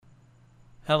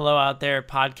Hello out there,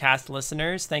 podcast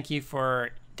listeners. Thank you for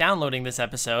downloading this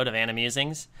episode of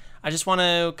Animusings. I just want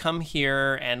to come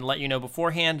here and let you know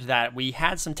beforehand that we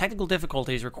had some technical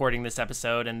difficulties recording this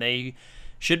episode, and they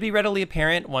should be readily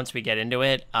apparent once we get into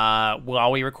it. While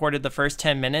we recorded the first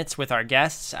 10 minutes with our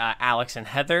guests, Alex and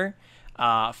Heather,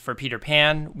 for Peter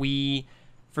Pan, we,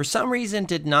 for some reason,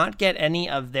 did not get any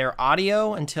of their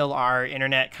audio until our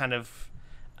internet kind of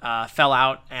fell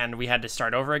out and we had to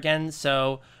start over again.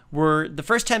 So the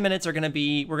first 10 minutes are going to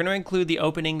be, we're going to include the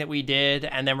opening that we did,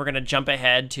 and then we're going to jump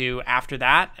ahead to after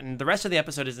that, and the rest of the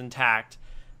episode is intact,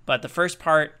 but the first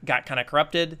part got kind of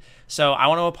corrupted, so I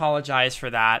want to apologize for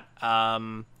that.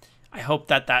 I hope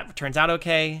that turns out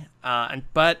okay,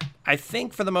 but I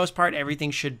think for the most part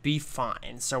everything should be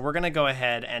fine, so we're going to go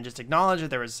ahead and just acknowledge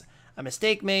that there was a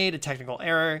mistake made, a technical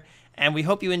error, and we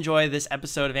hope you enjoy this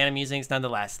episode of Animusings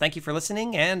nonetheless. Thank you for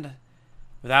listening, and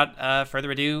without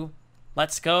further ado,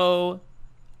 let's go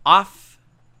off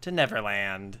to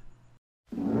Neverland.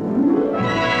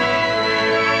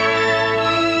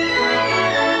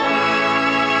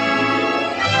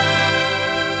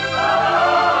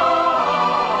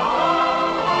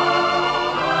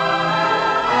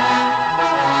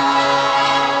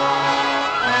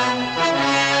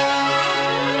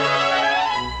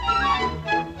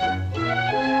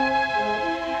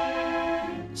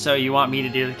 So you want me to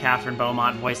do the Catherine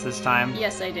Beaumont voice this time?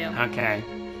 Yes, I do. Okay.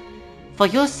 For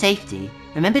your safety,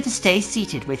 remember to stay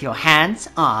seated with your hands,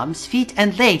 arms, feet,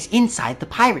 and legs inside the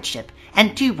pirate ship.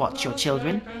 And do watch your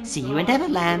children. See you in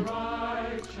Neverland.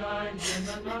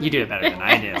 You do it better than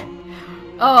I do.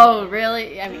 Oh,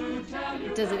 really? I mean,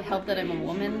 does it help that I'm a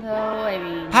woman, though? I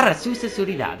mean... Para su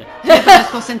seguridad,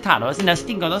 debemos sentados y nos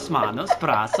tengo las manos,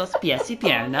 brazos, pies y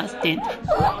piernas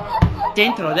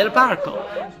dentro del barco.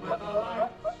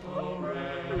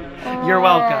 You're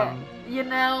welcome. You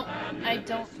know, I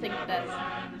don't think that's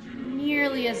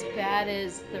nearly as bad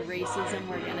as the racism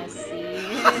we're gonna see.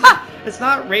 It's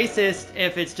not racist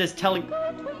if it's just telling...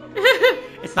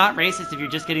 It's not racist if you're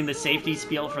just getting the safety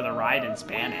spiel for the ride in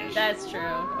Spanish. That's true.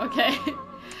 Okay.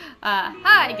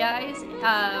 Hi, guys.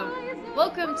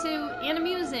 Welcome to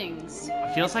Animusings.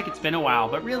 It feels like it's been a while,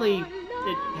 but really,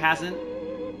 it hasn't.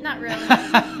 Not really.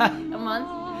 A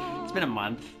month? It's been a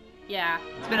month. Yeah.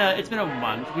 It's been a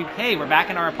month. We're back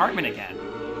in our apartment again.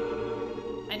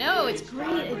 I know, it's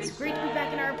great. It's great to be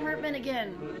back in our apartment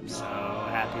again. I'm so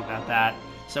happy about that.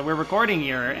 So we're recording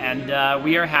here, and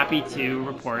we are happy to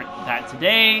report that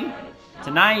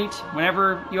tonight,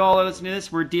 whenever you all listen to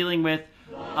this, we're dealing with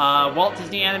Walt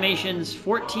Disney Animation's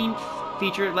 14th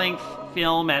feature-length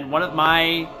film and one of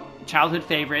my childhood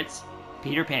favorites,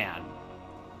 Peter Pan.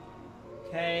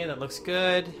 Okay, that looks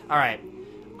good. All right.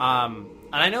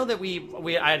 And I know that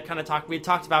we had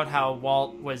talked about how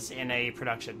Walt was in a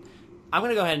production. I'm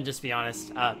going to go ahead and just be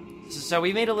honest. So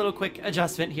we made a little quick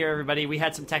adjustment here, everybody. We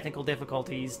had some technical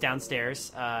difficulties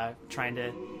downstairs, trying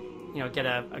to, get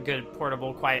a good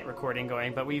portable, quiet recording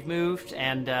going. But we've moved,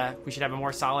 and we should have a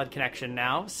more solid connection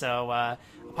now. So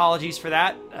apologies for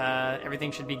that.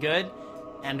 Everything should be good.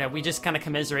 And we just kind of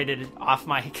commiserated off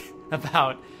mic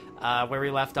about where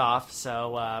we left off.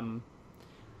 So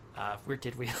where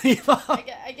did we leave off?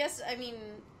 I guess,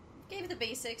 gave the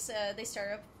basics. They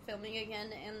started up filming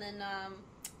again, and then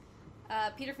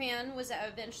Peter Pan was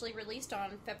eventually released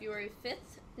on February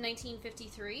 5th,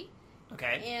 1953.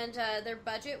 Okay. And their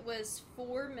budget was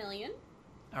 $4 million.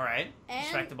 All right.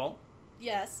 Respectable.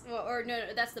 Yes. Well, or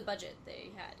no, that's the budget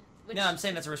they had. No, I'm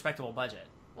saying that's a respectable budget.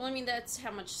 Well, that's how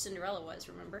much Cinderella was,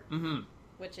 remember? Mm-hmm.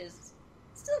 Which is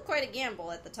still quite a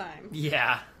gamble at the time.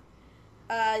 Yeah.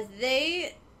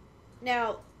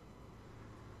 Now,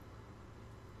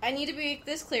 I need to make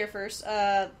this clear first.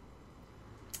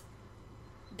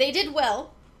 They did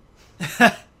well.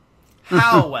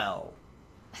 How well?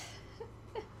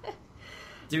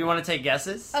 Do we want to take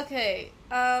guesses? Okay.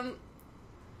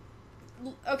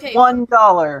 Okay.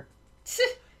 $1.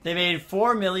 They made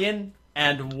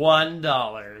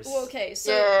 $4,001. Well, okay,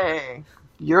 so Yay!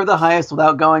 You're the highest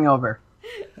without going over.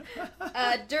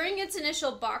 during its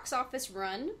initial box office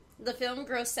run, the film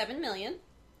grossed $7 million.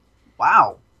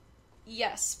 Wow.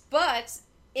 Yes, but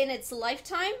in its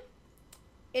lifetime,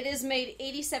 it has made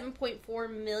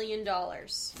 $87.4 million.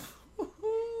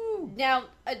 Now,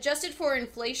 adjusted for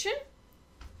inflation,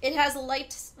 it has a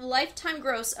lifetime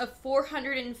gross of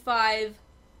 $405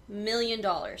 million.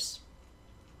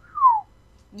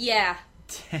 Yeah.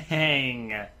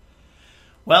 Dang.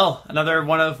 Well, another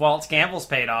one of Walt's gambles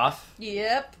paid off.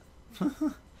 Yep.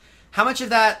 How much of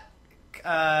that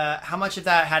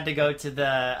had to go to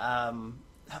the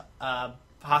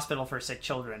hospital for sick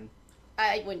children?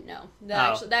 I wouldn't know.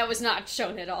 Oh. That was not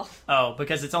shown at all. Oh,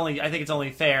 because I think it's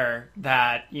only fair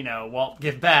that, Walt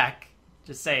give back.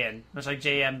 Just saying. Much like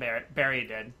J.M. Barrie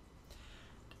did.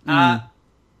 Now,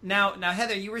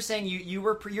 Heather, you were saying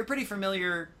you're pretty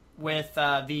familiar with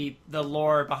the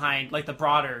lore behind, like, the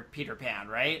broader Peter Pan,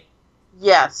 right?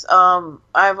 Yes.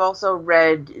 I've also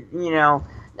read,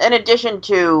 in addition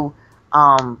to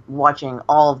watching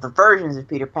all of the versions of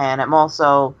Peter Pan, I've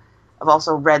also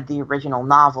read the original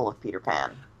novel of Peter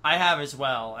Pan. I have as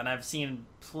well, and I've seen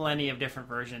plenty of different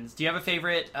versions. Do you have a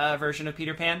favorite version of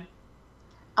Peter Pan?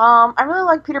 I really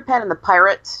like Peter Pan and the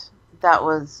Pirates. That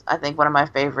was, I think, one of my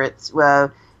favorites.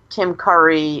 Tim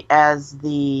Curry as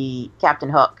the Captain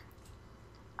Hook.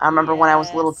 I remember when I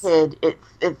was a little kid, it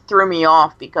threw me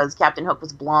off because Captain Hook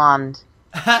was blonde.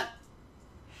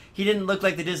 He didn't look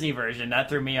like the Disney version. That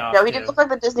threw me off. No, he didn't look like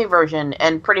the Disney version,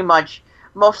 and pretty much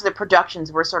most of the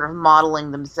productions were sort of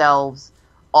modeling themselves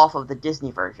off of the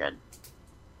Disney version.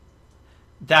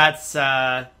 That's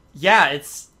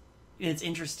it's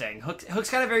interesting. Hook's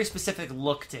got a very specific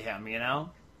look to him,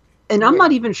 And I'm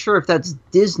not even sure if that's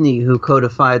Disney who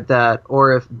codified that,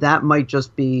 or if that might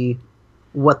just be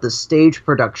what the stage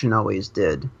production always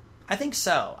did. I think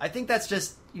so. I think that's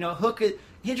just, Hook is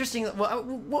interesting.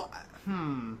 We'll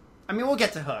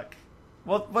get to Hook.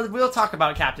 We'll talk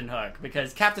about Captain Hook,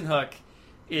 because Captain Hook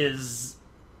is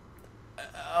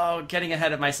getting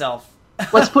ahead of myself.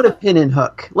 Let's put a pin in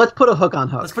Hook. Let's put a hook on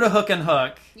Hook. Let's put a hook in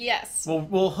Hook. Yes. We'll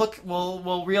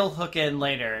reel Hook in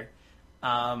later.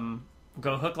 We'll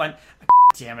go hook line.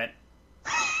 Damn it.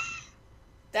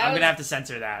 I'm gonna have to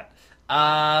censor that.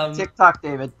 TikTok,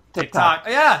 David. TikTok.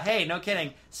 Yeah. Hey, no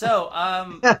kidding. So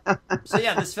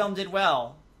this film did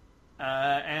well,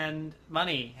 and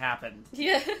money happened.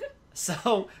 Yeah.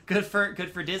 So good for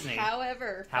Disney.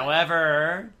 However,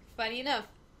 funny enough,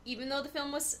 even though the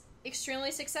film was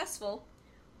extremely successful,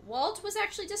 Walt was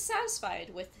actually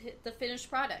dissatisfied with the finished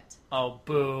product. Oh,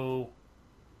 boo.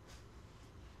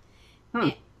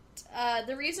 And,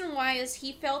 the reason why is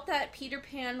he felt that Peter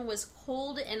Pan was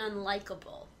cold and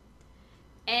unlikable.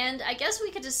 And I guess we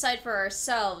could decide for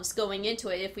ourselves going into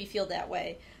it if we feel that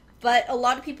way. But a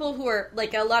lot of people who are,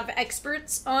 like, a lot of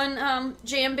experts on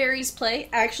J.M. Barrie's play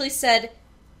actually said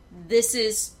this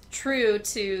is true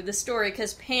to the story,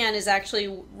 because Pan is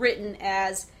actually written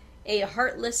as a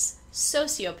heartless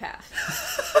sociopath.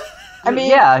 I mean,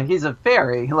 yeah, he's a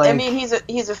fairy.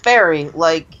 He's a fairy.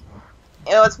 Like,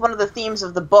 it's one of the themes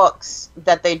of the books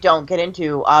that they don't get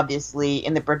into, obviously,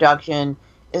 in the production,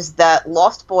 is that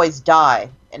lost boys die,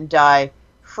 and die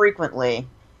frequently,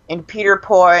 and Peter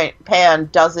Pan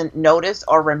doesn't notice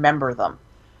or remember them.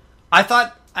 I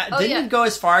thought, didn't go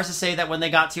as far as to say that when they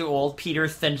got too old, Peter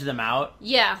thinned them out?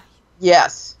 Yeah.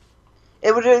 Yes.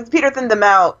 Peter thinned them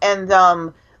out,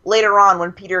 and later on,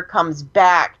 when Peter comes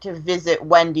back to visit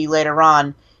Wendy later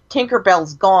on,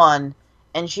 Tinkerbell's gone,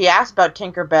 and she asks about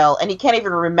Tinkerbell, and he can't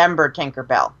even remember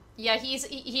Tinkerbell. Yeah,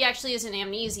 he actually is an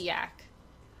amnesiac.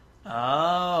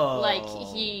 Oh.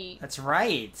 That's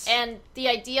right. And the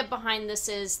idea behind this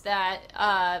is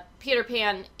that Peter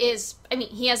Pan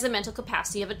he has the mental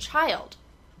capacity of a child.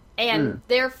 And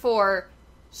therefore,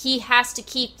 he has to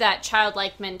keep that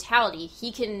childlike mentality.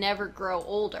 He can never grow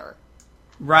older.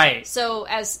 Right. So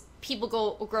as people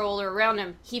grow older around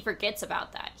him, he forgets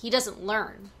about that. He doesn't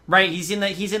learn. Right, he's in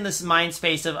this mind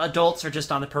space of adults are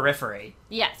just on the periphery.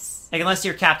 Yes. Like, unless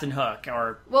you're Captain Hook,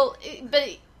 or... Well,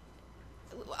 but...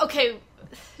 Okay.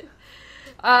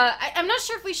 I'm not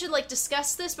sure if we should,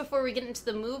 discuss this before we get into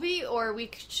the movie, or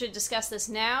we should discuss this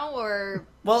now, or...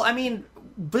 Well, I mean,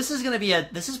 this is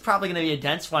probably going to be a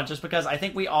dense one, just because I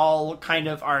think we all kind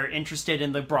of are interested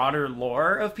in the broader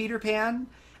lore of Peter Pan.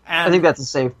 And, I think that's a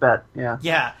safe bet, yeah.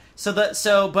 Yeah.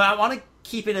 But I want to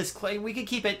keep it we could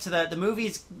keep it to the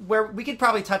movies, where we could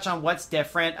probably touch on what's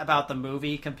different about the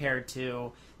movie compared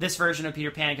to this version of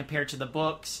Peter Pan, compared to the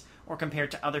books, or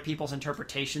compared to other people's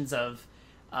interpretations of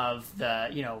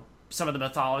the, some of the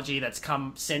mythology that's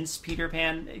come since Peter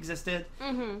Pan existed.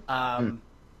 Mm-hmm.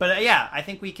 But I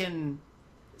think we can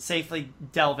safely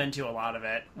delve into a lot of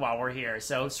it while we're here.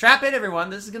 So strap in, everyone.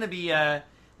 This is gonna be a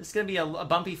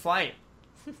bumpy flight.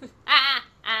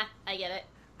 I get it.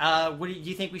 What do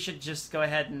you think we should just go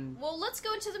ahead and... Well, let's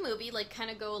go into the movie, kind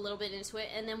of go a little bit into it,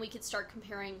 and then we could start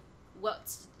comparing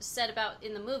what's said about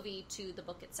in the movie to the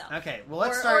book itself. Okay, well,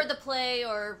 let's start... Or the play,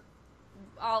 or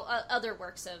all other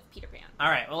works of Peter Pan. All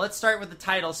right, well, let's start with the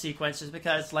title sequence, just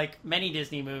because, like many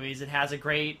Disney movies, it has a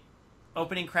great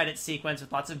opening credits sequence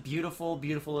with lots of beautiful,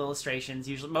 beautiful illustrations,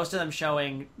 usually most of them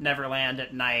showing Neverland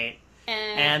at night.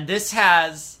 And this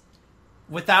has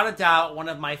without a doubt, one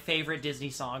of my favorite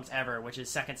Disney songs ever, which is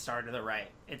Second Star to the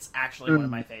Right. It's actually one of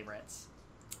my favorites.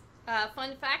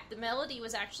 Fun fact, the melody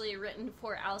was actually written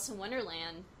for Alice in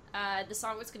Wonderland. The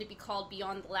song was going to be called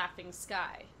Beyond the Laughing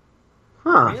Sky.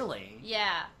 Huh. Really?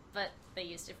 Yeah, but they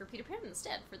used it for Peter Pan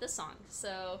instead for this song,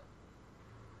 so...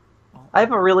 I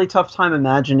have a really tough time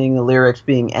imagining the lyrics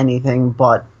being anything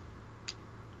but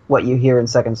what you hear in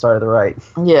Second Star to the Right.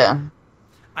 Yeah.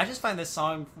 I just find this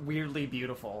song weirdly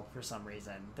beautiful for some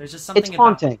reason. There's just something It's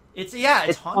haunting. It's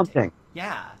haunting. haunting.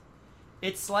 Yeah.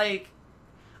 It's like,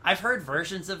 I've heard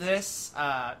versions of this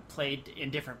played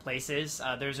in different places.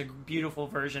 There's a beautiful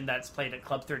version that's played at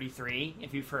Club 33,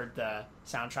 if you've heard the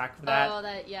soundtrack for that. Oh,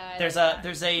 that, yeah. There's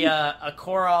a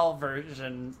choral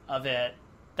version of it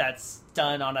that's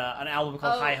done on an album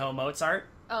called Hi Ho Mozart.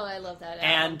 Oh, I love that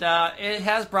album. And it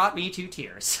has brought me to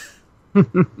tears. It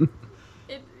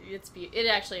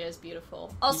actually is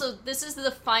beautiful. Also, this is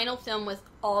the final film with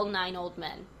all 9 old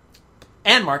men.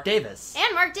 And Mark Davis.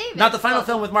 Not the final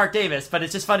film with Mark Davis, but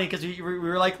it's just funny because we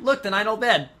were like, look, the 9 old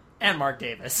men. And Mark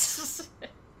Davis.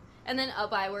 And then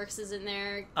Up Iwerks is in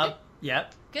there.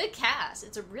 Yep. Good cast.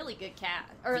 It's a really good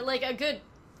cast. Or, like, a good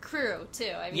crew,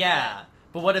 too. I mean, yeah.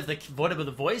 But what if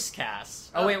the voice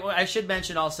cast? Oh, wait, well, I should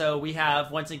mention also, we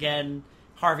have, once again,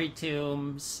 Harvey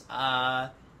Toombs,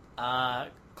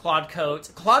 Claude Coates.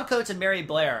 Claude Coates and Mary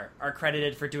Blair are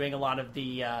credited for doing a lot of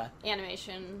the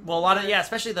animation. Well, a lot of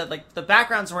especially the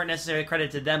backgrounds weren't necessarily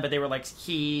credited to them, but they were like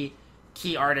key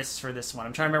artists for this one.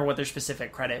 I'm trying to remember what their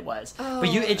specific credit was. But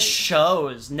it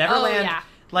shows Neverland. Oh, yeah.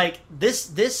 Like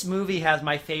this movie has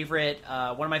my favorite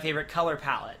one of my favorite color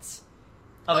palettes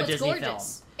of a Disney film.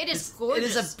 It is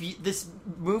gorgeous. This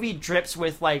movie drips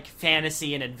with like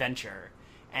fantasy and adventure.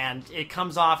 And it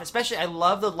comes off, especially, I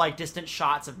love the, like, distant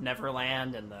shots of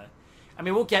Neverland and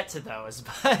we'll get to those,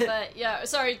 But, yeah,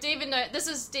 sorry, this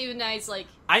is David Nye's, like...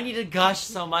 I need to gush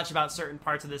so much about certain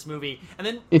parts of this movie, and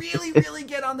then really, really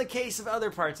get on the case of other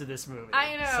parts of this movie.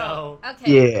 I know. So,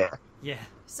 okay. Yeah.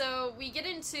 So, we get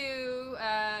into,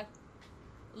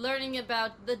 learning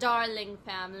about the Darling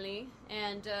family,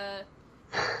 and,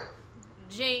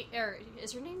 Jane,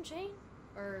 is her name Jane?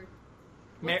 Or...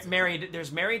 Mary,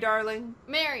 there's Mary Darling.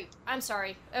 Mary, I'm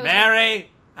sorry.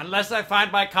 Mary, unless I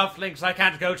find my cufflinks, I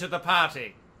can't go to the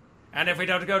party. And if we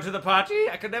don't go to the party,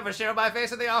 I could never show my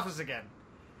face in the office again.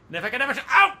 And if I can never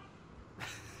ow!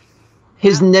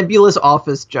 His nebulous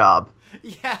office job.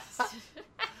 Yeah.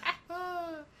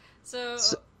 So,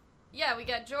 yeah, we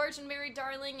got George and Mary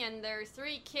Darling and their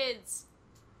 3 kids.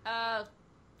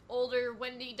 Older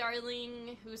Wendy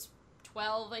Darling, who's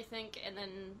 12, I think, and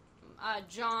then...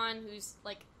 John, who's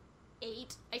like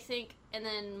 8, I think, and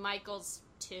then Michael's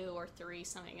 2 or 3,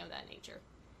 something of that nature.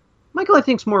 Michael, I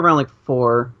think, is more around like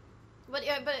 4. But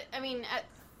I mean, at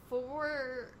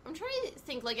 4, I'm trying to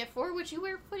think. Like at 4, would you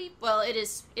wear footy? Well,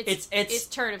 it's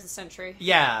turn of the century.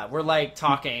 Yeah, we're like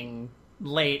talking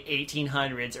late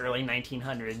 1800s, early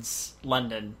 1900s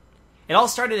London. It all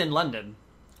started in London.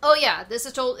 Oh yeah, this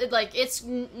is it's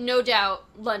no doubt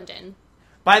London.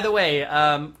 By the way,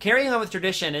 carrying on with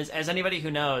tradition, as anybody who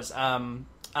knows,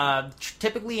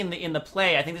 typically in the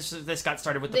play, I think this got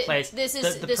started with the plays. This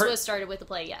was started with the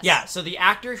play, yes. Yeah, so the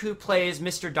actor who plays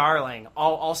Mr. Darling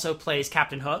also plays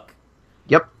Captain Hook.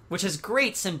 Yep. Which has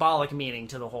great symbolic meaning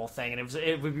to the whole thing, and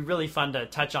it would be really fun to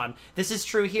touch on. This is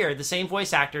true here. The same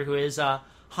voice actor who is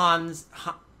Hans...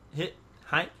 I'm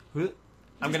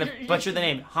going to butcher the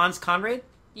name. Hans Conrad?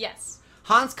 Yes.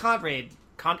 Hans Conrad.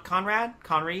 Conrad?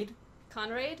 Conrad.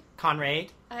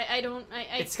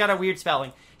 It's got a weird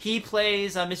spelling. He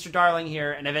plays Mr. Darling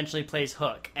here and eventually plays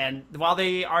Hook. And while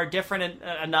they are different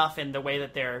enough in the way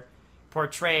that they're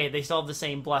portrayed, they still have the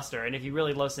same bluster. And if you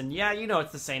really listen, yeah, you know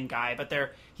it's the same guy, but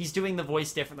he's doing the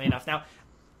voice differently enough. Now,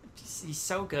 he's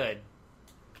so good.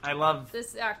 I love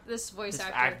this voice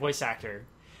actor.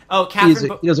 Oh,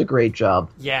 Catherine... He does a great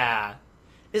job. Yeah.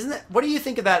 Isn't it? What do you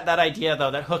think of that idea,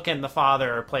 though, that Hook and the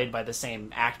father are played by the same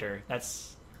actor?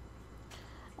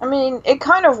 I mean, it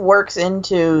kind of works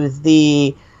into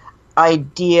the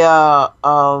idea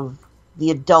of the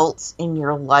adults in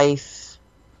your life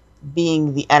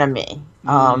being the enemy.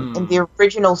 In the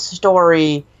original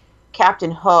story,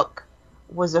 Captain Hook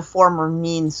was a former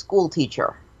mean school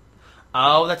teacher.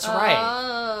 Oh, that's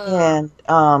right.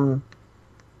 And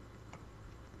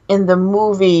in the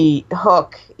movie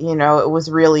Hook, it was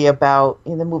really about,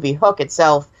 in the movie Hook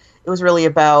itself, it was really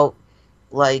about,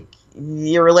 like,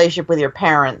 your relationship with your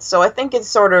parents. So I think it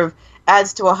sort of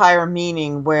adds to a higher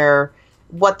meaning where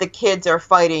what the kids are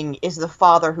fighting is the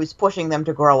father who's pushing them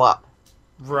to grow up.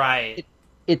 Right.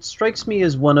 It strikes me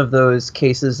as one of those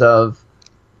cases of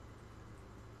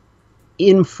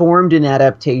informed an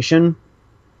adaptation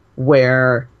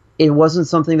where it wasn't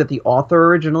something that the author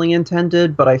originally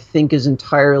intended, but I think is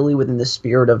entirely within the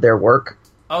spirit of their work.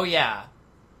 Oh, yeah.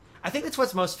 I think that's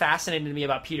what's most fascinating to me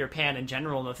about Peter Pan in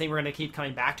general, and the thing we're going to keep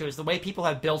coming back to is the way people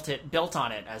have built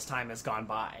on it as time has gone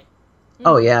by.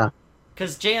 Oh, yeah.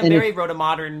 Because J.M. Barrie wrote a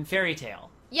modern fairy tale.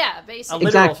 Yeah,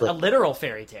 basically. A literal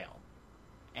fairy tale.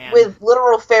 And With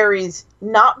literal fairies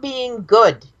not being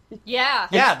good. Yeah.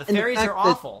 Yeah, the And the fairies fact are that,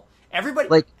 awful.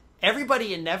 Everybody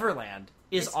everybody in Neverland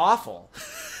is awful.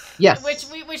 Yes.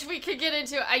 Which we could get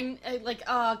into. I like,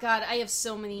 oh god, I have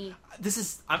so many.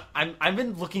 I've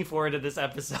been looking forward to this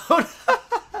episode.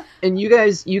 And you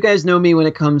guys know me when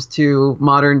it comes to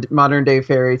modern day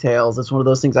fairy tales. It's one of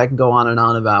those things I can go on and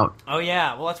on about. Oh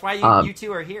yeah, well that's why you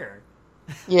two are here.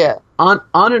 Yeah. On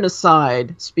an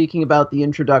aside, speaking about the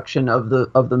introduction of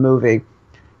the movie,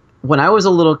 when I was a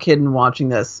little kid and watching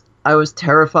this, I was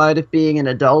terrified of being an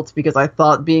adult because I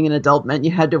thought being an adult meant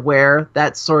you had to wear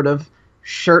that sort of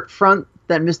shirt front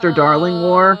that Mr. Darling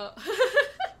wore.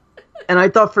 And I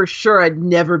thought for sure I'd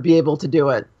never be able to do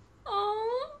it.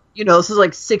 You know, this is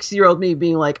like 6-year-old me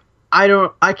being like,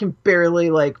 I can barely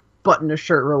like button a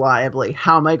shirt reliably.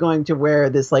 How am I going to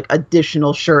wear this like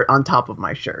additional shirt on top of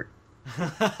my shirt?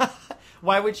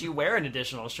 Why would you wear an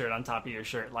additional shirt on top of your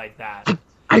shirt like that?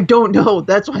 I don't know.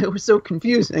 That's why it was so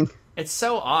confusing. It's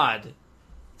so odd.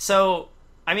 So,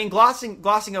 I mean,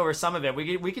 glossing over some of it,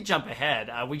 we could jump ahead.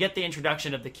 We get the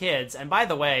introduction of the kids, and by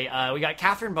the way, we got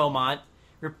Catherine Beaumont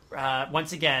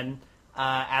once again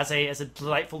as a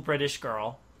delightful British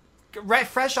girl,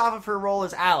 fresh off of her role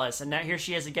as Alice, and now here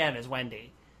she is again as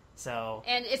Wendy. So,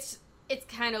 and it's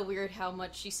kind of weird how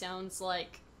much she sounds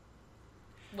like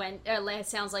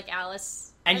sounds like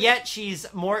Alice, and yet she's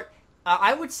more.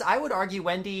 I would argue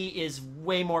Wendy is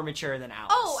way more mature than Alice.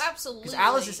 Oh, absolutely.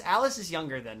 Because Alice is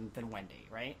younger than Wendy,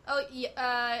 right? Oh,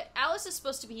 yeah. Alice is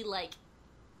supposed to be like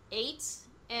 8,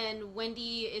 and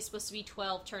Wendy is supposed to be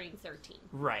 12, turning 13.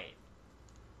 Right.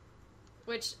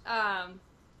 Which I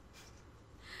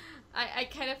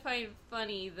kind of find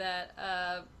funny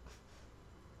that.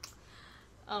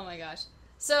 Oh my gosh.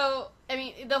 So I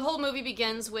mean, the whole movie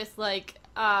begins with like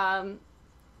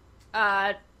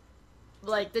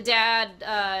the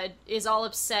dad is all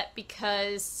upset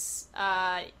because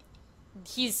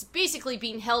he's basically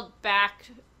being held back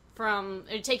from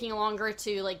taking longer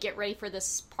to like get ready for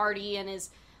this party and is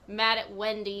mad at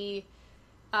Wendy.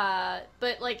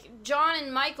 But like John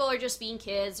and Michael are just being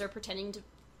kids, they're pretending to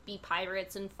be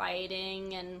pirates and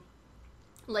fighting, and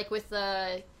like with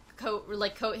the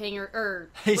coat hanger or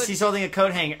he's holding a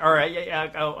coat hanger or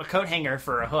a coat hanger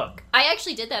for a hook. I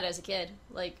actually did that as a kid.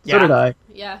 Like so did I.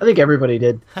 Yeah, I think everybody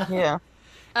did. Yeah.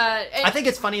 I think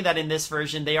it's funny that in this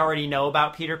version they already know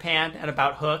about Peter Pan and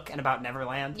about Hook and about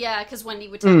Neverland. Yeah, because Wendy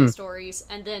would tell the stories,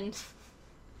 and then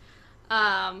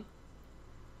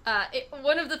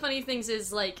one of the funny things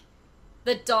is like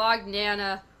the dog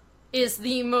Nana is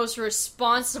the most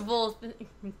responsible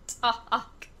dog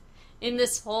in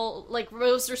this whole, like,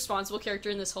 most responsible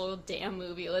character in this whole damn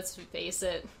movie, let's face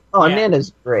it. Oh, Yeah.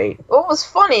 Nana's great. What was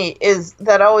funny is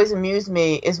that always amused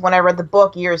me is when I read the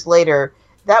book years later.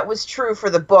 That was true for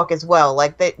the book as well.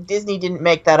 Like Disney didn't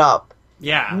make that up.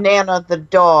 Yeah. Nana the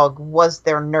dog was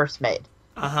their nursemaid.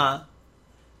 Uh-huh.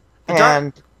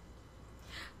 The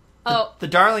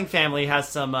Darling family has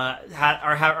some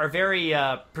are very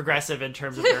progressive in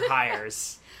terms of their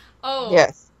hires. Oh,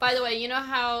 yes. By the way, you know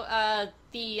how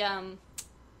the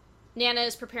Nana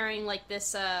is preparing like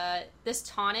this this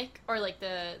tonic or like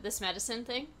this medicine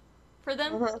thing for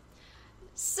them. Mm-hmm.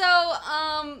 So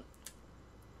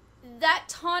that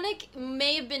tonic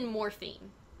may have been morphine,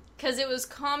 because it was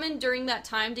common during that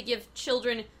time to give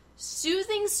children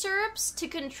soothing syrups to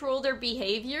control their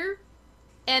behavior.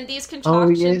 And these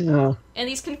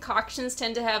concoctions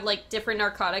tend to have like different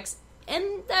narcotics,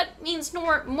 and that means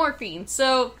morphine.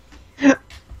 So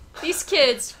these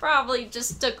kids probably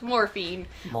just took morphine.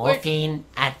 Morphine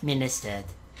administered.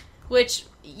 Which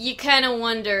you kind of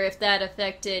wonder if that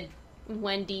affected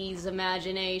Wendy's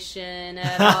imagination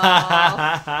at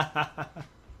all.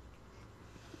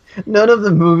 None of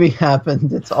the movie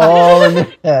happened. It's all in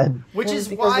their head. Which is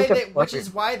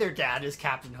why their dad is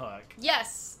Captain Hook.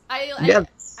 Yes, I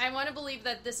want to believe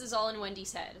that this is all in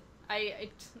Wendy's head. I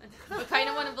kind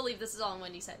of want to believe this is all in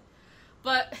Wendy's head,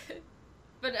 but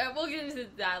we'll get into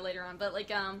that later on. But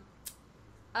like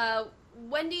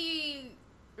Wendy,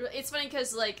 it's funny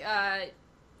because like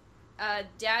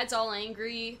Dad's all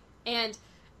angry, and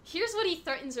here's what he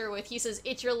threatens her with. He says,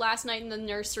 "It's your last night in the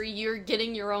nursery. You're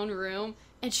getting your own room,"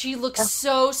 and she looks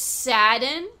so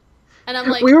saddened. And I'm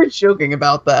like, we were joking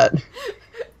about that.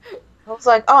 I was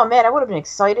like, oh man, I would have been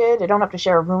excited. I don't have to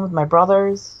share a room with my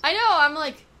brothers. I know, I'm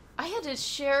like, I had to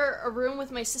share a room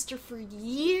with my sister for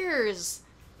years.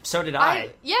 So did I.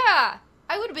 Yeah.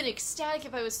 I would have been ecstatic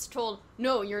if I was told,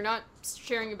 no, you're not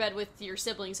sharing a bed with your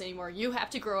siblings anymore. You have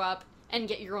to grow up and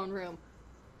get your own room.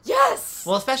 Yes!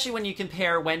 Well, especially when you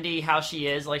compare Wendy, how she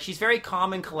is. Like, she's very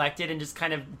calm and collected and just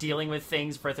kind of dealing with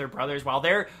things with her brothers while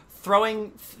they're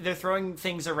throwing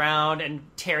things around and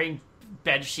tearing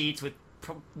bed sheets with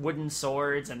wooden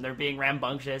swords, and they're being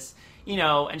rambunctious, you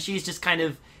know, and she's just kind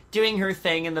of doing her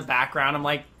thing in the background. I'm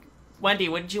like, Wendy,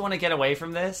 wouldn't you want to get away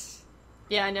from this?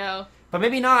 Yeah, I know. But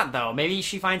maybe not, though. Maybe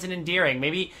she finds it endearing.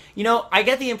 Maybe, you know, I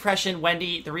get the impression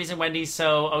the reason Wendy's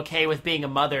so okay with being a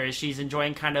mother is she's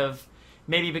enjoying kind of,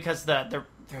 maybe because her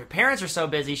parents are so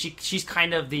busy, she's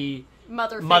kind of the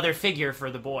mother figure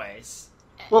for the boys.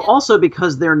 Well, also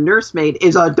because their nursemaid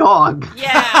is a dog.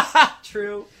 Yeah,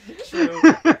 true.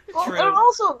 Well, it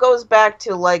also goes back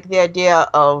to, like, the idea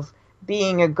of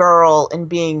being a girl and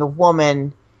being a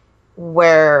woman,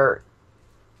 where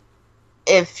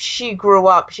if she grew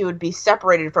up, she would be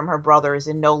separated from her brothers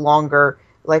and no longer,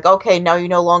 like, okay, now you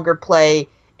no longer play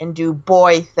and do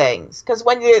boy things. Because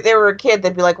when they were a kid,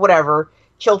 they'd be like, whatever,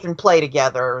 children play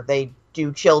together, they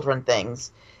do children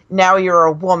things. Now you're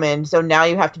a woman, so now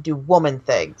you have to do woman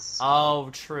things. Oh,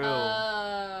 true.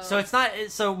 So it's not.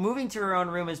 So moving to her own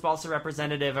room is also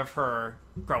representative of her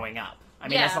growing up. I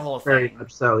mean, that's the whole thing. Very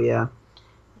much so, yeah.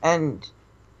 And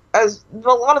as a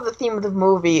lot of the theme of the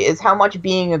movie is how much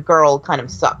being a girl kind of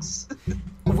sucks.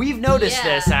 We've noticed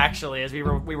this actually as we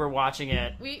were watching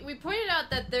it. We pointed out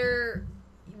that there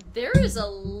is a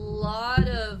lot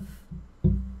of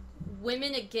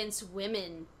women against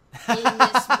women in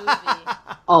this movie.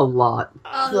 A lot.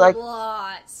 A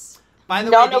lot. By the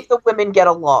None way, of the women get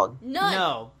along. None.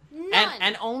 No. None.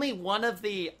 And only one of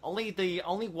the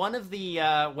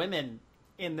women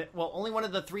only one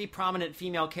of the three prominent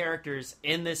female characters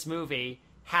in this movie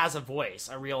has a voice,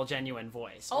 a real genuine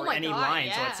voice, or any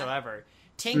lines whatsoever.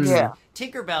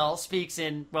 Tinkerbell speaks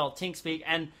Tink speak,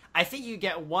 and I think you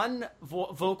get one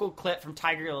vocal clip from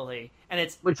Tiger Lily, and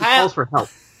it's when she calls for help.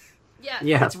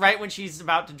 Yeah, it's right when she's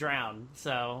about to drown.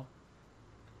 So,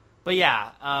 but yeah,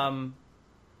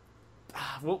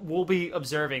 we'll be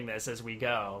observing this as we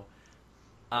go.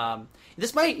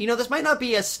 This might not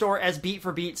be as beat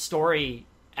for beat story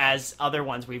as other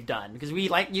ones we've done, because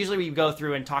usually we go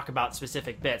through and talk about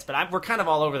specific bits, but we're kind of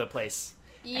all over the place.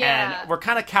 Yeah. And we're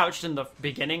kind of couched in the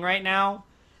beginning right now,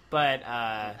 but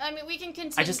I mean, we can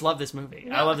continue. I just love this movie.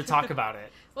 I love to talk about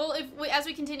it. Well, as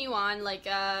we continue on, like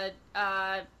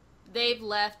they've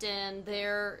left and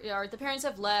the parents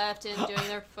have left and doing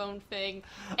their phone thing.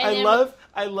 And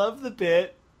I love the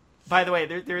bit. By the way,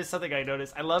 there is something I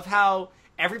noticed. I love how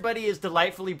everybody is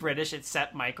delightfully British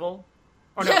except Michael.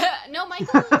 Or no, no,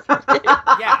 Michael.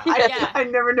 I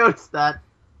never noticed that.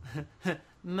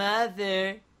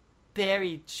 Mother,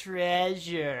 buried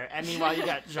treasure. And meanwhile, you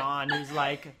got John, who's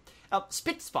like,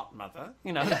 spit spot, mother.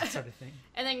 You know, that sort of thing.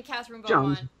 And then Catherine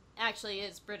Beaumont actually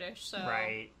is British, so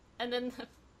right. And then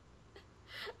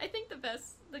I think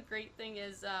the great thing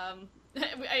is, I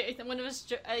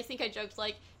think I joked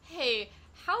like, hey,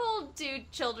 how old do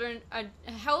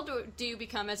you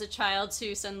become as a child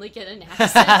to suddenly get an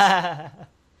accent?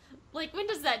 Like, when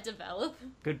does that develop?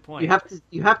 Good point.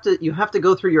 You have to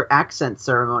go through your accent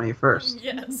ceremony first.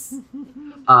 Yes.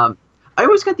 I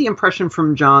always get the impression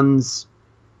from John's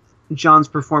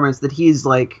performance that he's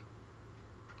like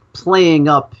playing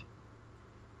up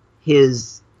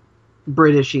his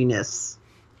Britishiness.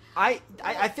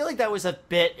 I feel like that was a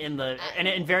bit in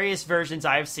various versions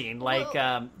I've seen. Like,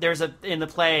 there's in the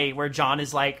play where John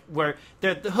is like, where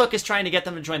the Hook is trying to get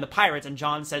them to join the pirates, and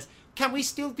John says, "Can we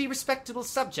still be respectable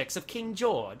subjects of King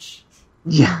George?"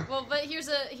 Yeah. Well, but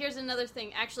here's another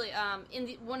thing. Actually,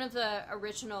 in one of the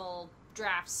original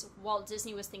drafts, Walt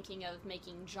Disney was thinking of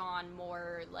making John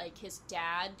more like his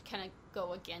dad, kind of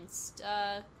go against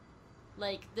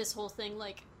like this whole thing,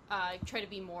 like try to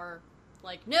be more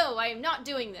like, no, I am not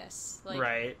doing this. Like,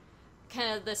 right.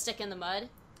 Kind of the stick in the mud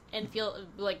and feel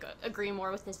like agree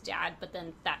more with his dad, but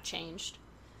then that changed.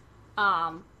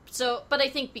 So, but I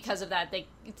think because of that, they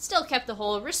still kept the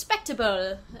whole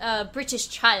respectable British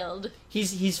child.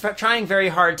 He's trying very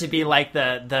hard to be like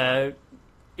the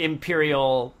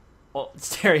imperial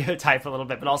stereotype a little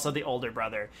bit, but also the older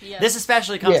brother. Yeah. This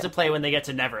especially comes to play when they get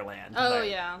to Neverland. Oh, but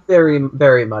yeah. Very,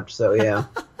 very much so, yeah.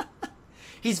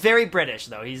 He's very British,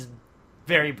 though. He's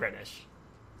very British.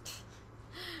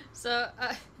 So,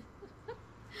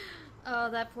 oh,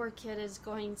 that poor kid is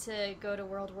going to go to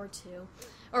World War II.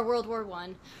 Or World War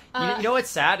I. You know what's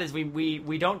sad is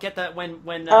we don't get that when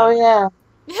oh, yeah.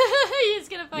 He's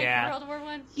gonna fight Yeah. in World War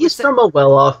One. He's from a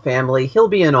well-off family. He'll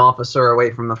be an officer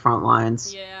away from the front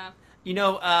lines. Yeah. You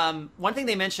know, one thing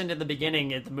they mentioned in the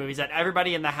beginning of the movie is that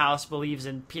everybody in the house believes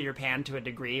in Peter Pan to a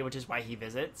degree, which is why he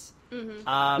visits.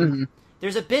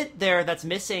 There's a bit there that's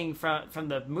missing from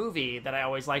the movie that I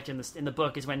always liked in the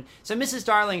book is when Mrs.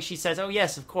 Darling, she says, "Oh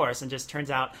yes, of course," and just turns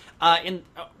out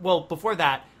before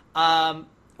that,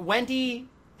 Wendy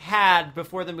had,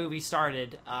 before the movie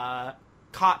started,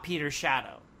 caught Peter's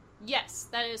shadow. Yes,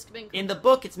 that is been. In the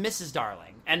book, it's Mrs.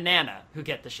 Darling and Nana who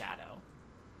get the shadow.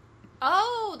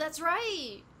 Oh, that's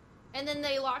right. And then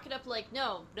they lock it up like,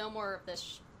 no more of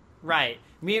this. Right.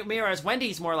 Whereas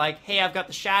Wendy's more like, hey, I've got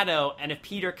the shadow, and if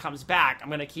Peter comes back, I'm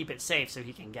going to keep it safe so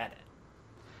he can get it.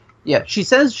 Yeah, she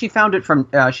says she found it from.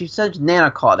 She said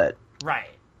Nana caught it, Right.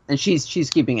 and she's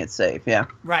keeping it safe. Yeah.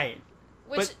 Right.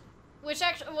 Which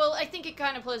actually, well, I think it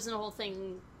kind of plays in the whole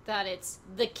thing that it's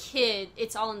the kid.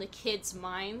 It's all in the kid's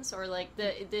minds, or like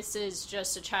this is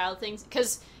just a child thing,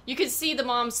 because you could see the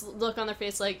mom's look on their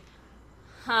face, like.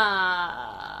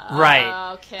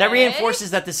 Right. Okay. That reinforces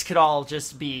that this could all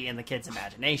just be in the kids'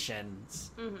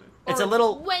 imaginations. Mm-hmm. It's or a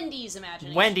little Wendy's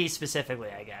imagination. Wendy specifically,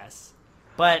 I guess.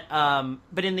 But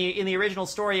in the original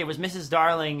story, it was Mrs.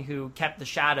 Darling who kept the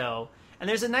shadow. And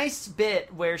there's a nice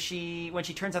bit where when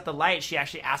she turns out the light, she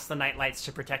actually asks the night lights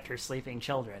to protect her sleeping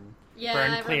children. Yeah,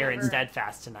 Burn I clear remember. and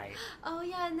steadfast tonight. Oh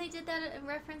yeah, and they did that in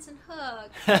reference in Hook.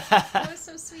 That was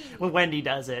so sweet. When Wendy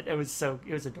does it, it was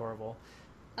adorable.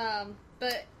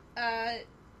 But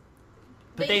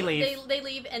they leave. They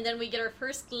leave, and then we get our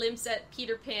first glimpse at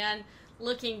Peter Pan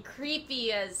looking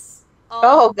creepy as.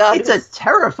 Oh god, It's a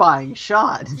terrifying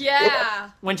shot. Yeah.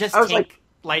 When just I was Tink like-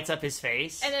 lights up his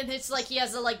face. And then it's like he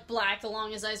has the like black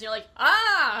along his eyes, and you're like,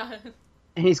 ah.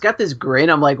 And he's got this grin.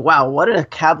 I'm like, wow, what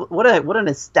an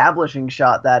establishing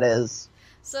shot that is.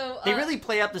 So They really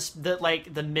play up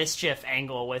the mischief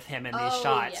angle with him in these Oh,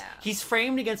 shots. yeah. He's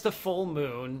framed against a full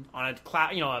moon on a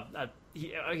cloud,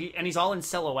 and he's all in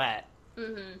silhouette.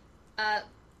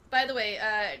 By the way,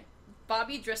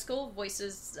 Bobby Driscoll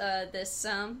voices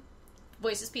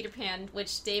voices Peter Pan,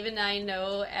 which Dave and I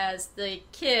know as the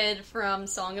kid from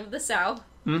Song of the South,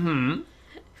 who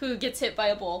gets hit by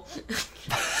a bull.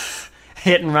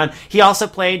 Hit and run. He also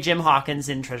played Jim Hawkins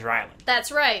in Treasure Island.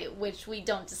 That's right, which we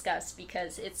don't discuss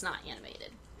because it's not animated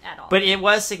at all. But it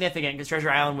was significant because Treasure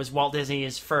Island was Walt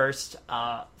Disney's first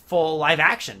full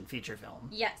live-action feature film.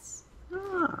 Yes.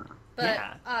 Ah. But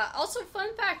Yeah. Also,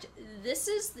 fun fact: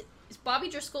 Bobby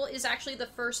Driscoll is actually the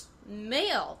first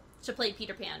male to play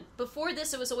Peter Pan. Before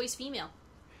this, it was always female.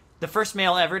 The first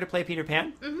male ever to play Peter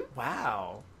Pan? Mm-hmm.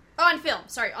 Wow. On film.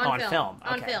 Sorry, on on film. film,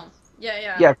 On okay. film.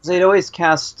 Yeah. Yeah, because they'd always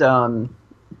cast young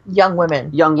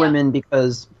women. young Yeah. women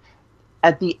because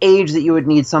at the age that you would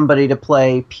need somebody to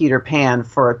play Peter Pan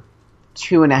for a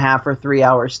 2.5 or 3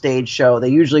 hour stage show, they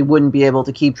usually wouldn't be able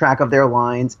to keep track of their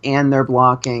lines and their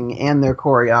blocking and their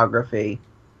choreography.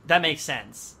 That makes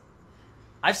sense.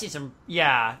 I've seen some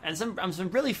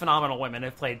really phenomenal women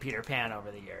have played Peter Pan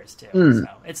over the years too. So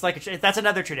it's like that's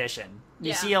another tradition. You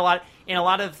Yeah. see a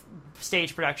lot of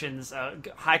stage productions,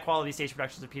 high quality stage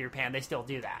productions of Peter Pan. They still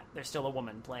do that. There's still a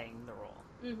woman playing the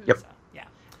role. Yep. So,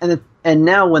 yeah. And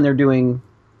now when they're doing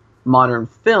modern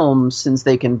films, since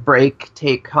they can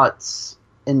take cuts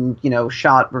and reverse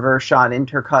shot,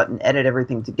 intercut, and edit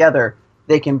everything together,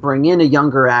 they can bring in a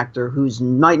younger actor who's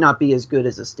might not be as good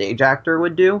as a stage actor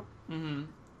would do.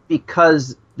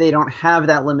 Because they don't have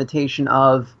that limitation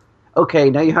of, okay,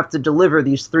 now you have to deliver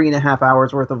these 3.5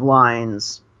 hours worth of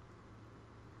lines.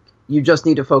 You just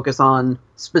need to focus on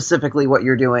specifically what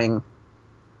you're doing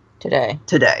Today.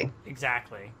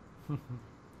 Exactly.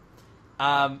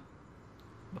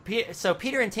 So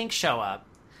Peter and Tink show up,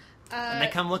 and they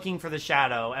come looking for the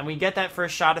shadow, and we get that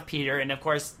first shot of Peter, and of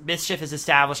course, mischief is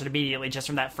established immediately just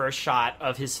from that first shot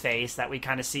of his face that we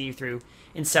kind of see through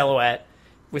in silhouette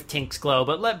with Tink's glow.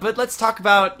 But let's talk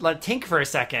about Tink for a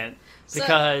second,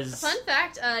 because So, fun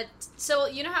fact, so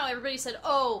you know how everybody said,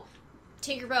 oh,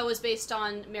 Tinkerbell was based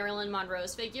on Marilyn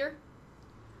Monroe's figure?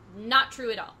 Not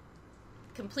true at all.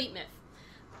 Complete myth.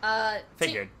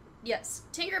 Figured. Yes.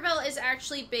 Tinkerbell is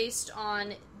actually based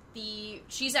on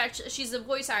she's the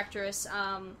voice actress.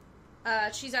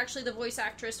 She's actually the voice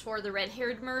actress for the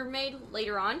red-haired mermaid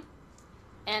later on.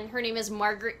 And her name is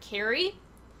Margaret Carey.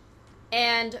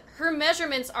 And her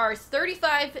measurements are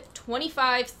 35,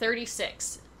 25,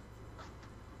 36.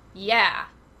 Yeah.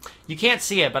 You can't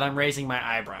see it, but I'm raising my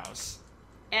eyebrows.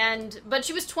 But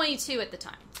she was 22 at the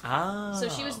time. Oh. So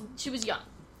she was young.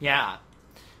 Yeah.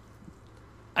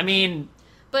 I mean,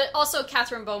 But also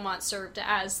Catherine Beaumont served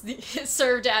as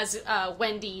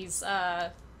Wendy's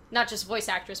not just voice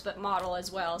actress, but model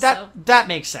as well. That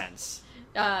makes sense.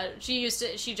 She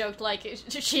joked like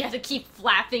she had to keep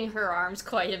flapping her arms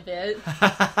quite a bit.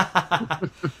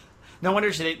 No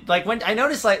wonder when I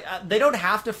noticed they don't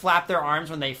have to flap their arms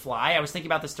when they fly. I was thinking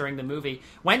about this during the movie.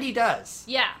 Wendy does.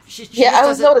 Yeah. I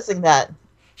was noticing that.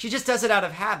 She just does it out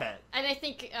of habit. And I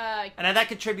think and that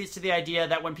contributes to the idea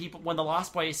that when the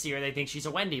Lost Boys see her, they think she's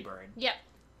a Wendy bird. Yeah.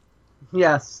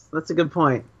 Yes, that's a good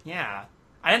point. Yeah.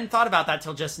 I hadn't thought about that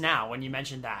till just now when you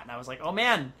mentioned that. And I was like, oh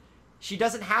man, she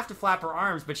doesn't have to flap her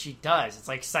arms, but she does. It's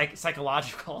like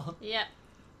psychological. Yeah.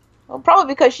 Well,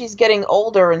 probably because she's getting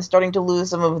older and starting to lose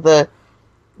some of the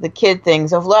kid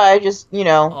things of just,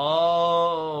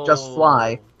 Oh. Just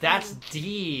fly. That's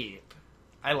deep.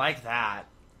 I like that.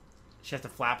 She has to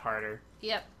flap harder.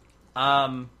 Yep.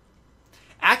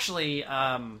 Actually,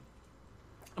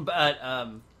 but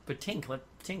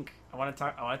Tink. I want to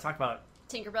talk about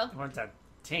Tinkerbell. I want to talk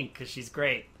Tink because she's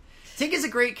great. Tink is a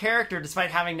great character despite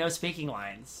having no speaking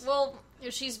lines. Well,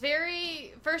 she's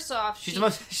very. First off, she's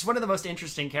one of the most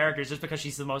interesting characters just because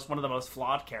she's one of the most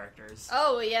flawed characters.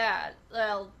 Oh yeah.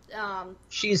 Well,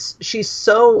 she's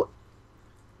so.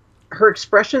 Her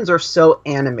expressions are so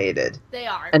animated. They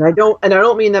are. And I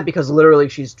don't mean that because literally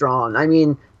she's drawn. I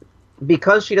mean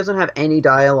because she doesn't have any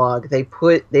dialogue, they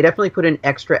definitely put in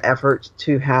extra effort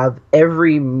to have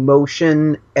every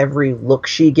motion, every look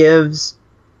she gives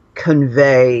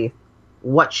convey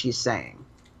what she's saying.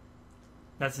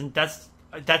 That's a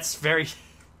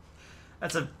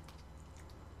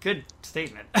good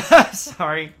statement.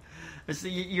 Sorry.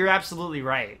 You're absolutely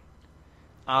right.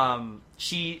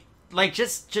 She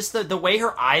just the way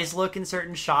her eyes look in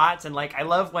certain shots, and I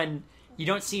love when you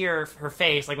don't see her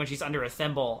face, when she's under a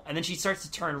thimble, and then she starts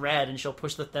to turn red, and she'll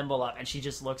push the thimble up, and she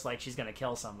just looks like she's gonna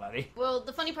kill somebody. Well,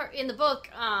 the funny part in the book,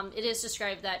 it is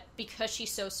described that because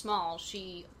she's so small,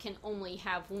 she can only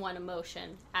have one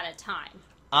emotion at a time.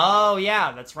 Oh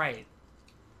yeah, that's right.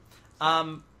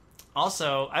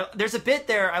 Also, there's a bit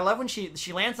there. I love when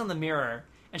she lands on the mirror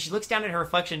and she looks down at her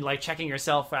reflection, checking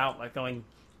herself out, going,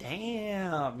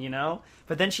 "Damn,"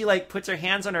 But then she puts her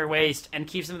hands on her waist and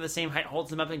keeps them at the same height, holds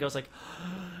them up, and goes and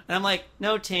I'm like,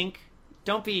 "No, Tink,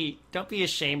 don't be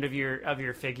ashamed of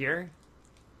your figure.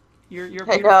 You're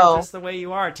beautiful just the way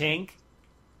you are, Tink."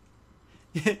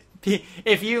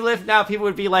 If you lived now, people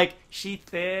would be like, "She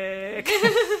thick."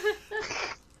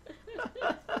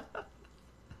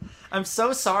 I'm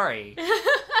so sorry.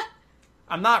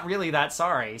 I'm not really that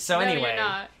sorry. So no, anyway, you're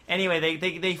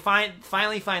not. They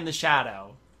finally find the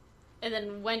shadow. And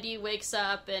then Wendy wakes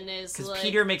up and is because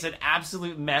Peter makes an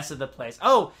absolute mess of the place.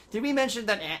 Oh, did we mention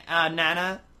that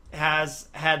Nana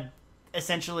had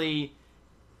essentially?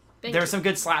 There was some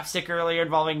good slapstick earlier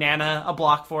involving Nana, a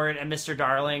block for it, and Mr.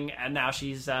 Darling, and now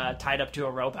she's tied up to a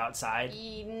rope outside.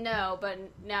 No, but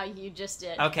now you just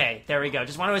did. Okay, there we go.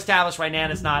 Just want to establish why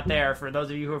Nana's not there for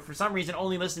those of you who, for some reason,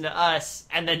 only listen to us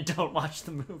and then don't watch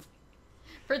the movie.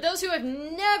 For those who have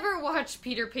never watched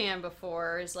Peter Pan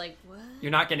before, is what?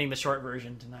 You're not getting the short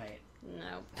version tonight.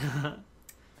 No.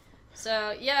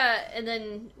 So, yeah, and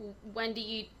then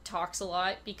Wendy talks a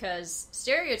lot because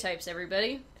stereotypes,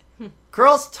 everybody.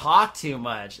 Girls talk too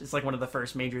much. It's one of the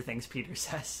first major things Peter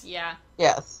says. Yeah.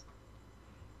 Yes.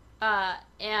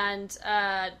 And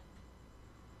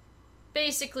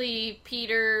basically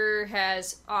Peter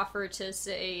has offered to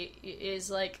say,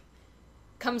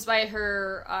 comes by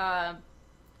her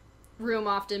room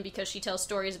often because she tells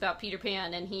stories about Peter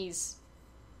Pan, and he's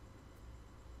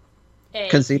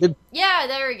conceited. Yeah,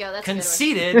 there we go. That's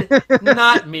conceited.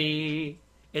 Not me.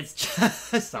 It's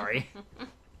just sorry.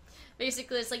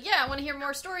 Basically, it's I want to hear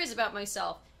more stories about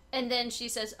myself. And then she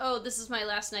says, "Oh, this is my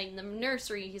last night in the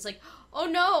nursery." He's like, "Oh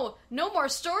no more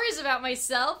stories about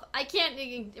myself. I can't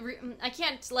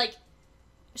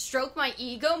stroke my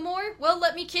ego more. Well,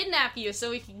 let me kidnap you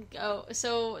so we can go.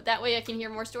 So that way I can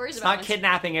hear more stories about myself." It's not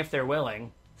kidnapping if they're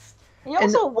willing. He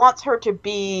also wants her to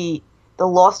be the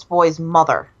Lost Boy's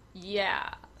mother.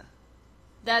 Yeah,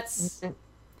 that's.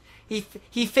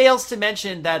 He fails to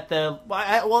mention that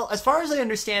as far as I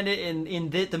understand it, in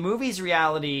the movie's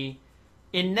reality,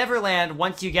 in Neverland,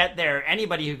 once you get there,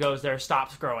 anybody who goes there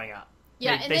stops growing up.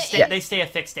 Yeah, they stay a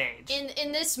fixed age.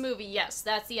 In this movie, yes,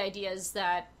 that's the idea, is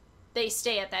that they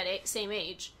stay at that same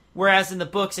age. Whereas in the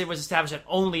books, it was established that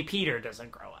only Peter doesn't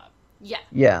grow up. Yeah.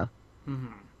 Yeah.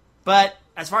 Mm-hmm. But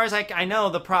as far as I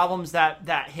know, the problems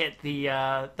that hit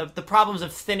the problems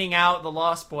of thinning out the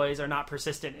Lost Boys are not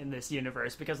persistent in this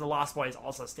universe because the Lost Boys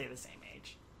also stay the same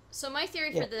age. So my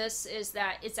theory for this is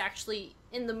that it's actually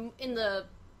in the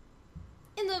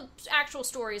actual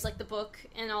stories, the book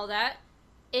and all that.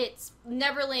 It's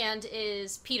Neverland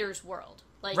is Peter's world.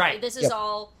 Right. This is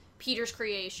all Peter's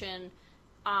creation.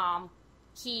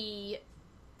 It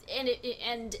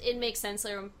makes sense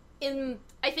there.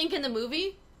 I think in the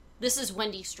movie, this is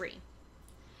Wendy's dream.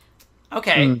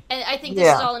 Okay. And I think this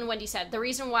is all in Wendy's head. The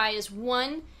reason why is,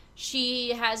 one,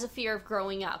 she has a fear of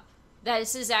growing up.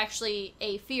 This is actually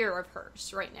a fear of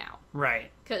hers right now.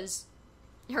 Right. Because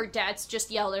her dad's just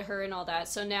yelled at her and all that,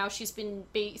 so now she's been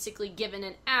basically given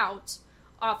an out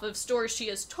off of stories she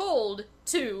has told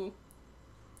to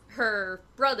her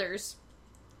brothers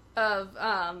of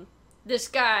this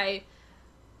guy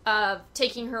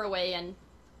taking her away and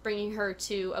bringing her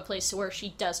to a place where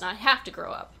she does not have to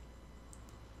grow up.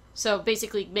 So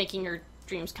basically making her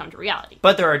dreams come to reality.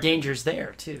 But there are dangers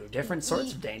there, too. Different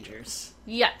sorts of dangers.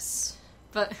 Yes.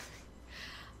 But...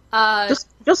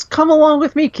 Just come along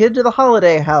with me, kid, to the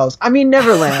holiday house. I mean,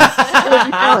 Neverland.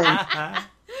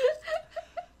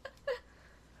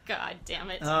 God damn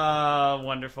it.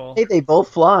 Wonderful. Hey, they both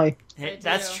fly. Hey,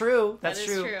 that's true. That is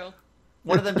true.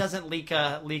 One of them doesn't leak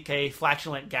a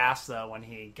flatulent gas, though, when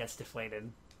he gets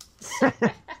deflated. But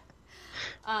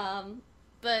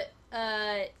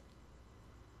the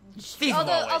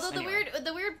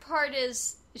weird part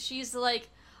is she's like,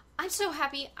 I'm so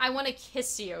happy, I want to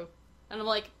kiss you. And I'm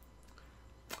like,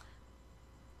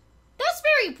 that's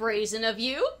very brazen of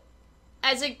you.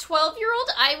 As a 12-year-old,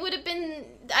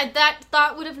 that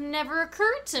thought would have never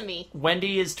occurred to me.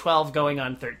 Wendy is 12 going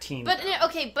on 13. But,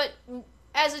 okay, but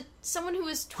as someone who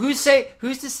is... Who's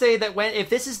to say that if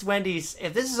this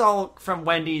is all from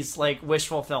Wendy's, like, wish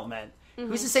fulfillment,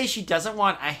 who's to say she doesn't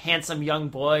want a handsome young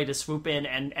boy to swoop in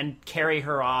and carry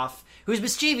her off, who's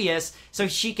mischievous, so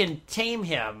she can tame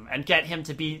him and get him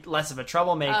to be less of a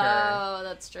troublemaker? Oh,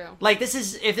 that's true. Like,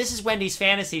 if this is Wendy's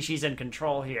fantasy, she's in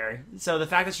control here. So the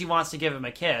fact that she wants to give him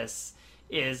a kiss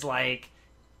is, like,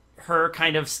 her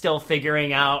kind of still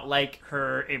figuring out, like,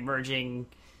 her emerging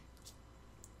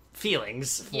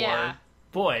feelings for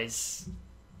boys.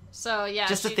 So, yeah.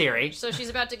 Just a theory. So she's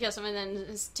about to kiss him, and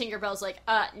then Tinkerbell's like,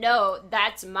 no,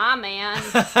 that's my man.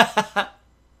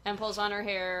 And pulls on her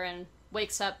hair and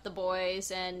wakes up the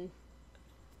boys, and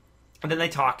then they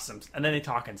talk and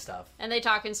stuff. And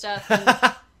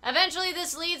and eventually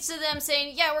this leads to them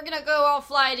saying, yeah, we're gonna go all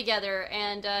fly together,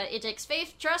 and it takes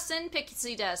faith, trust, and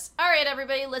pixie dust. Alright,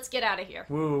 everybody, let's get out of here.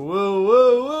 Woo, woo,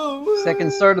 woo, woo, woo.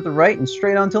 Second star to the right and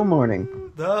straight on till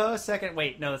morning.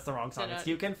 Wait, no, that's the wrong song. It's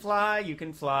You Can Fly, You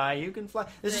Can Fly, You Can Fly.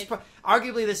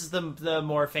 Arguably this is the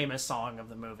more famous song of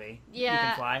the movie. Yeah, You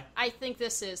Can Fly. I think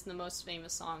this is the most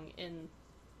famous song in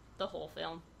the whole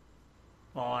film.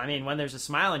 Well, I mean, when there's a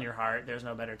smile in your heart, there's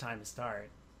no better time to start.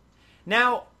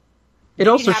 Now, it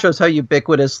also shows how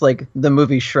ubiquitous, like, the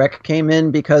movie Shrek came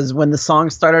in, because when the song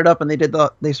started up and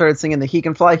they started singing the He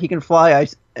Can Fly,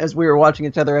 as we were watching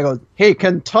each other, I go, he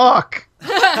can talk!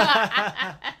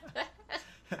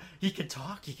 He can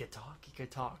talk, he can talk, he can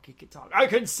talk, he can talk. I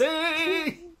can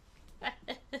sing!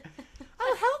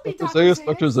 Oh, help me, Dr. Zaius.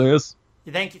 Dr. Zaius.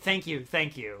 Thank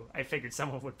you. I figured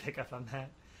someone would pick up on that.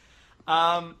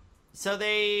 So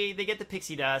they get the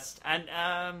pixie dust, and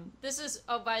this is,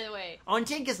 oh, by the way, and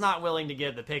Tink is not willing to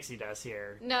give the pixie dust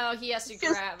here. No, he has to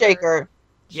Just grab shake her. her.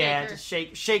 Yeah, just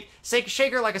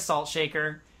shake her like a salt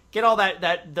shaker. Get all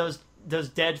those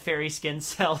dead fairy skin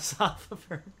cells off of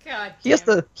her. God, he has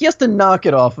to knock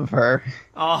it off of her.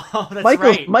 Oh, that's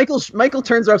right. Michael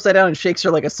turns her upside down and shakes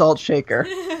her like a salt shaker.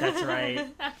 That's right.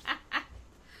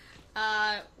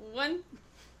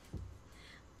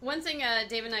 One thing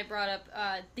Dave and I brought up,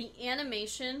 the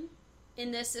animation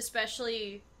in this,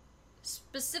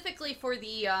 specifically for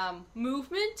the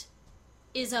movement,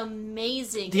 is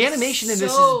amazing. The animation in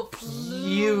this is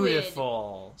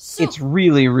beautiful. It's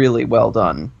really, really well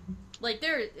done.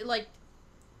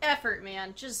 Effort,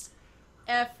 man. Just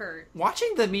effort.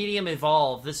 Watching the medium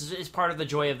evolve, this is part of the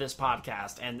joy of this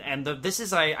podcast. And this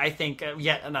is, I think,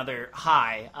 yet another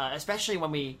high, especially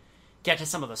when we get to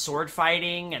some of the sword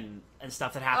fighting and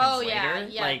stuff that happens later.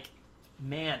 Yeah. Like,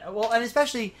 man, well, and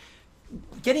especially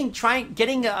getting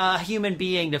a human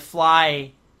being to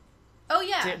fly. Oh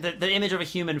yeah. The image of a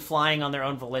human flying on their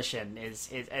own volition is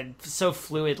and so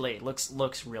fluidly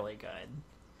looks really good.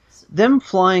 Them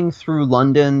flying through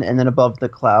London and then above the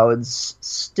clouds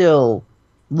still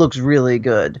looks really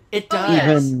good. It does.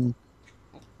 Even,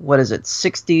 what is it,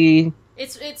 60...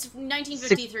 It's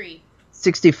 1953.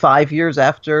 65 years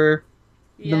after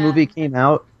the movie came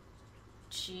out.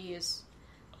 Jeez.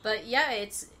 But yeah,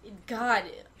 God,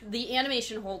 the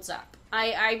animation holds up.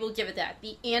 I will give it that.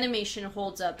 The animation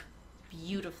holds up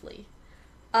beautifully.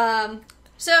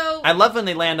 So I love when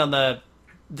they land on the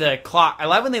clock. I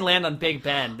love when they land on Big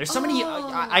Ben. There's so many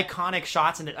iconic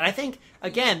shots in it. And I think,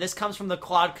 again, this comes from the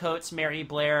Claude Coates, Mary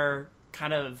Blair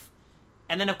kind of,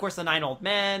 and then of course the Nine Old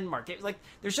Men, like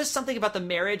there's just something about the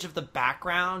marriage of the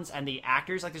backgrounds and the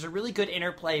actors. Like there's a really good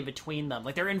interplay between them.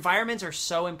 Like their environments are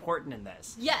so important in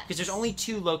this. Yes. Because there's only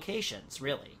 2 locations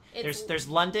really. There's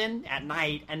London at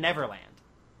night and Neverland.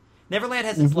 Neverland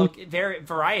has its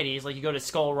varieties. Like you go to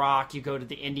Skull Rock, you go to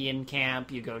the Indian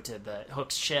camp, you go to the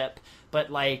Hook's ship, but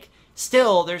like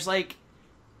still there's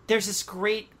this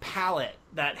great palette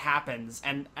that happens,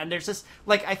 and there's this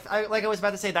like I was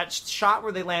about to say, that shot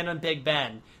where they land on Big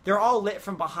Ben, they're all lit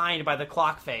from behind by the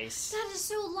clock face. That is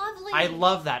so lovely. I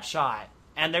love that shot.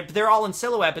 And they're all in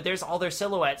silhouette, but there's all their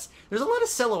silhouettes. There's a lot of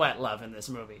silhouette love in this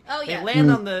movie. Oh yeah.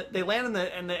 They land on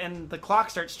and the clock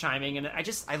starts chiming, and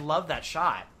I love that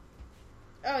shot.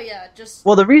 Oh yeah, just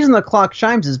Well, the reason the clock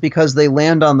chimes is because they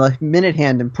land on the minute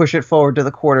hand and push it forward to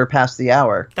the quarter past the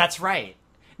hour. That's right.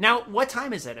 Now, what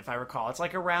time is it, if I recall? It's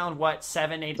like around,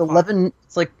 7, 8 It's o'clock? 11,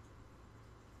 it's like,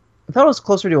 I thought it was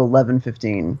closer to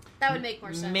 11:15. that would make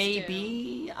more sense.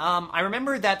 Maybe. Too. I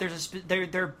remember that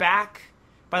they're back,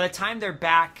 by the time they're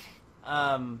back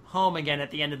home again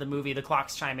at the end of the movie, the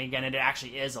clock's chiming again, and it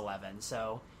actually is 11,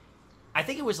 so I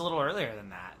think it was a little earlier than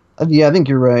that. Yeah, I think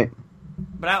you're right.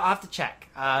 But I'll have to check.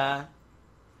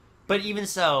 But even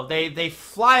so, they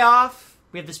fly off.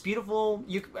 We have this beautiful,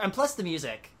 and plus the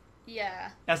music. Yeah.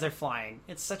 As they're flying,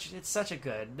 it's such a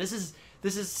good. This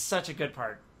is such a good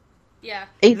part. Yeah.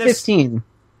 8:15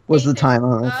 was the time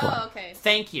on the flight. Oh, okay.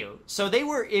 Thank you. So they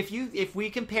were, if we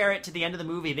compare it to the end of the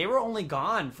movie, they were only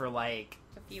gone for like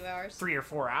a few hours, 3 or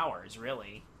 4 hours,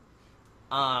 really.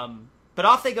 But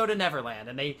off they go to Neverland,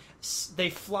 and they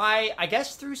fly, I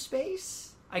guess, through space.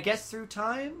 I guess through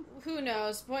time? Who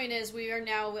knows? Point is, we are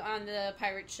now on the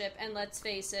pirate ship, and let's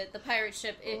face it, the pirate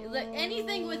ship,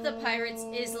 anything with the pirates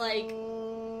is like...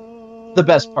 The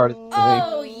best part of the movie.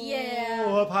 Oh, yeah!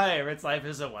 Oh, a pirate's life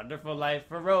is a wonderful life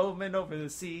for roaming over the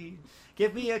sea.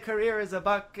 Give me a career as a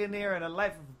buccaneer and a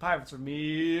life of a pirate's for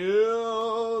me.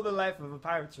 Oh, the life of a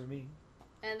pirate's for me.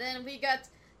 And then we got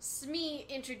Smee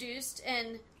introduced,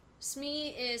 and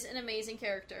Smee is an amazing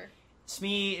character.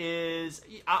 Smee is...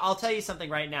 I'll tell you something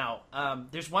right now.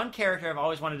 There's one character I've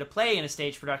always wanted to play in a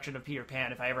stage production of Peter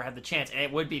Pan if I ever had the chance, and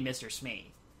it would be Mr.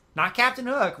 Smee. Not Captain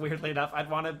Hook, weirdly enough. I'd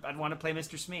want to play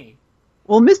Mr. Smee.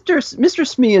 Well, Mr.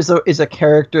 Smee is a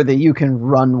character that you can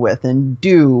run with and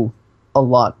do a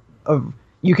lot of.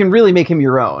 You can really make him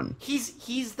your own.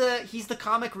 He's the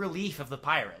comic relief of the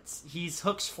pirates. He's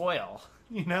Hook's foil,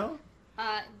 you know?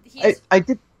 I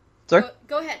did. Sorry?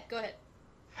 Go ahead.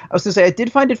 I was going to say, I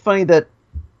did find it funny that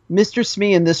Mr.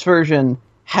 Smee in this version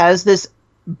has this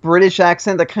British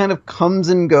accent that kind of comes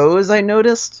and goes, I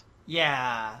noticed.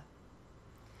 Yeah.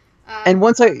 And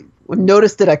once I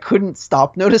noticed it, I couldn't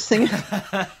stop noticing it.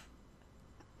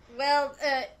 Well,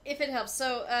 if it helps.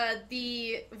 So,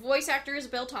 the voice actor is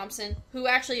Bill Thompson, who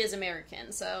actually is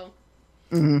American, so...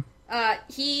 Mm-hmm.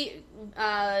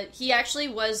 He actually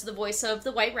was the voice of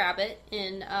the White Rabbit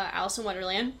in Alice in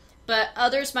Wonderland, but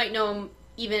others might know him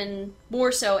even more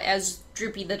so as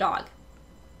Droopy the dog.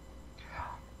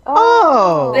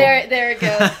 Oh! There it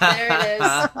goes. There it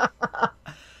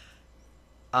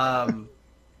is.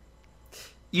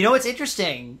 You know what's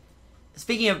interesting?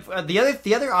 Speaking of the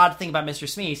other odd thing about Mr.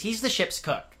 Smee is he's the ship's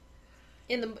cook.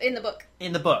 In the book.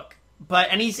 In the book.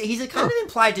 And he's kind of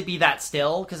implied to be that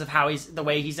still because of how the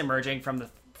way he's emerging from the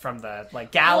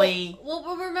like galley.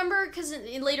 Well, remember because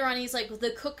later on he's like,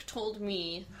 the cook told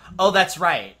me. Oh, that's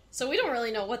right. So we don't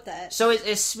really know what that. So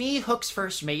is Smee Hook's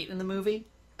first mate in the movie?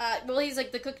 Well, he's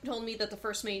like, the cook told me that the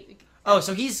first mate. Oh,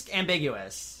 so he's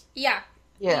ambiguous. Yeah.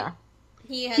 Yeah.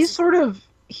 He has. He's sort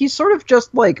of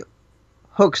just like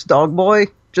Hook's dog boy.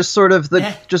 Just sort of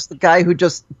just the guy who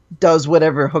just does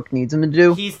whatever Hook needs him to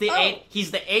do. He's the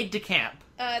aide de camp.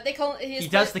 They call he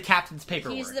does the captain's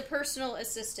paperwork. He's the personal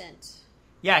assistant.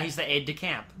 Yeah, he's the aide de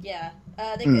camp. Yeah.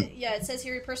 Yeah, it says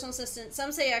here personal assistant.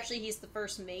 Some say actually he's the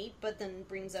first mate, but then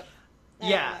brings up. I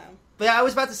don't know. But I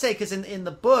was about to say because in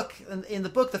the book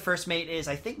the first mate is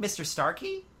I think Mr.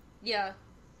 Starkey. Yeah.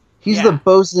 He's the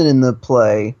bosun in the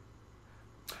play.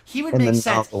 He would make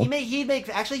sense.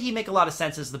 He'd make a lot of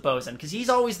sense as the bosun because he's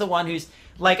always the one who's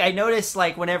like I notice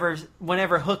like whenever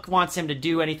Hook wants him to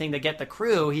do anything to get the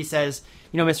crew, he says,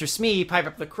 Mr. Smee, pipe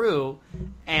up the crew,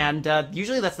 and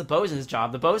usually that's the bosun's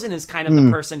job. The bosun is kind of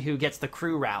the person who gets the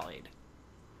crew rallied.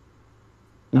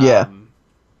 Yeah.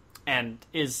 And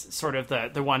is sort of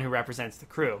the one who represents the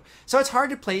crew. So it's hard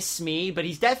to place Smee, but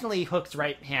he's definitely Hook's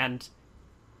right hand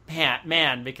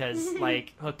man because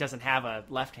like Hook doesn't have a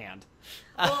left hand.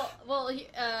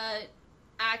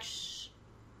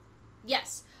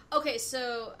 Yes. Okay,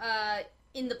 so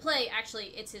in the play, actually,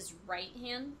 it's his right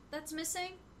hand that's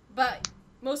missing, but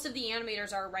most of the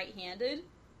animators are right-handed.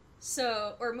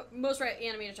 So, or most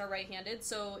animators are right-handed.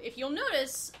 So if you'll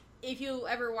notice, if you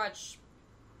ever watch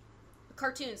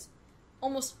cartoons,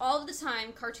 almost all of the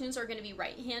time, cartoons are going to be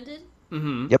right-handed.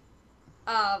 Mm-hmm. Yep.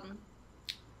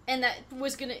 And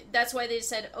that's why they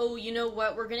said, oh, you know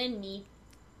what, we're going to need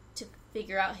to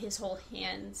figure out his whole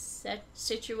hand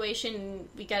situation.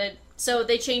 So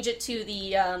they change it to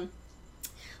the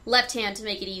left hand to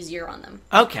make it easier on them.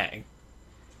 Okay.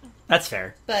 That's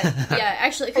fair. But, yeah,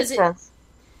 actually, because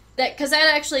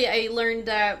I learned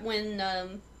that when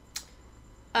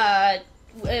a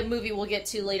movie we'll get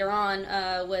to later on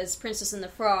was Princess and the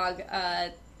Frog.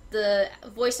 The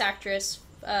voice actress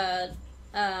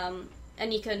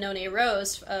Anika Noni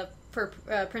Rose for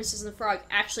Princess and the Frog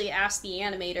actually asked the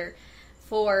animator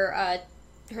for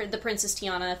the Princess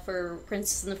Tiana for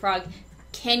Princess and the Frog,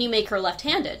 can you make her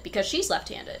left-handed because she's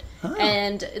left-handed? Oh.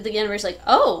 And the animator's like,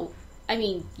 oh, I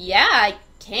mean, yeah, I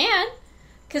can,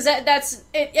 because that's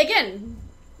it, again.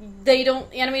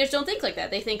 Animators don't think like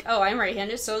that. They think, oh, I'm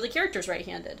right-handed, so the character's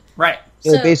right-handed. Right.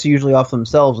 So they base it usually off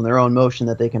themselves and their own motion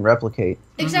that they can replicate.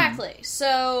 Exactly. Mm-hmm.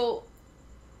 So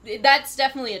that's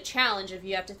definitely a challenge if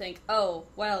you have to think, oh,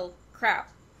 well, crap.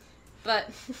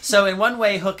 But so in one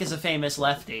way, Hook is a famous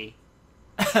lefty.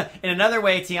 In another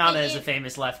way, Tiana is a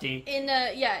famous lefty. In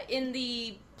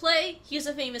the play, he's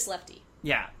a famous lefty.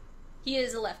 Yeah. He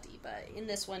is a lefty, but in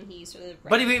this one, he's sort of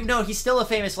right. But no, he's still a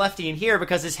famous lefty in here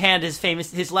because his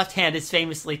left hand is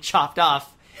famously chopped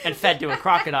off and fed to a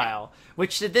crocodile,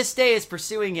 which to this day is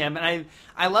pursuing him. And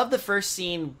I love the first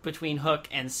scene between Hook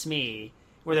and Smee,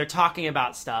 where they're talking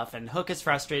about stuff, and Hook is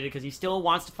frustrated because he still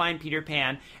wants to find Peter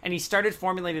Pan, and he started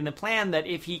formulating the plan that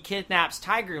if he kidnaps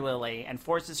Tiger Lily and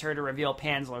forces her to reveal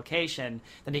Pan's location,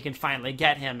 then he can finally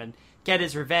get him and get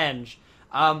his revenge.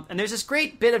 And there's this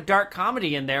great bit of dark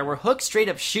comedy in there where Hook straight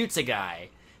up shoots a guy,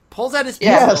 pulls out his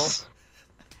pistol. Yes.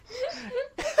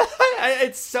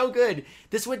 It's so good.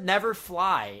 This would never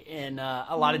fly in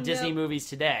a lot of Disney movies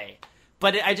today.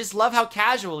 But I just love how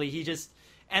casually he just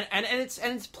and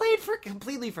it's played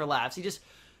completely for laughs. He just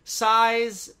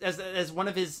sighs as one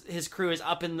of his crew is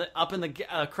up in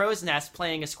the crow's nest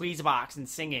playing a squeeze box and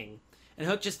singing, and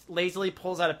Hook just lazily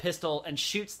pulls out a pistol and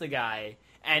shoots the guy,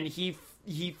 and he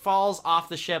falls off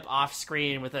the ship off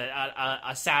screen with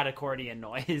a sad accordion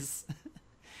noise.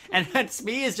 And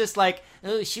Smee is just like,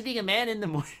 oh, shooting a man in the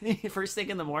morning, first thing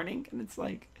in the morning. And it's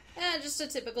like, just a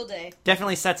typical day.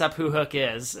 Definitely sets up who Hook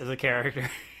is as a character.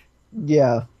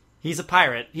 Yeah. He's a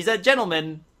pirate. He's a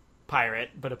gentleman pirate,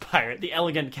 but a pirate. The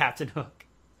elegant Captain Hook.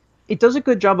 It does a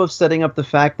good job of setting up the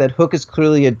fact that Hook is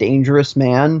clearly a dangerous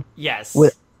man. Yes.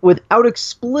 Without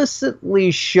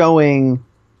explicitly showing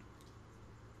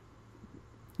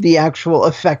the actual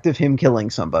effect of him killing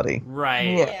somebody.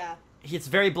 Right. Yeah. It's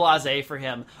very blasé for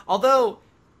him. Although,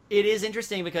 it is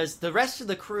interesting because the rest of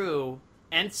the crew,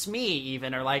 and Smee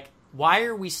even, are like, why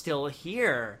are we still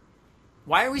here?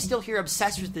 Why are we still here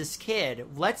obsessed with this kid?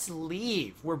 Let's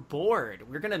leave. We're bored.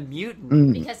 We're gonna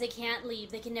mutant. Because they can't leave.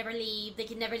 They can never leave. They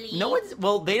can never leave.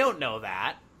 They don't know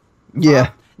that.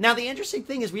 Yeah. Now, the interesting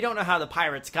thing is we don't know how the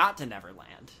pirates got to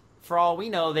Neverland. For all we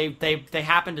know, they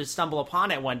happened to stumble upon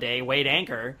it one day, weighed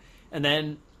anchor, and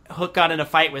then Hook got in a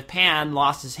fight with Pan,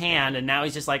 lost his hand, and now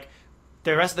he's just like,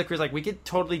 the rest of the crew's like, we could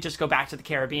totally just go back to the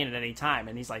Caribbean at any time.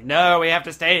 And he's like, no, we have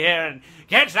to stay here and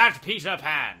get that Peter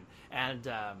Pan. And,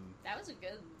 that was a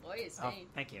good voice. Oh,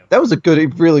 thank you. That was a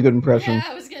really good impression. Yeah,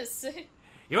 I was gonna say.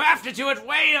 You have to do it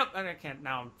way up. And I can't,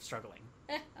 now I'm struggling.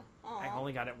 I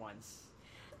only got it once.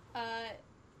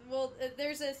 Well,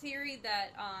 there's a theory that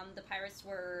the pirates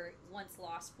were once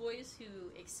Lost Boys who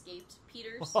escaped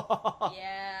Peter's.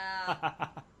 Yeah.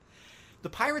 The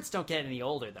pirates don't get any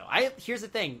older, though. Here's the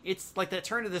thing: it's like the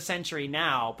turn of the century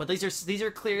now, but these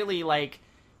are clearly like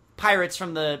pirates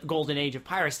from the golden age of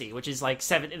piracy, which is like the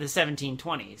 1720s.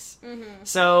 Mm-hmm.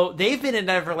 So they've been in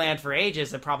Neverland for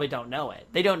ages and probably don't know it.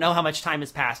 They don't know how much time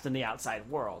has passed in the outside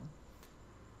world.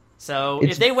 So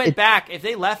if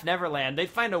they left Neverland, they'd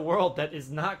find a world that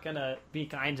is not going to be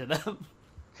kind to them.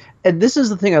 And this is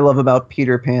the thing I love about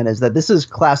Peter Pan, is that this is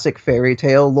classic fairy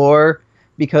tale lore,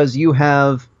 because you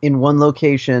have, in one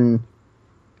location,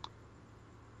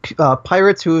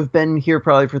 pirates who have been here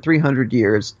probably for 300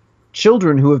 years,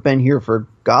 children who have been here for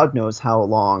God knows how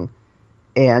long,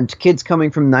 and kids coming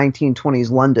from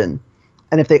 1920s London.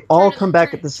 And if they all come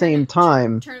back at the same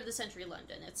time... Turn of the century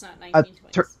London, it's not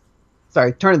 1920s.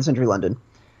 Turn of the century London.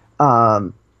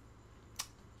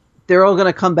 They're all going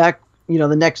to come back,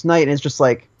 the next night, and it's just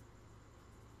like,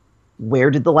 where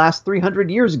did the last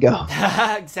 300 years go?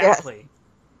 Exactly. Yes.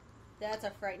 That's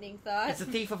a frightening thought. It's a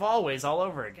Thief of Always all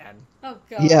over again. Oh,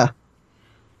 God. Yeah.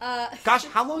 Gosh,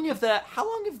 how long have the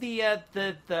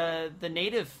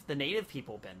native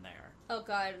people been there? Oh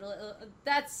God,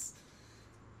 that's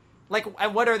like,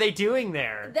 and what are they doing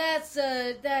there? That's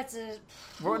a that's a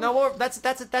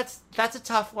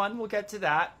tough one. We'll get to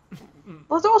that.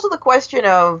 Well, there's also the question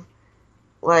of,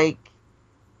 like,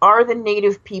 are the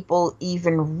native people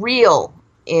even real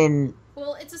in...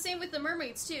 Well, it's the same with the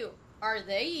mermaids, too. Are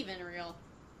they even real?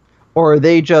 Or are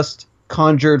they just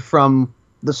conjured from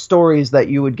the stories that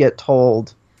you would get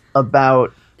told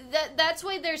about... That's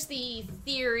why there's the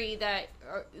theory that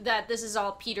this is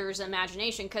all Peter's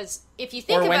imagination, because if you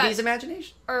think about... Or Wendy's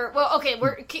imagination? Or, well, okay,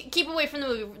 keep away from the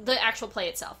movie, the actual play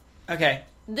itself. Okay.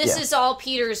 This is all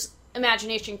Peter's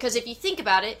imagination, because if you think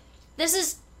about it, this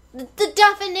is the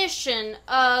definition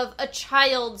of a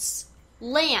child's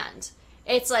land.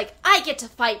 It's like, I get to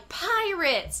fight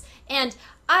pirates, and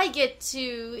I get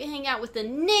to hang out with the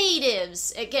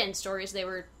natives. Again, stories they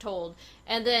were told.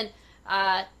 And then,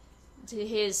 to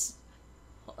his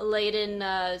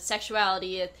laden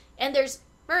sexuality, and there's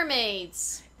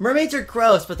mermaids. Mermaids are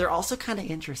gross, but they're also kind of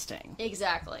interesting.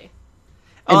 Exactly.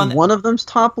 And one of them's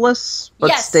topless, but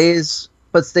Yes.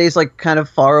 stays like kind of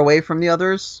far away from the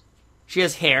others. She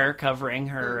has hair covering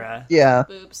her. Yeah.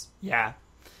 Boobs. Yeah.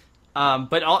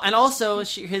 But also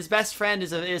his best friend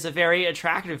is a very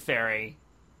attractive fairy,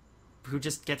 who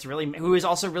just who is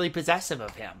also really possessive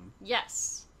of him.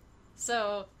 Yes.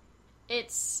 So,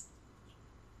 it's...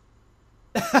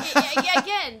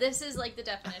 again, this is like the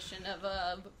definition of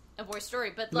a boy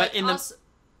story, but like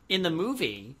in the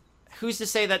movie, who's to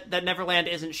say that Neverland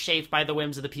isn't shaped by the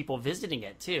whims of the people visiting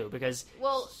it too? Because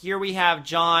here we have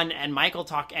John and Michael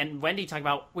and Wendy talk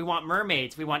about, we want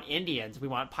mermaids, we want Indians, we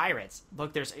want pirates.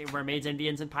 Look, there's mermaids,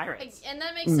 Indians, and pirates. And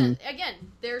that makes sense. Again,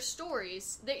 their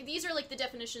stories. These are like the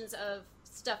definitions of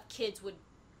stuff kids would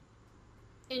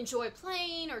enjoy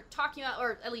playing or talking about,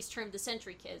 or at least turn of the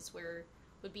century kids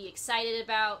would be excited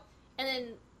about. And then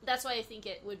that's why I think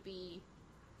it would be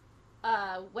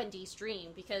Wendy's dream,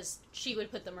 because she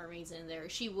would put the mermaids in there.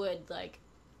 She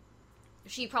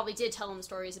probably did tell them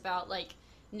stories about like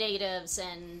natives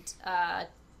and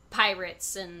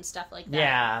pirates and stuff like that.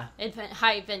 Yeah.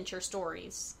 High adventure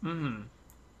stories. Mm-hmm.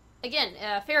 Again,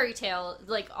 fairy tale,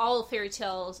 like all fairy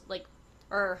tales, like,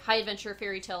 or high adventure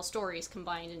fairy tale stories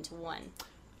combined into one.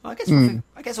 Well,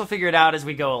 I guess we'll figure it out as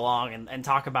we go along and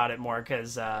talk about it more,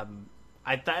 because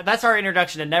that's our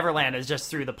introduction to Neverland, is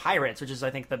just through the pirates, which is, I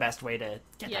think, the best way to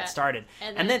get that started.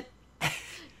 And then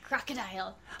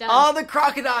crocodile. Dun, oh, the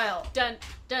crocodile! Dun,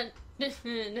 dun, dun,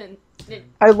 dun, dun.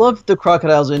 I love the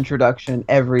crocodile's introduction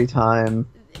every time.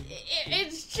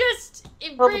 It's just...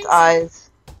 It Love brings... its eyes.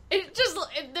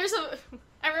 There's a...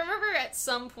 I remember at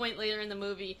some point later in the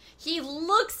movie, he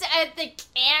looks at the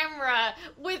camera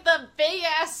with a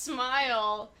big-ass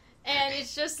smile, and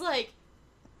it's just like...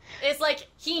 It's like,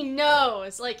 he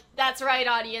knows. Like, that's right,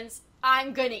 audience.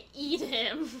 I'm gonna eat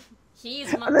him.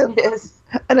 He's my...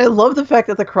 And I love the fact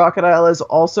that the crocodile is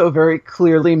also very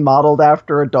clearly modeled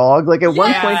after a dog. Like, at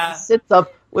one point, he sits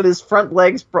up with his front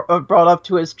legs brought up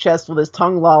to his chest with his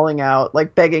tongue lolling out,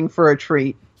 like begging for a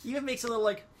treat. He even makes a little,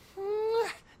 like,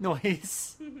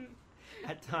 noise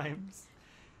at times.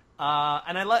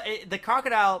 And I love the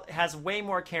crocodile has way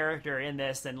more character in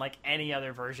this than like any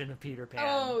other version of Peter Pan.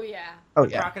 Oh yeah. Oh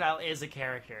the yeah. Crocodile is a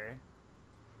character.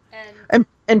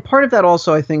 And part of that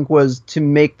also, I think, was to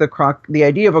make the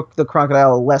idea of the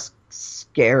crocodile less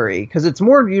scary, because it's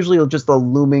more usually just a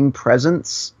looming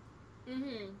presence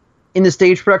in the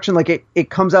stage production. Like it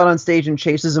comes out on stage and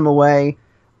chases him away.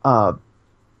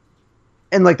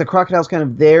 And, like, the crocodile's kind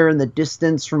of there in the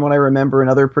distance from what I remember in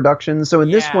other productions. So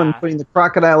in this one, putting the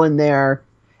crocodile in there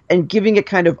and giving it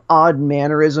kind of odd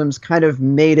mannerisms kind of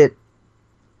made it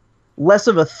less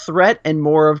of a threat and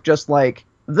more of just, like,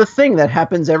 the thing that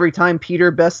happens every time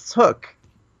Peter bests Hook.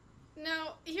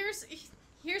 Now, here's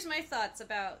my thoughts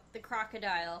about the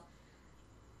crocodile.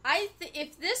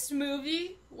 If this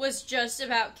movie was just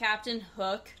about Captain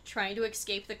Hook trying to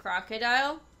escape the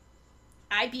crocodile...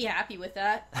 I'd be happy with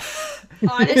that.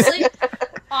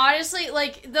 Honestly,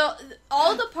 like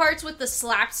all the parts with the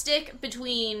slapstick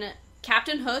between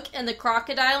Captain Hook and the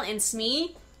crocodile and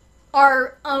Smee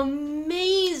are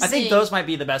amazing. I think those might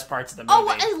be the best parts of the movie. Oh,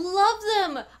 I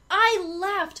love them. I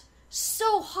laughed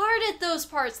so hard at those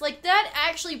parts. Like that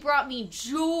actually brought me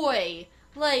joy.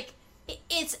 Like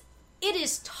it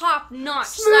is top-notch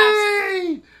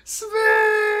slapstick.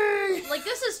 Smee! Like,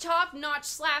 this is top-notch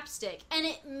slapstick. And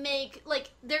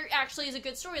there actually is a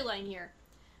good storyline here.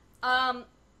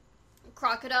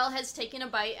 Crocodile has taken a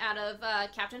bite out of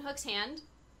Captain Hook's hand.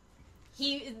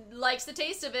 He likes the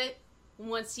taste of it,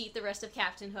 wants to eat the rest of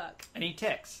Captain Hook. And he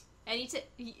ticks. And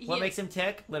What makes him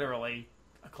tick? Literally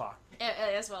a clock.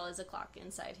 As well as a clock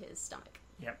inside his stomach.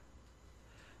 Yep.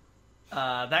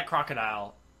 That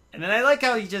crocodile. And then I like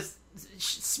how he just...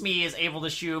 Smee is able to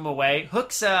shoo him away.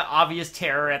 Hook's obvious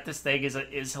terror at this thing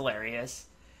is hilarious.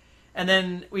 And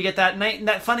then we get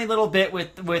that funny little bit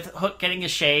with Hook getting a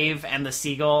shave and the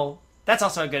seagull. That's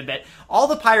also a good bit. All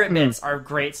the pirate bits are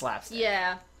great slapstick.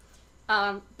 Yeah.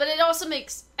 But it also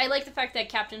makes... I like the fact that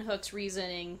Captain Hook's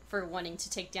reasoning for wanting to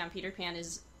take down Peter Pan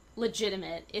is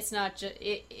legitimate. It's not just...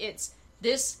 It's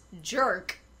this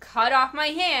jerk cut off my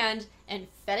hand and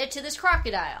fed it to this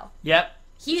crocodile. Yep.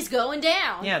 He's going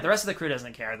down. Yeah, the rest of the crew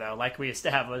doesn't care, though, like we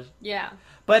established. Yeah.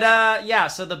 But,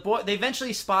 so they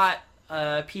eventually spot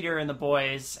Peter and the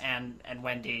boys and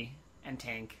Wendy and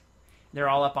Tink. They're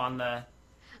all up on the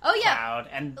cloud.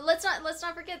 And let's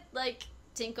not forget, like,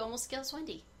 Tink almost kills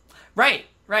Wendy. Right.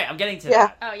 I'm getting to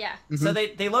that. Oh, yeah. Mm-hmm. So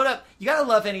they load up... You gotta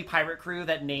love any pirate crew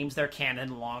that names their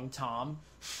cannon Long Tom.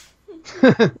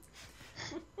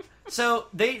 So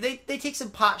they take some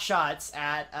pot shots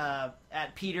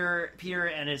at Peter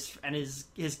and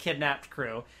his kidnapped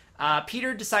crew.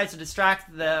 Peter decides to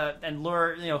distract and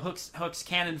lure Hook's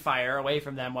cannon fire away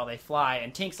from them while they fly,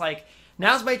 and Tink's like,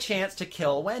 now's my chance to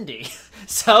kill Wendy.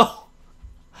 So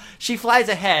she flies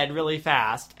ahead really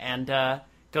fast and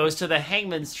goes to the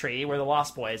Hangman's Tree where the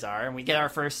Lost Boys are, and we get our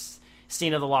first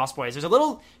scene of the Lost Boys. There's a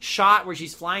little shot where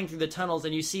she's flying through the tunnels,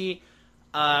 and you see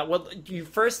what you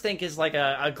first think is like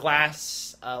a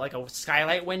glass, like a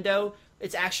skylight window.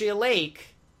 It's actually a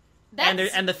lake,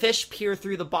 and the fish peer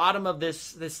through the bottom of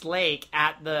this lake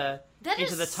into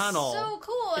the tunnel. So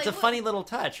cool! It's a funny little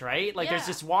touch, right? Like there's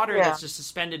this water that's just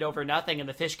suspended over nothing, and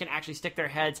the fish can actually stick their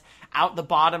heads out the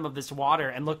bottom of this water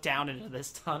and look down into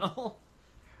this tunnel.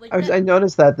 I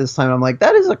noticed that this time. I'm like,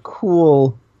 that is a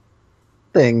cool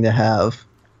thing to have.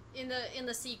 In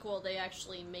the sequel, they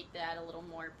actually make that a little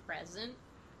more present.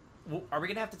 Well, are we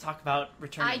going to have to talk about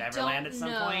Return to Neverland at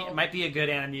some point? It might be a good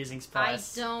Animusings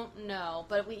Plus. I don't know,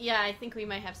 but I think we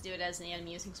might have to do it as an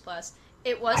Animusings Plus.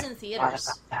 It was in theaters.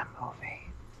 That movie.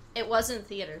 It was in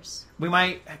theaters. We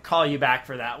might call you back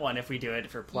for that one if we do it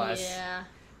for Plus. Yeah.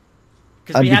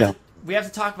 Because we have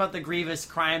to talk about the grievous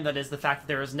crime that is the fact that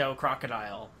there is no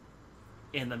crocodile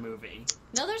in the movie.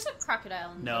 No, there's a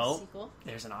crocodile in the sequel.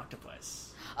 There's an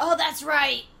octopus. Oh, that's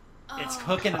right. It's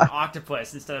Hook and an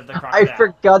octopus instead of the crocodile. I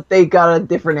forgot they got a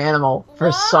different animal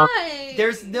for some.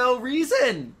 There's no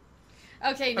reason.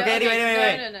 Okay, no. Okay,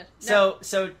 anyway. No.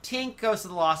 So Tink goes to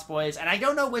the Lost Boys, and I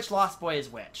don't know which Lost Boy is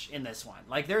which in this one.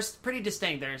 Like, there's pretty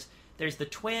distinct. There's the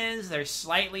twins. There's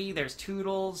Slightly. There's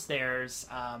Toodles. There's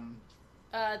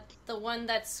the one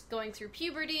that's going through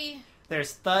puberty.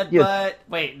 There's Thudbutt.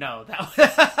 Wait, no,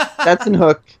 that's in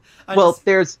Hook.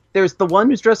 There's the one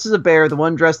who's dressed as a bear, the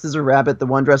one dressed as a rabbit, the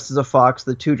one dressed as a fox,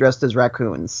 the two dressed as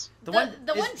raccoons. The one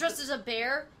dressed as a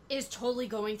bear is totally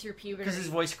going through puberty. Because his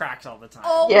voice cracks all the time.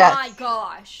 Oh my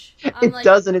gosh. It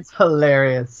does, and it's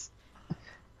hilarious.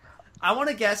 I want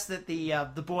to guess that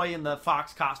the boy in the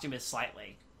fox costume is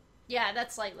Slightly. Yeah,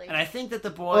 that's Slightly. And I think that the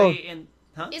boy in...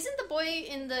 Huh? Isn't the boy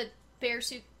in the bear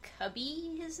suit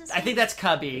Cubby? Is his name? I think that's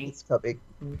Cubby. It's Cubby.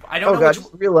 I don't know. God, I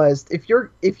realized if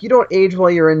you don't age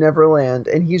while you're in Neverland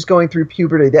and he's going through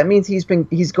puberty, that means he's going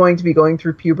to be going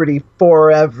through puberty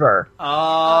forever.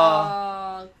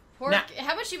 How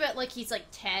about you bet like he's like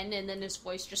 10 and then his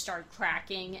voice just started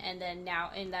cracking and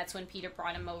that's when Peter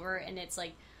brought him over and it's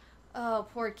like, oh,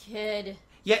 poor kid.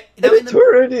 Yeah, the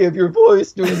eternity of your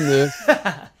voice doing this.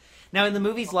 Now, in the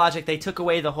movie's logic, they took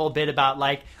away the whole bit about,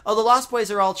 like, the Lost Boys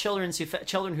are all children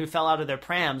who fell out of their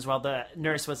prams while the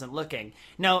nurse wasn't looking.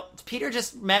 No, Peter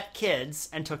just met kids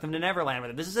and took them to Neverland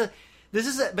with him.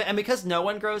 And because no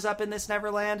one grows up in this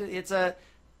Neverland, it's a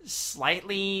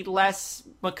slightly less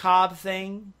macabre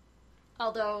thing.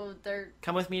 Although they're...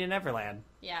 Come with me to Neverland.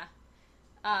 Yeah.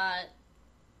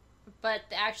 But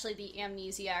actually the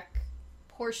amnesiac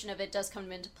portion of it does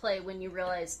come into play when you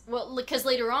realize, because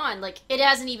later on, like, it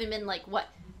hasn't even been, like,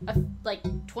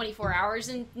 24 hours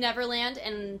in Neverland,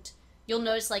 and you'll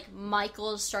notice, like,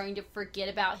 Michael is starting to forget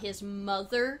about his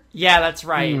mother. Yeah, that's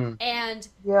right. And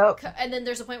and then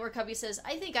there's a point where Cubby says,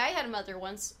 I think I had a mother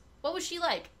once. What was she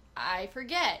like? I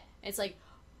forget. And it's like,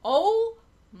 oh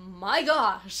my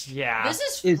gosh. Yeah. This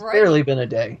is It's barely been a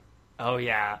day. Oh,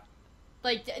 yeah.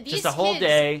 Like, these just a whole kids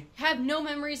day. have no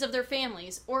memories of their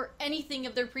families or anything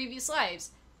of their previous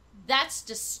lives. That's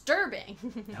disturbing.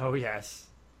 Oh, yes.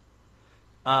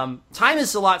 Time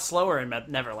is a lot slower in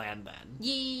Neverland then.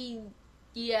 Yeah.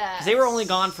 Because they were only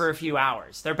gone for a few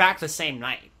hours. They're back the same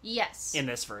night. Yes. In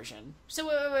this version. So,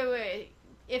 wait.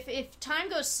 If time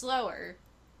goes slower...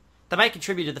 That might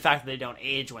contribute to the fact that they don't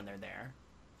age when they're there.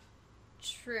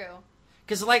 True.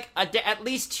 Because, like, at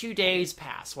least 2 days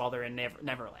pass while they're in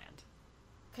Neverland.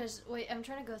 Because, wait, I'm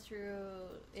trying to go through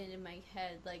it in my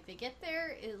head. Like, they get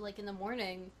there, like, in the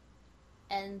morning,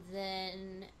 and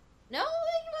then... No, well,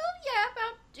 yeah,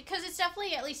 about... Because it's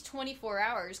definitely at least 24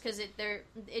 hours, because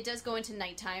it does go into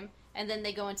nighttime, and then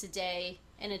they go into day,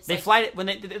 and it's They like, fly... When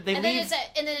they and leave... then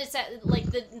it's at, like,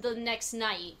 the next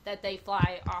night that they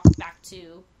fly off back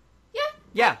to...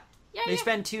 Yeah. Yeah, They yeah.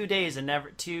 spend 2 days in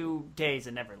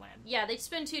Neverland. Yeah, they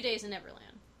spend 2 days in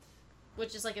Neverland,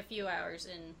 which is like a few hours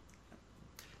in...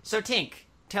 So Tink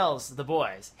tells the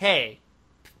boys, hey,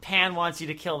 Pan wants you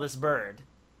to kill this bird.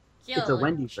 It's a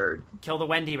Wendy bird. Kill the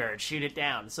Wendy bird, shoot it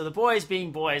down. So the boys,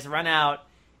 being boys, run out,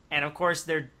 and of course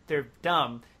they're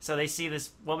dumb, so they see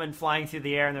this woman flying through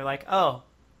the air, and they're like, oh,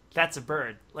 that's a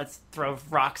bird. Let's throw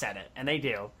rocks at it. And they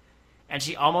do. And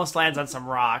she almost lands on some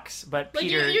rocks, but Like,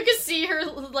 Peter... you can see her,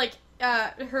 like,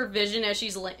 her vision as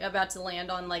she's about to land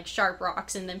on, like, sharp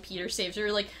rocks, and then Peter saves her,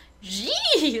 like,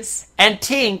 jeez! And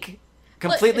Tink,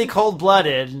 completely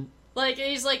cold-blooded, Like,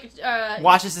 he's like,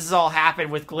 watches this all happen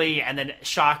with glee, and then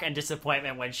shock and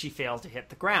disappointment when she fails to hit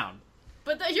the ground.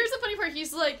 But here's the funny part,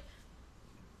 he's like,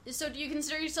 so do you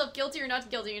consider yourself guilty or not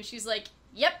guilty? And she's like,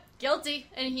 yep, guilty.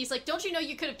 And he's like, don't you know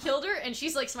you could have killed her? And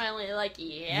she's like smiling, like,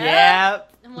 yeah.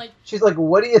 Yep. I'm like, She's like,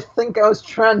 what do you think I was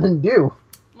trying to do?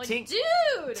 Tink-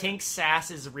 dude! Tink's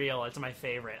sass is real. It's my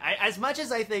favorite. As much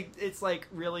as I think it's, like,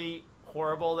 really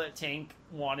horrible that Tink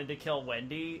wanted to kill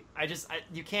Wendy,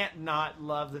 you can't not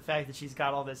love the fact that she's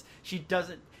got all this. She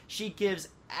gives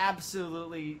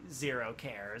absolutely zero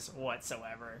cares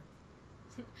whatsoever.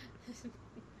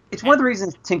 It's one of the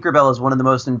reasons Tinkerbell is one of the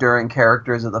most enduring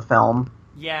characters of the film.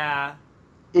 Yeah.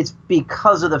 It's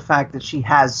because of the fact that she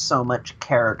has so much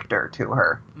character to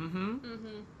her. Mm-hmm.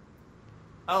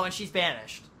 Oh, and she's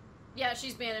banished. Yeah,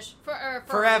 she's banished.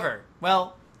 Forever.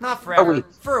 Well, not forever. A week.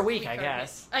 For a week, I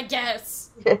guess. I guess.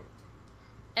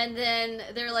 And then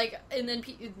they're like,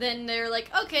 then they're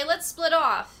like, okay, let's split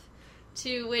off.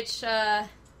 To which the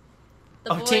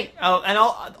boy. And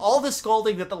all the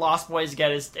scolding that the Lost Boys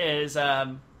get is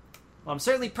well, I'm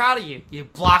certainly proud of you, you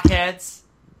blockheads.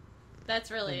 That's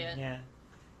really it. Yeah.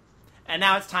 And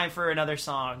now it's time for another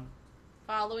song.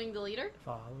 Following the leader.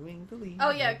 Following the leader. Oh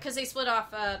yeah, because they split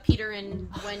off. Peter and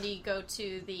Wendy go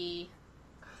to the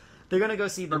They're gonna go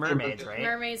see the mermaids, right?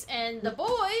 mermaids, and the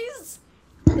boys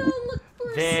go look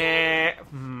for. They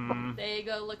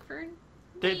go look for.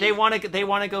 they want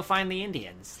to go find the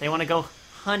Indians. They want to go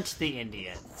hunt the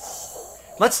Indians.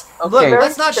 Let's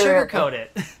not sugarcoat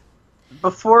it.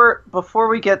 Before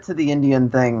we get to the Indian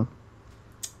thing,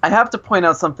 I have to point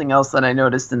out something else that I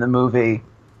noticed in the movie.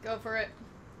 Go for it.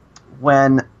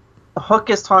 When Hook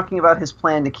is talking about his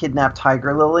plan to kidnap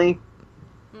Tiger Lily,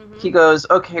 he goes,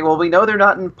 okay, well, we know they're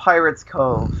not in Pirates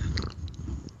Cove.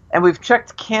 And we've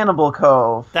checked Cannibal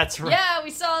Cove. That's right. Yeah, we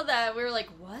saw that. We were like,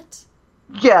 what?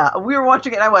 Yeah, we were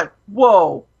watching it and I went,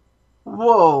 whoa,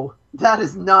 that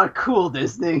is not cool,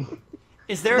 Disney.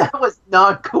 Is there... That was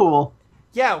not cool.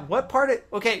 Yeah, what part of...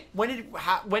 Okay, when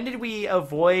did we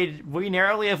avoid... We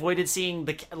narrowly avoided seeing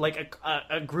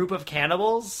a group of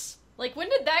cannibals? Like, when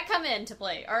did that come into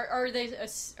play? Are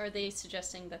they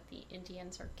suggesting that the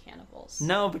Indians are cannibals?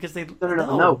 No, because they...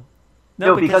 No,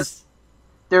 because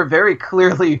they're very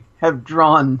clearly have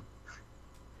drawn...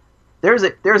 There's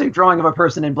a drawing of a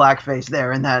person in blackface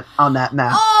there on that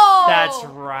map. Oh! That's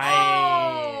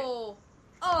right.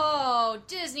 Oh,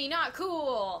 Disney, not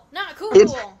cool. Not cool.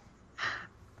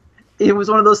 It was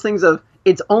one of those things of,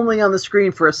 it's only on the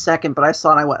screen for a second, but I saw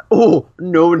it and I went, oh,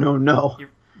 no.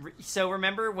 So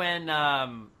remember when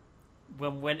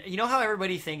you know how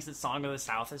everybody thinks that Song of the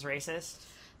South is racist?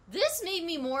 This made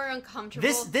me more uncomfortable.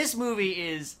 This movie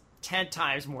is 10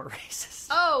 times more racist.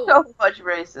 Oh. So much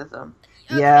racism.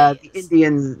 Okay. Yeah,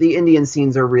 the Indian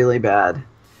scenes are really bad.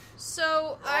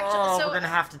 So, actually, we're gonna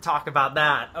have to talk about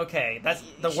that. Okay, that's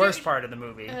the worst part of the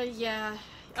movie. Yeah.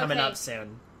 Coming up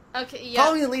soon. Okay, yeah.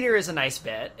 Following the Leader is a nice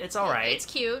bit. It's all right. It's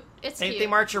cute. They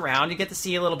march around. You get to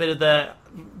see a little bit of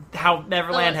how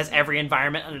Neverland has every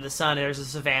environment under the sun. There's a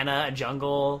savanna, a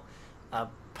jungle, a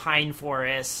pine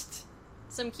forest.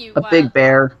 Some cute... A big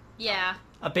bear. Yeah.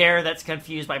 A bear that's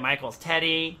confused by Michael's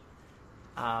teddy.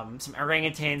 Some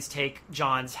orangutans take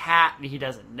John's hat and he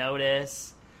doesn't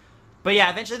notice. But yeah,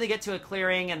 eventually they get to a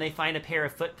clearing and they find a pair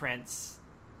of footprints.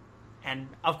 And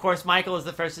of course, John is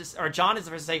the first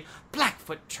to say,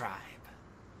 Blackfoot tribe.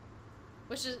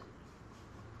 Which is...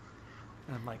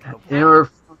 I'm like, oh boy.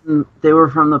 They were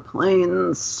from the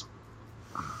plains.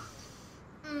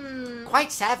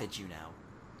 Quite savage, you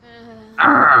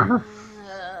know.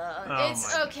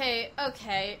 It's okay.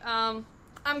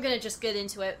 I'm gonna just get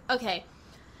into it. Okay.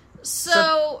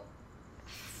 So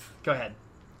Go ahead.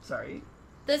 Sorry.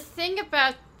 the thing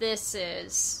about this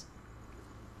is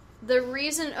the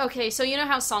reason. Okay, so you know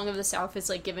how Song of the South is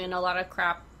like given a lot of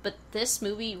crap, but this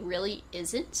movie really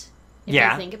isn't. If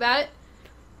Yeah. you think about it,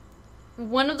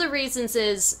 one of the reasons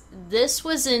is this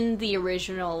was in the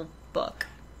original book.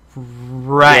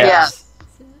 Right. Yeah.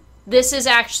 This is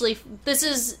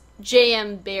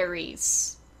J.M.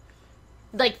 Barrie's.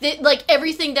 Like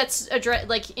everything that's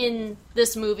like in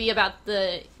this movie about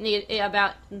the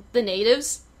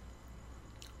natives,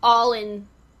 all in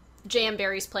J.M.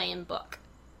 Barrie's playing book.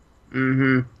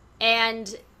 Mm-hmm.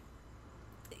 And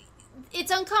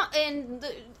it's at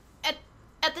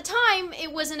the time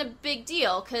it wasn't a big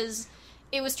deal because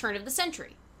it was turn of the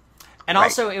century. And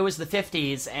also, it was the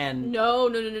 50s, and... No.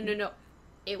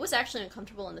 It was actually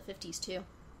uncomfortable in the 50s, too.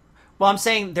 Well, I'm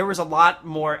saying there was a lot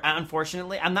more,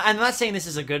 unfortunately, I'm not saying this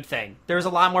is a good thing. There was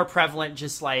a lot more prevalent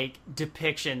just, like,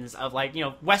 depictions of, like, you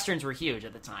know, Westerns were huge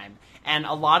at the time. And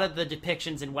a lot of the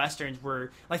depictions in Westerns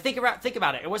were, like, think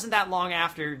about it. It wasn't that long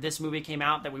after this movie came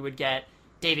out that we would get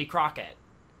Davy Crockett,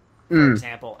 for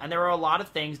example. And there were a lot of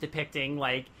things depicting,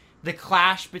 like, the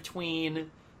clash between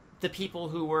the people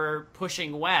who were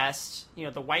pushing west, you know,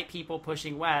 the white people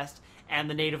pushing west, and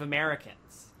the Native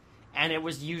Americans. And it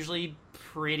was usually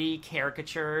pretty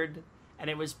caricatured, and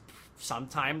it was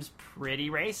sometimes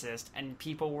pretty racist, and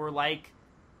people were, like,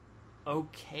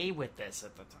 okay with this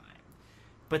at the time.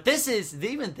 But this is,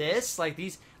 even this, like,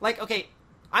 these, like, okay,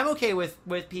 I'm okay with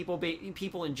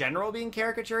people in general being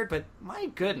caricatured, but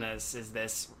my goodness, is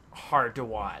this hard to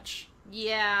watch.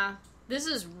 Yeah, this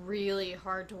is really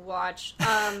hard to watch.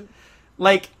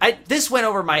 Like, this went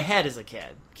over my head as a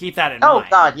kid. Keep that in Oh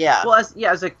mind. God, yeah. Well,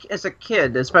 as a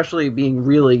kid, especially being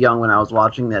really young when I was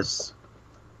watching this,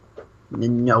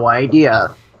 no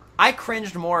idea. I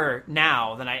cringed more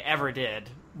now than I ever did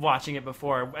watching it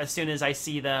before. As soon as I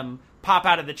see them pop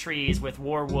out of the trees with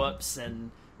war whoops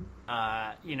and,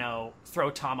 you know, throw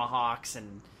tomahawks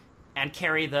and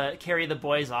carry the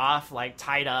boys off, like,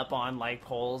 tied up on, like,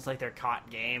 poles, like they're caught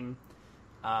game.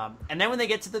 And then when they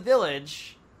get to the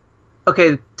village...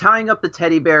 Okay, tying up the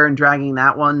teddy bear and dragging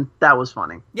that was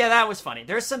funny. Yeah, that was funny.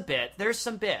 There's some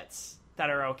bits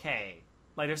that are okay.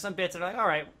 Like, there's some bits that are like, all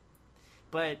right.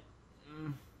 But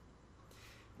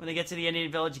when they get to the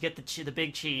Indian village, you get the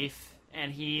big chief,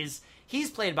 and he's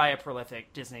played by a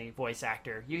prolific Disney voice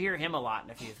actor. You hear him a lot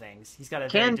in a few things. He's got a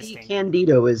very distinct...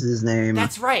 Candido is his name.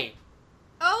 That's right.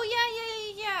 Oh yeah.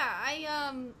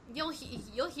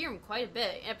 You'll hear him quite a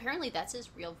bit. And apparently, that's his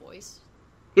real voice.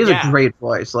 He has Yeah. a great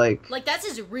voice. Like Like that's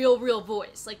his real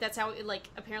voice. Like that's how. Like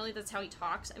apparently, that's how he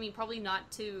talks. I mean, probably not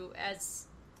to as.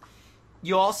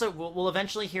 You also will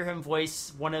eventually hear him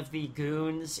voice one of the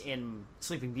goons in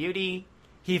Sleeping Beauty.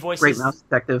 He voices... Great Mouse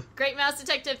Detective. Great Mouse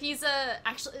Detective. He's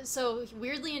actually, so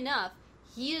weirdly enough,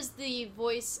 he is the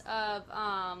voice of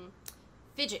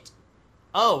Fidget.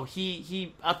 Oh,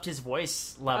 he upped his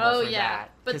voice level for yeah. that.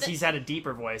 But Because he's had a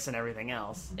deeper voice than everything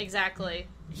else. Exactly.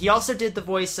 He also did the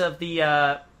voice of the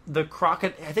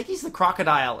crocodile... I think he's the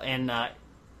crocodile in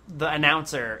the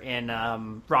announcer in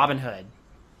Robin Hood.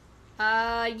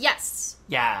 Yes.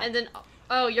 Yeah. And then,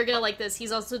 oh, you're gonna like this.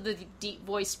 He's also the deep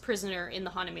voice prisoner in the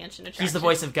Haunted Mansion attraction. He's the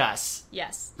voice of Gus.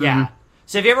 Yes. Yeah.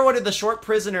 So have you ever wanted the short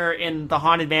prisoner in the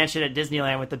Haunted Mansion at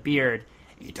Disneyland with the beard?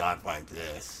 He talked like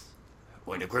this.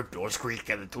 When the crypt doors creak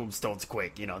and the tombstones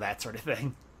quake, you know, that sort of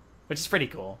thing. Which is pretty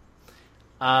cool.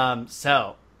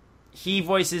 So, he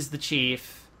voices the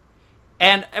chief.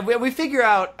 And we figure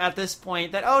out at this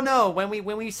point that, oh no, when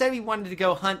we said we wanted to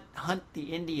go hunt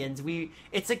the Indians,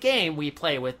 it's a game we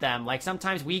play with them. Like,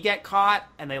 sometimes we get caught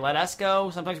and they let us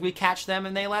go. Sometimes we catch them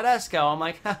and they let us go. I'm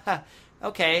like, haha.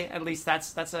 Okay, at least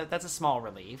that's a small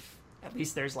relief. At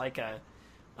least there's like a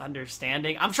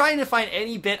understanding. I'm trying to find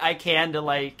any bit I can to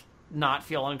like not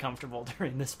feel uncomfortable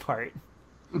during this part.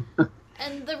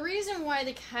 And the reason why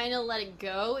they kind of let it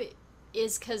go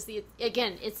is because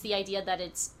it's the idea that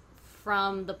it's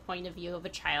from the point of view of a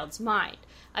child's mind.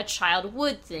 A child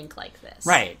would think like this,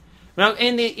 Right. Well,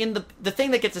 in the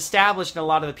thing that gets established in a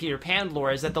lot of the Peter Pan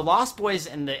lore is that the Lost Boys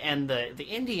and the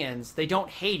Indians, they don't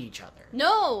hate each other.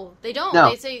 No, they don't. No.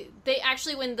 They say they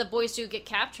actually, when the boys do get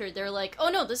captured, they're like, "Oh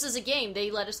no, this is a game."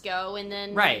 They let us go, and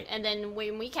then Right. and then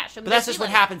when we catch them, But that's just what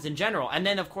happens in general. And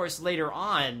then, of course, later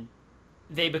on,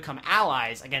 they become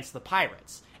allies against the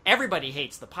pirates. Everybody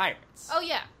hates the pirates. Oh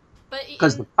yeah, but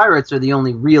Because the pirates are the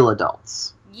only real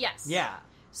adults. yes, Yeah.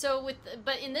 So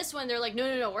but in this one, they're like,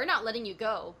 no, we're not letting you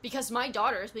go because my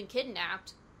daughter has been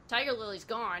kidnapped. Tiger Lily's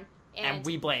gone. and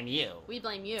we blame you. We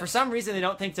blame you. For some reason, they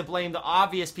don't think to blame the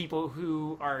obvious people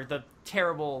who are the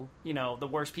terrible, the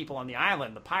worst people on the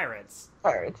island, the pirates.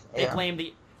 Pirates. They Yeah. blame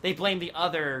the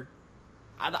other,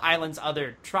 the island's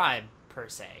other tribe per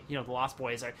se. The Lost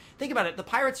Boys are. Think about it. The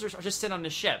pirates are just sit on the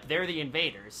ship. They're the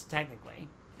invaders, technically.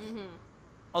 Mm-hmm.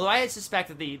 Although I suspect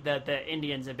that the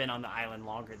Indians have been on the island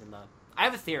longer than I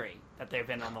have a theory that they've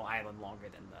been on the island longer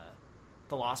than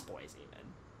the Lost Boys even.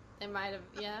 They might have.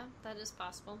 Yeah, that is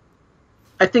possible.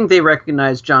 I think they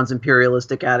recognize John's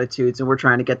imperialistic attitudes, and we're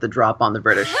trying to get the drop on the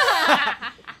British.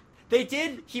 They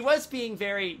did.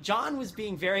 John was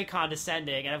being very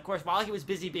condescending, and of course, while he was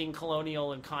busy being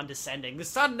colonial and condescending, the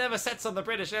sun never sets on the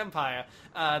British Empire.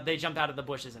 They jumped out of the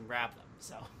bushes and grabbed them.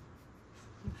 So,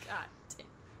 God damn.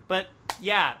 but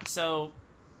yeah, so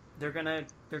they're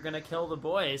gonna kill the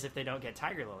boys if they don't get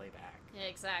Tiger Lily back. Yeah,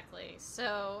 exactly.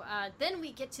 So then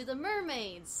we get to the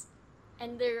mermaids,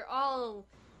 and they're all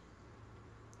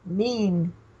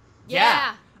Mean.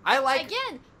 Yeah. I like.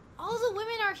 Again, all the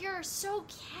women out here are so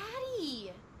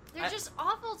catty. They're just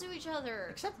awful to each other.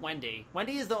 Except Wendy.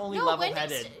 Wendy is the only No,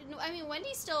 level-headed.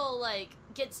 Wendy still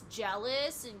gets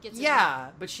jealous and gets Yeah,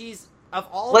 but she's of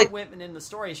all Like- the women in the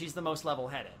story, she's the most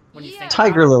level-headed. When you Yeah. think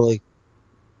Tiger about it. Lily.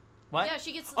 What? Yeah,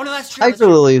 she gets. Oh no, that's true. that's Tiger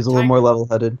true. Lily is a little Tiger- more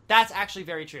level-headed. That's actually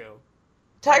very true.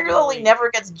 Tiger Lily never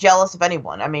gets jealous of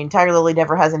anyone. I mean, Tiger Lily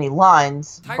never has any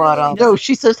lines, Tiger but Lily No,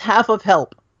 she says half of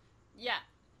help. Yeah,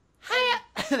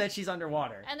 that she's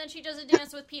underwater. and then she does a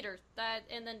dance with Peter.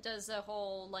 And then does a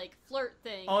whole flirt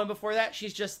thing. Oh, and before that,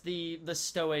 she's just the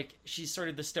stoic. She's sort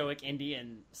of the stoic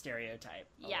Indian stereotype.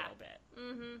 A little bit.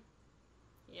 Mm-hmm.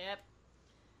 Yep.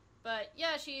 But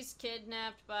yeah, she's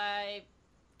kidnapped by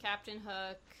Captain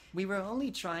Hook. We were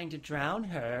only trying to drown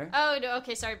her. Oh, no,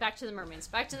 okay, sorry. Back to the mermaids.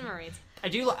 I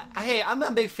do. Hey, I'm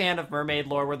a big fan of mermaid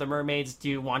lore, where the mermaids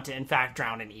do want to, in fact,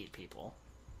 drown and eat people.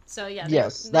 So yeah.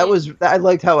 Yes, I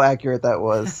liked how accurate that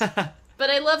was. But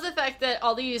I love the fact that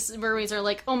all these mermaids are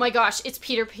like, oh my gosh, it's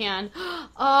Peter Pan.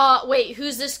 Wait,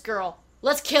 who's this girl?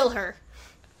 Let's kill her.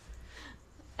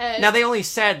 And Now, they only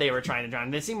said they were trying to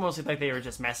drown. They seem mostly like they were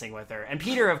just messing with her. And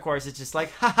Peter, of course, is just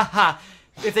like, ha ha ha.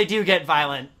 If they do get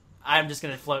violent, I'm just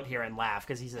going to float here and laugh,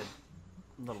 because he's a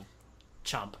little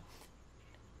chump.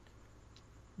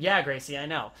 Yeah, Gracie, I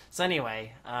know. So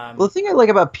anyway, Well, the thing I like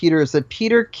about Peter is that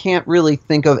Peter can't really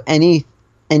think of any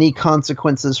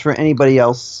consequences for anybody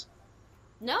else.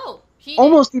 No, he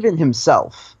Almost even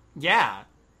himself. yeah.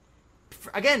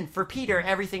 Again, for Peter,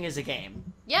 everything is a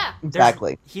game. Yeah,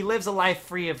 Exactly. He lives a life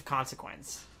free of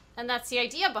consequence. and that's the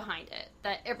idea behind it.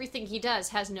 That everything he does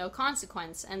has no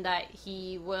consequence, and that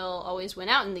he will always win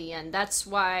out in the end. That's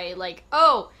why,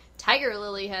 Tiger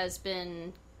Lily has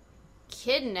been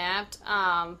kidnapped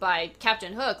by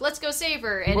Captain Hook. Let's go save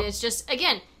her. And it's just,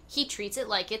 again, he treats it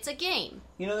like it's a game.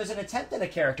 There's an attempt at a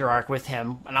character arc with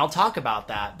him, and I'll talk about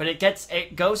that, but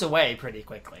it goes away pretty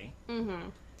quickly. Mm-hmm.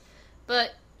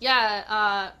 But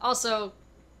yeah, also,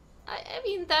 I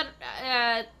mean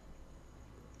that.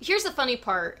 Here's the funny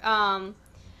part.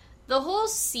 The whole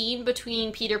scene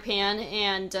between Peter Pan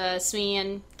and Smee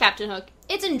and Captain Hook,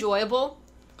 it's enjoyable.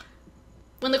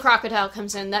 When the crocodile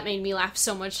comes in, that made me laugh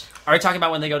so much. Are we talking about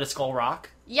when they go to Skull Rock?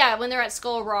 Yeah, when they're at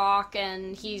Skull Rock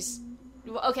and he's...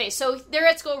 Okay, so they're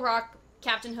at Skull Rock.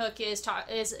 Captain Hook is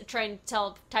trying to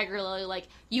tell Tiger Lily,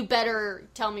 you better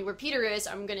tell me where Peter is.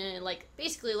 I'm gonna,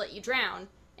 basically let you drown.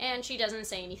 And she doesn't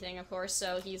say anything, of course,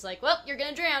 so he's like, well, you're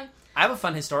gonna drown. I have a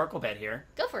fun historical bit here.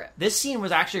 Go for it. This scene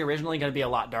was actually originally going to be a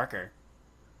lot darker.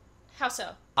 How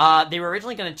so? They were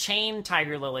originally going to chain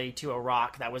Tiger Lily to a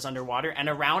rock that was underwater, and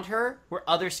around her were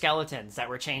other skeletons that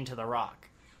were chained to the rock.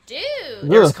 Dude!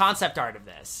 There was concept art of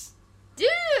this.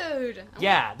 Dude!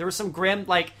 Yeah, there was some grim,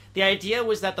 the idea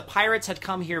was that the pirates had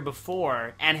come here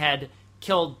before and had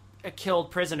killed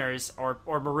prisoners or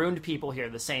marooned people here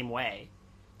the same way.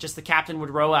 Just the captain would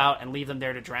row out and leave them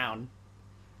there to drown.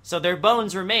 So their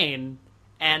bones remain,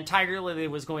 and Tiger Lily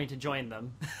was going to join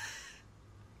them.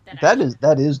 That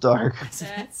is dark.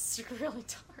 That's really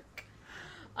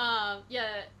dark. Yeah,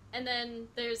 and then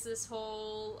there's this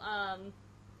whole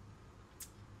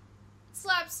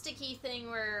slapsticky thing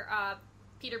where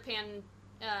Peter Pan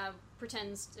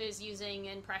is using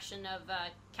an impression of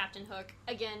Captain Hook.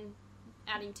 Again,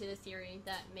 adding to the theory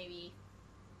that maybe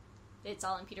it's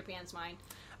all in Peter Pan's mind.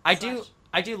 I do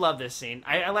love this scene.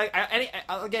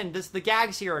 The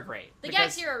gags here are great. The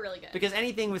gags here are really good. Because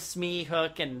anything with Smee,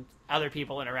 Hook, and other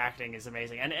people interacting is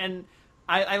amazing. And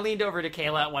I leaned over to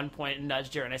Kayla at one point and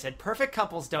nudged her, and I said, perfect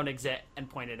couples don't exist, and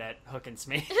pointed at Hook and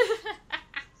Smee.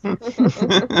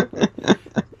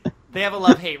 They have a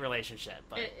love-hate relationship.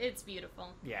 But It's beautiful.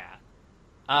 yeah.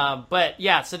 But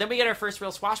yeah, so then we get our first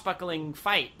real swashbuckling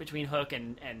fight between Hook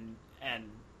and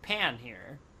Pan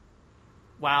here,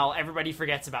 while everybody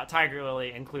forgets about Tiger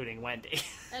Lily, including Wendy.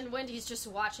 And Wendy's just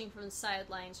watching from the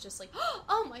sidelines, just like,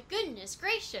 oh my goodness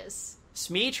gracious.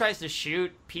 Smee tries to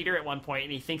shoot Peter at one point,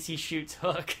 and he thinks he shoots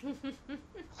Hook.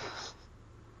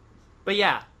 But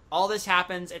yeah, all this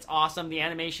happens. It's awesome. The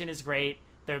animation is great.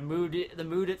 The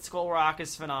mood at Skull Rock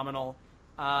is phenomenal.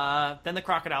 Then the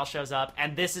crocodile shows up,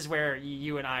 and this is where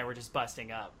you and I were just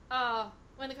busting up. Oh,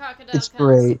 when the crocodile It's comes,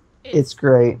 great. It's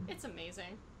great. It's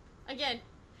amazing. Again,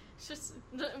 it's just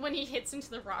when he hits into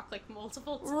the rock like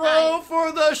multiple times. Row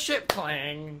for the ship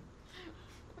clang.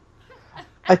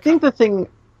 I think the thing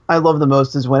I love the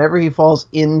most is whenever he falls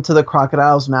into the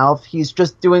crocodile's mouth, he's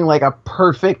just doing like a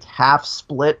perfect half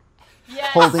split,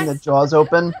 Yes. holding the jaws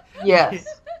open. Yes.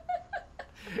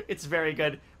 It's very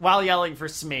good. While yelling for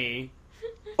Smee.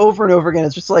 Over and over again.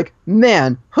 It's just like,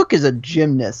 man, Hook is a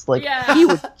gymnast. Like, Yeah. he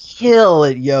would kill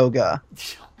at yoga.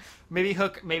 Maybe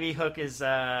Hook is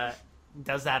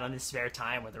does that on his spare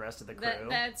time with the rest of the crew.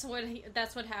 That's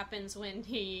what happens when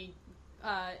he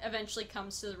eventually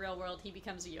comes to the real world. He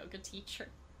becomes a yoga teacher.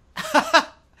 He used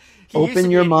to Open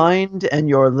be your a- mind and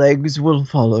your legs will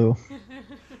follow.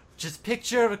 Just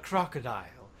picture a crocodile.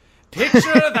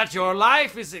 Picture that your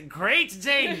life is in great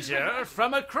danger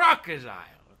from a crocodile.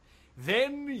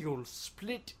 Then you'll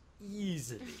split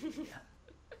easily.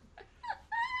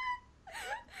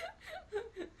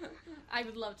 I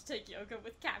would love to take yoga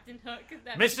with Captain Hook.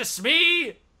 Mr.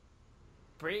 Smee,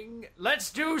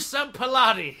 let's do some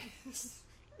Pilates.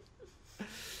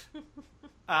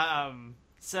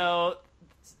 So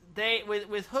they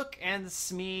with Hook and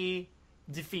Smee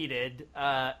defeated,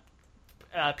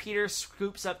 Peter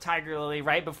scoops up Tiger Lily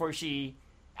right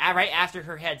after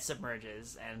her head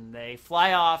submerges, and they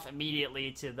fly off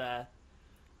immediately to the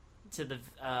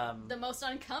most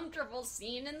uncomfortable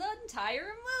scene in the entire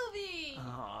movie.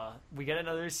 we get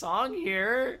another song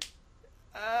here.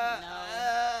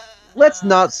 Let's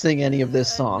not sing any of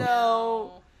this song.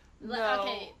 No.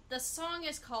 Okay, the song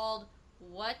is called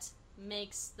 "What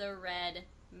Makes the Red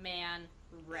Man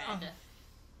Red."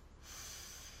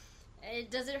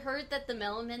 Does it hurt that the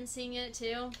Mellowmen sing it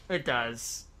too? It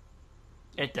does.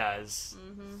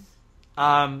 Mm-hmm.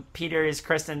 Peter is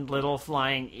christened Little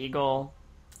Flying Eagle.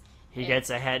 He gets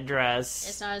a headdress.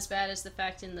 It's not as bad as the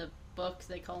fact in the book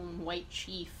they call him White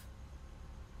Chief.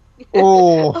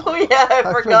 Oh, Oh yeah, I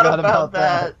forgot about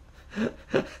that.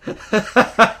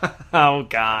 Oh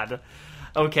God.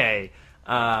 Okay.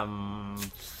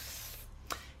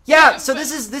 Yeah. So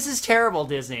this is terrible,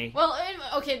 Disney. Well,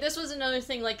 okay, this was another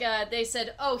thing. Like, they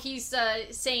said, "Oh, he's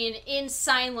saying in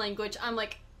sign language." I'm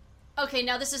like, okay,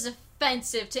 now this is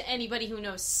offensive to anybody who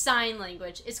knows sign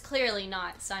language. It's clearly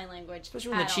not sign language. Especially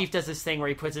when the at chief all. does this thing where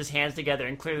he puts his hands together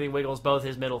and clearly wiggles both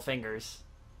his middle fingers.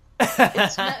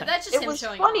 That's just It him was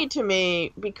showing funny off. to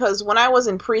me because when I was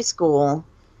in preschool,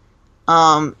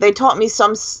 they taught me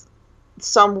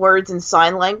some words in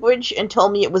sign language and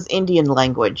told me it was Indian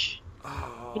language.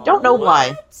 I don't know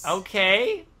why.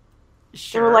 Okay. They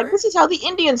Sure. were like, "This is how the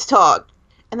Indians talk."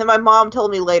 And then my mom told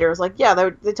me later, it was like, "Yeah,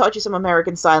 they taught you some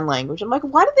American Sign Language." I'm like,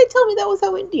 "Why did they tell me that was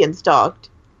how Indians talked?"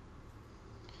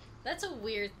 That's a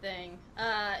weird thing.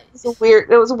 It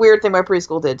was a weird thing my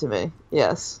preschool did to me.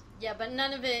 Yes. Yeah, but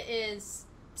none of it is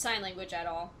sign language at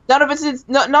all. None of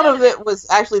it was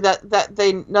actually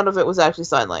none of it was actually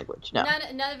sign language. No.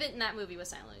 None of it in that movie was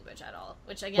sign language at all.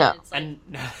 Which again, No. it's like And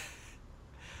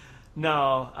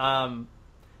no.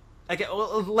 Okay,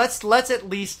 well, let's at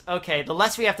least, okay, the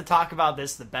less we have to talk about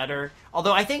this, the better.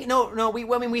 Although I think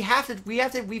we have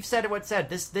to. We've said what said.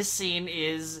 This scene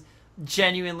is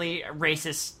genuinely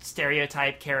racist,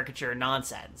 stereotype, caricature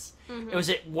nonsense. Mm-hmm. Was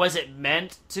it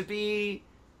meant to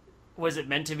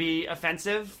be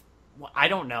offensive? Well, I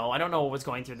don't know. I don't know what was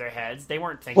going through their heads. They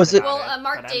weren't thinking Was it- about Well, it.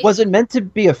 Mark but, Davis- was it meant to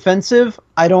be offensive?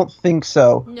 I don't think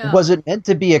so. No. Was it meant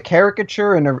to be a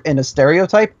caricature and a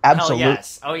stereotype? hell Absolutely.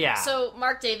 yes. Oh yeah. So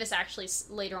Mark Davis actually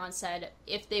later on said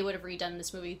if they would have redone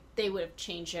this movie, they would have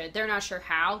changed it. They're not sure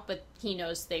how, but he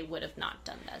knows they would have not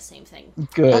done that same thing.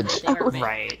 Good. They were made.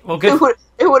 Right. Well, good.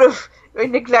 It would have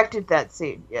neglected that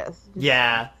scene. Yes.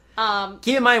 Yeah.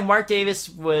 Keep in mind, Mark Davis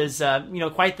was,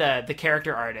 quite the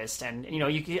character artist, and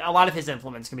a lot of his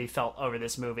influence can be felt over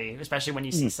this movie, especially when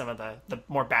you see some of the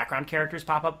more background characters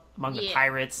pop up among the Yeah.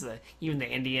 pirates, even the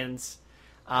Indians.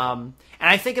 And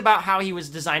I think about how he was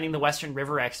designing the Western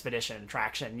River Expedition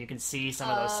attraction. You can see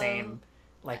some of those same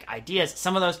ideas,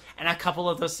 some of those, and a couple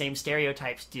of those same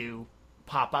stereotypes do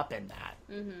pop up in that.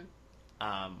 Mm-hmm.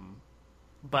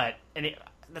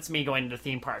 That's me going into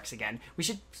theme parks again. We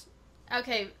should.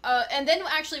 Okay, and then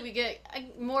actually we get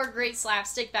more great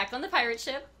slapstick back on the pirate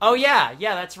ship. Oh, yeah,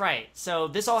 that's right. So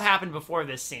this all happened before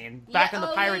this scene. Back on the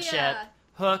pirate ship,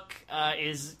 Hook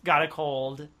is got a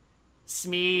cold.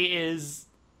 Smee is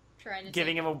trying to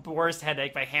giving him a worse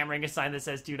headache by hammering a sign that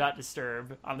says "Do Not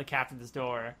Disturb" on the captain's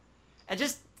door. And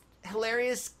just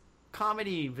hilarious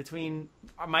comedy between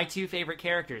my two favorite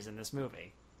characters in this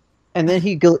movie. And then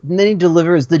he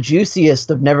delivers the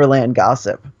juiciest of Neverland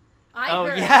gossip.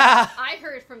 I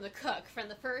heard from the cook, from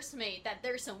the first mate, that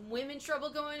there's some women's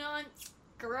trouble going on.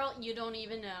 Girl, you don't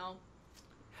even know.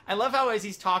 I love how as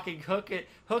he's talking, Hook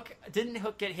didn't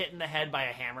Hook get hit in the head by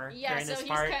a hammer during this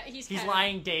part? He's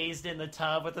lying dazed in the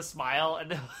tub with a smile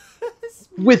and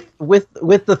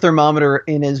with the thermometer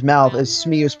in his mouth as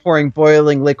Smee is pouring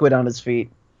boiling liquid on his feet.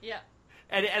 Yeah.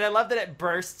 And I love that it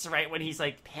bursts right when he's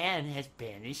like, Pan has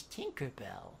banished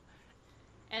Tinkerbell.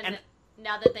 And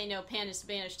now that they know Pan has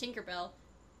banished Tinkerbell,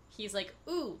 he's like,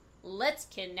 ooh, let's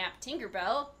kidnap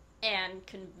Tinkerbell and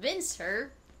convince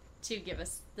her to give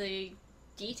us the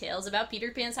details about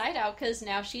Peter Pan's hideout, because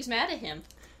now she's mad at him.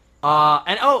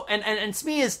 And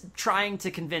Smee is trying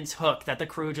to convince Hook that the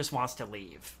crew just wants to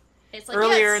leave. It's like,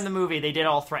 earlier in the movie, they did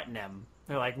all threaten him.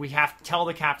 They're like, we have to tell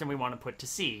the captain we want to put to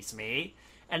sea, Smee.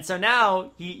 And so now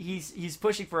he's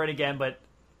pushing for it again, but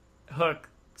Hook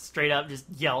straight up just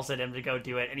yells at him to go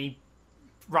do it, and he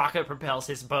rocket propels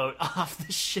his boat off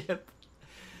the ship.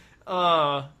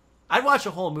 I'd watch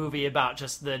a whole movie about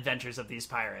just the adventures of these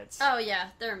pirates. Oh yeah,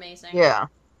 they're amazing. Yeah.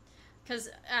 Because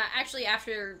actually,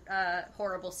 after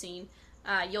horrible scene,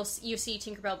 you see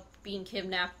Tinkerbell being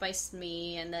kidnapped by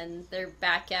Smee, and then they're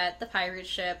back at the pirate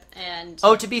ship. And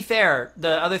to be fair,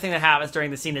 the other thing that happens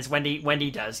during the scene is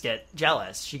Wendy does get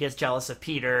jealous. She gets jealous of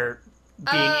Peter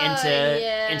being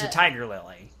into Tiger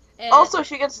Lily. And also,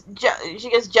 she gets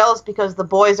jealous because the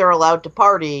boys are allowed to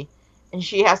party, and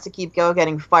she has to keep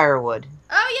getting firewood.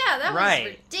 Oh yeah, that was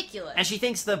ridiculous. And she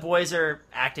thinks the boys are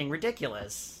acting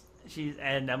ridiculous.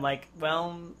 And I'm like,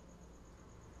 well,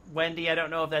 Wendy, I don't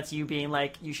know if that's you being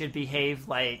like, you should behave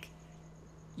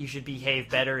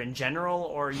better in general,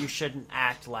 or you shouldn't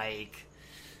act like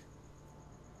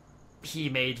he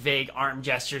made vague arm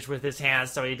gestures with his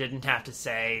hands so he didn't have to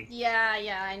say. Yeah,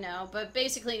 I know. But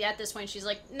basically, at this point, she's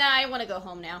like, nah, I want to go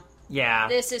home now. Yeah.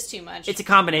 This is too much. It's a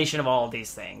combination of all of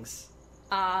these things.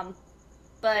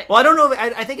 But... Well, I don't know.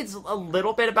 I think it's a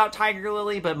little bit about Tiger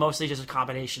Lily, but mostly just a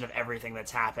combination of everything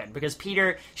that's happened. Because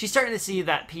she's starting to see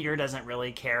that Peter doesn't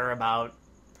really care about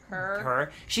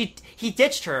her. He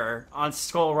ditched her on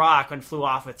Skull Rock and flew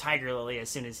off with Tiger Lily as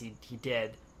soon as he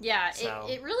did. Yeah, so.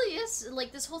 It really is,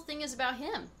 like, this whole thing is about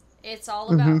him. It's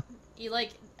all about,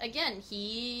 again,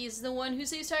 he's the one who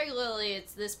saves Tiger Lily.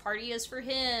 This party is for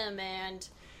him, and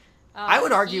I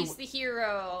would argue he's the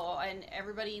hero, and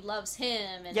everybody loves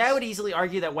him. And I would easily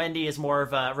argue that Wendy is more of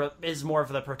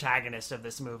the protagonist of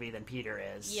this movie than Peter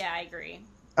is. Yeah, I agree.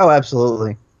 Oh,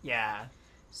 absolutely. Yeah.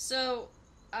 So,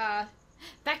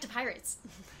 back to pirates.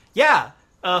 Yeah,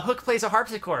 Hook plays a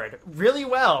harpsichord really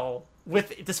well,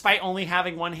 despite only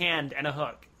having one hand and a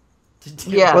hook.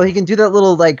 Yeah. Well, he can do that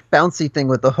little bouncy thing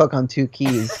with the hook on two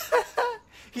keys.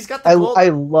 He's got the gold... I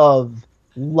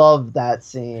love that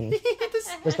scene.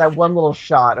 Just that one little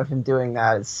shot of him doing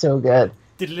that is so good.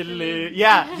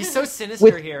 Yeah, he's so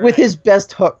sinister here. With his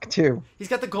best hook, too. He's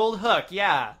got the gold hook,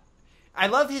 yeah. I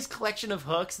love his collection of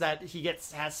hooks that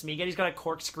has Smee get. He's got a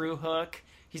corkscrew hook.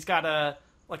 He's got a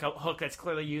hook that's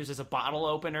clearly used as a bottle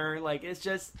opener.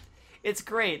 It's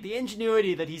great. The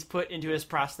ingenuity that he's put into his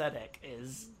prosthetic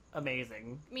is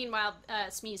amazing. Meanwhile,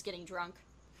 Smee's getting drunk.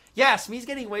 Yeah, Smee's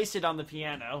getting wasted on the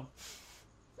piano.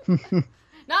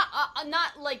 Not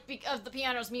because of the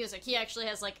piano's music. He actually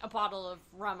has a bottle of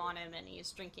rum on him, and he's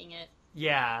drinking it.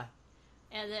 Yeah.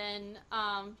 And then,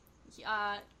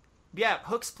 yeah,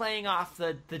 Hook's playing off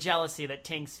the jealousy that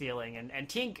Tink's feeling, and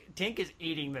Tink is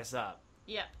eating this up.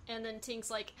 Yeah, and then Tink's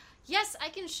like, yes, I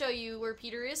can show you where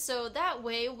Peter is, so that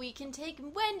way we can take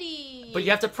Wendy. But you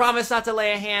have to promise not to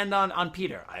lay a hand on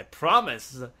Peter. I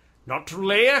promise not to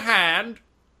lay a hand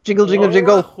jingle, jingle, or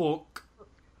jingle. a hook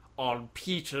on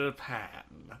Peter Pan.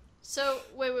 So,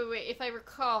 wait, if I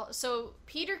recall, so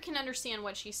Peter can understand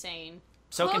what she's saying.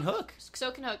 So can Hook.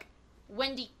 So can Hook.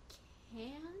 Wendy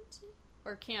can't?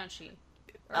 Or can she?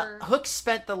 Hook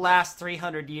spent the last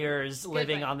 300 years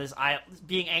living on this island,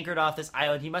 being anchored off this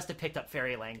island. He must have picked up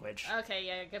fairy language. Okay,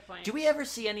 yeah, good point. Do we ever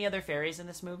see any other fairies in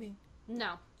this movie?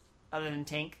 No. Other than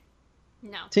Tink?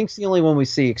 No. Tink's the only one we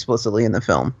see explicitly in the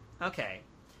film. Okay.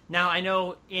 Now, I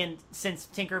know since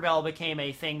Tinkerbell became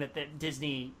a thing that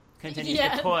Disney continues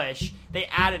to push, they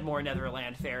added more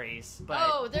Netherland fairies. But...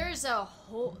 Oh, there's a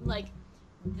whole,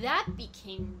 that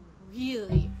became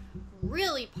really,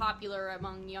 really popular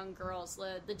among young girls.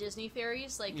 The Disney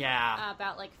fairies, like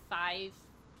about like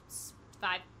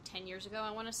 10 years ago,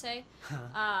 I want to say.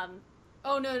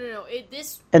 Oh no!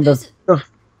 This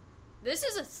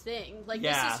is a thing. Like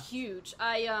this is huge.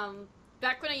 I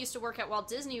back when I used to work at Walt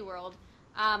Disney World,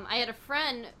 I had a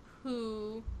friend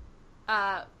who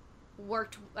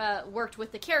worked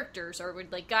with the characters or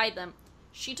would like guide them.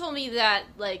 She told me that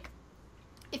like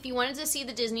if you wanted to see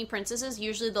the Disney princesses,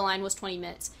 usually the line was 20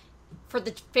 minutes. For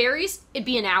the fairies, it'd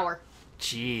be an hour.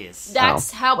 Jeez.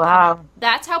 That's how.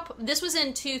 That's how. This was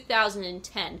in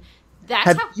 2010.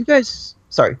 That's how. You guys?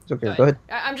 Sorry, it's okay. Go ahead.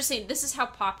 I'm just saying this is how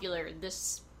popular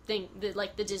this thing,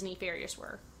 like the Disney fairies,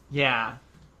 were. Yeah.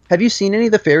 Have you seen any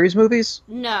of the fairies movies?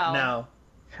 No.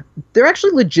 They're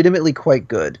actually legitimately quite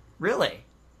good. Really?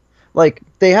 Like,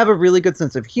 they have a really good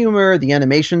sense of humor. The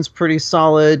animation's pretty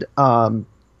solid.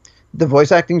 The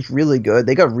voice acting's really good.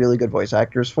 They got really good voice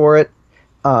actors for it.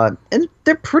 And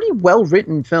they're pretty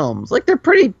well-written films. Like, they're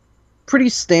pretty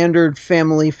standard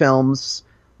family films.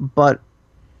 But,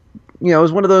 you know, it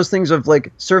was one of those things of,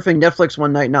 like, surfing Netflix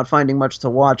one night, not finding much to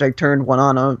watch. I turned one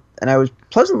on, and I was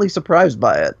pleasantly surprised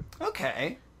by it.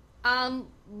 Okay.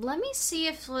 Let me see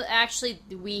if actually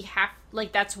we have,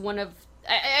 like, that's one of...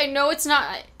 I know it's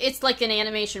not... It's like an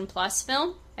Animation Plus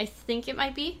film. I think it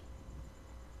might be.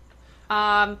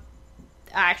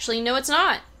 Actually, no, it's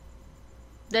not.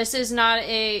 This is not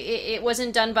it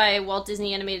wasn't done by Walt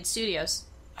Disney Animated Studios.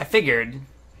 I figured.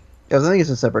 Yeah, I think it's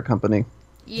a separate company.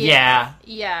 Yeah.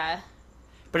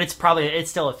 But it's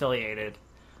still affiliated.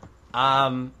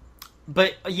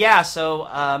 But yeah, so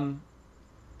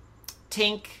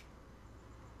Tink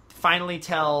finally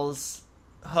tells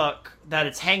Hook that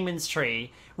it's Hangman's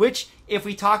tree, which since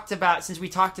we talked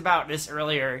about this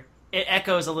earlier, it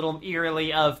echoes a little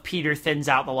eerily of Peter thins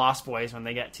out the Lost Boys when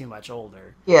they get too much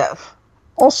older. Yeah.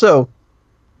 Also,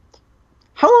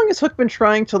 how long has Hook been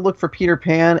trying to look for Peter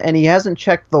Pan, and he hasn't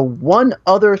checked the one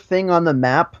other thing on the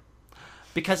map?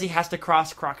 Because he has to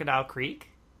cross Crocodile Creek.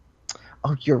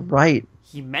 Oh, you're right.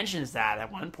 He mentions that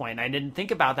at one point. I didn't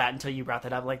think about that until you brought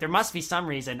that up. Like, there must be some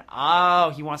reason. Oh,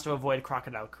 he wants to avoid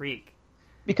Crocodile Creek.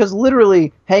 Because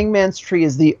literally, Hangman's Tree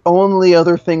is the only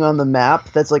other thing on the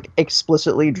map that's, like,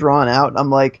 explicitly drawn out. I'm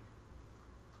like,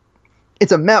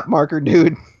 it's a map marker,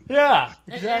 dude. Yeah,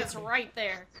 exactly. It's right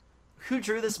there. Who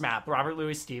drew this map? Robert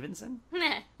Louis Stevenson?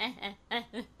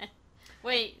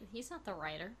 Wait, he's not the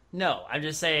writer. No, I'm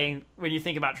just saying, when you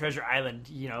think about Treasure Island,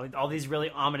 you know, all these really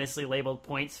ominously labeled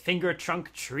points, Finger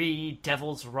Trunk Tree,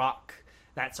 Devil's Rock,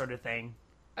 that sort of thing.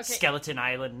 Okay. Skeleton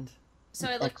Island. So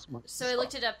I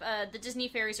looked it up. The Disney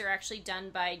fairies are actually done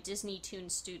by Disney Toon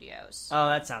Studios. Oh,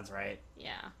 that sounds right.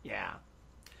 Yeah.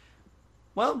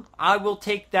 Well, I will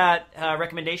take that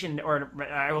recommendation, or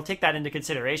I will take that into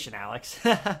consideration, Alex.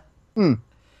 Yeah.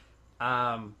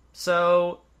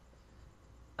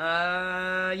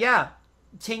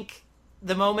 Tink,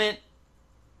 the moment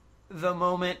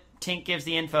Tink gives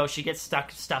the info, she gets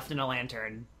stuffed in a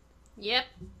lantern. Yep.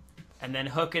 And then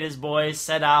Hook and his boys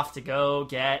set off to go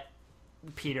get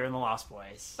Peter and the Lost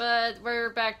Boys. But we're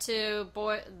back to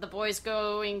the boys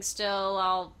going still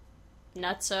all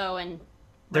nutso and...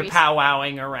 They're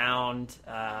powwowing around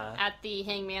at the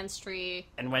Hangman's Tree.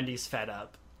 And Wendy's fed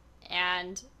up.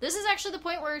 And this is actually the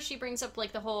point where she brings up,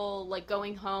 like, the whole, like,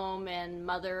 going home and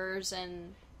mothers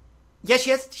and... Yeah,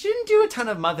 she didn't do a ton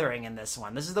of mothering in this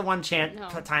one. This is the one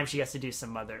time she has to do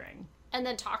some mothering. And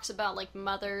then talks about, like,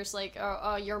 mothers, like,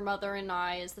 oh, Your Mother and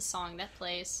I is the song that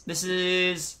plays. This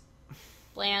is...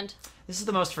 Bland. This is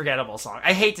the most forgettable song.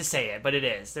 I hate to say it, but it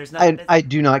is. There's not. I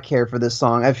do not care for this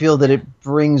song. I feel that it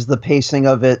brings the pacing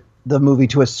of the movie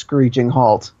to a screeching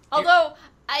halt. Although,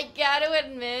 I gotta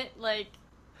admit, like,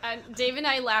 Dave and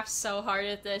I laughed so hard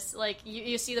at this. Like,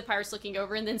 you see the pirates looking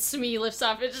over, and then Smee lifts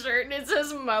off his shirt, and it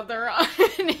says "Mother" on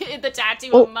the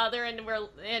tattoo of Mother,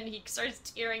 and he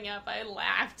starts tearing up. I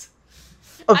laughed.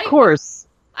 Of course.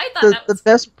 I thought the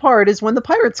best part is when the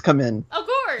pirates come in. Of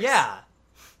course. Yeah.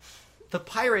 The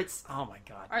pirates, oh my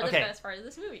god, are the best part of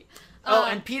this movie.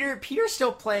 And Peter's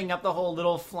still playing up the whole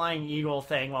little flying eagle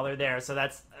thing while they're there, so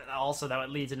that's also that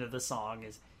leads into the song.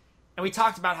 And we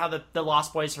talked about how the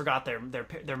Lost Boys forgot their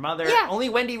mother. Yeah. Only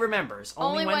Wendy remembers.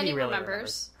 Only Wendy really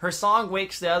remembers. Her song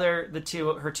wakes her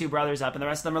two brothers up, and the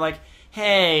rest of them are like,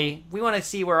 "Hey, we want to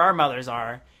see where our mothers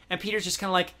are." And Peter's just kind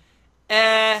of like,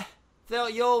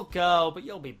 you'll go, but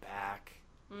you'll be back.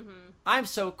 Mm-hmm. I'm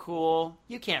so cool.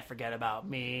 You can't forget about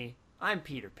me. I'm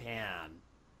Peter Pan.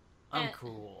 I'm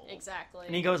cool. Exactly.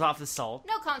 And he goes off to sulk.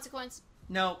 No consequence.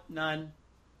 No, none.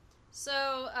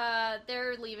 So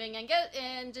they're leaving, and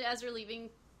as they're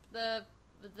leaving, the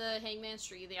the Hangman's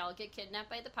Tree. They all get kidnapped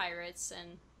by the pirates,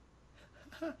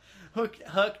 and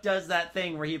Hook does that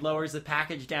thing where he lowers the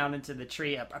package down into the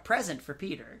tree, a present for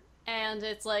Peter. and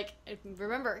it's like,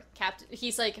 remember, Captain.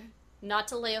 He's like, not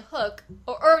to lay a hook,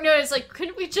 or no, it's like,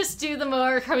 couldn't we just do the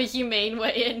more humane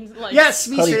way and like, Yes,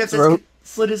 me Cut straight his up throat.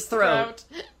 slit his throat.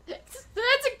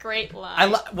 That's a great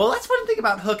line. Well, that's one thing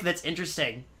about Hook that's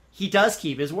interesting. He does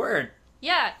keep his word.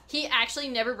 Yeah, he actually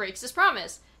never breaks his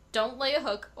promise. Don't lay a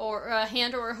hook or a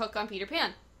hand or a hook on Peter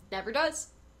Pan. Never does.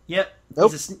 Yep.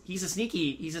 Nope. He's a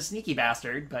sneaky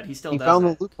bastard, but he still He does found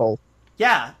it. the loophole.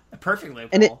 Yeah, a perfect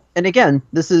loophole. And again,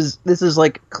 this is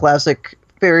like classic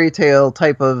fairy tale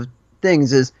type of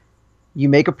things. Is you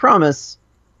make a promise,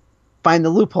 find the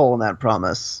loophole in that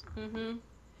promise. Mm-hmm.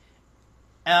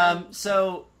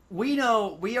 So we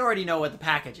already know what the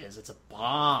package is. It's a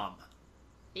bomb.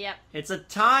 Yep. It's a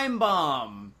time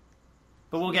bomb.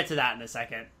 But we'll get to that in a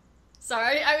second.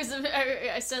 Sorry,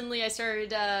 I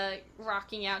started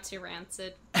rocking out to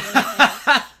Rancid.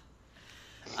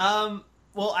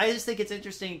 Well, I just think it's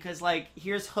interesting because, like,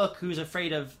 here's Hook, who's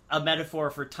afraid of a metaphor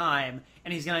for time,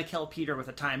 and he's gonna kill Peter with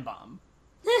a time bomb.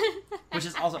 Which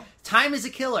is also... Time is a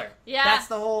killer. Yeah.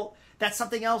 That's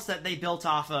something else that they built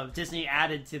off of. Disney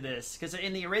added to this. Because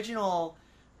in the original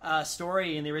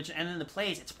story, and in the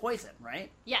plays, it's poison, right?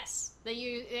 Yes,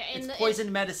 It's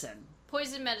poison medicine.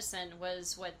 Poison medicine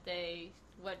was what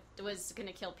was going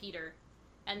to kill Peter,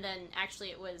 and then actually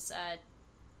it was.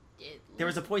 There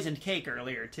was a poisoned cake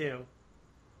earlier too.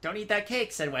 Don't eat that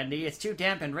cake, said Wendy. It's too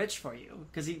damp and rich for you.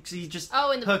 Because he just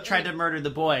Hook tried to murder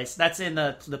the boys. That's in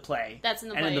the play. That's in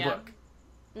the and play, in the yeah. book.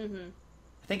 Mm-hmm.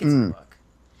 I think it's in the book.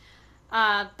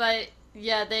 But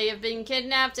yeah, they have been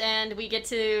kidnapped, and we get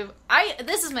to.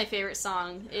 This is my favorite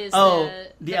song. Is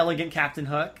the Elegant Captain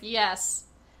Hook. Yes.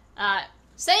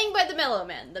 Sang by the Mellow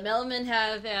Men. The Mellow Men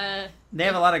have... They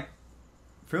have a lot of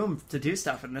room to do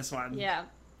stuff in this one. Yeah.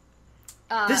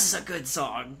 This is a good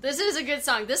song. This is a good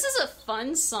song. This is a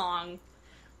fun song.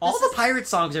 All the pirate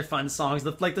songs are fun songs.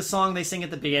 Like the song they sing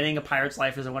at the beginning, "A Pirate's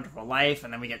Life is a Wonderful Life,"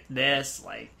 and then we get this.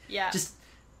 Like, Yeah. just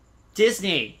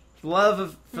Disney, for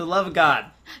the love of God.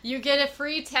 You get a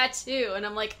free tattoo, and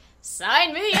I'm like,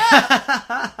 sign me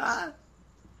up!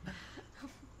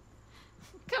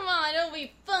 Come on, it'll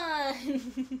be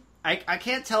fun. I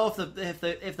can't tell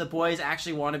if the boys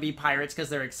actually want to be pirates because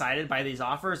they're excited by these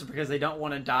offers or because they don't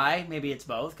want to die. Maybe it's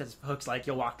both, because Hook's like,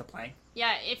 you'll walk the plank.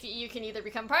 Yeah, if you can either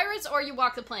become pirates or you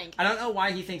walk the plank. I don't know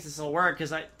why he thinks this will work,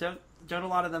 because don't a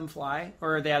lot of them fly?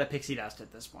 Or are they out of pixie dust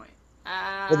at this point?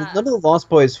 But none of the Lost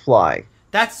Boys fly.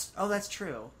 That's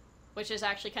true. Which is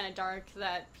actually kind of dark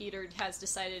that Peter has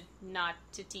decided not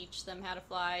to teach them how to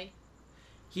fly.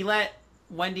 He let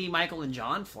Wendy, Michael, and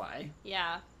John fly.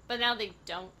 Yeah, but now they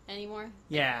don't anymore.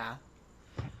 Yeah.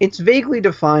 It's vaguely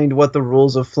defined what the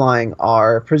rules of flying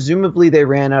are. Presumably they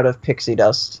ran out of pixie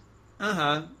dust.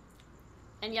 Uh-huh.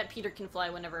 And yet Peter can fly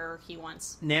whenever he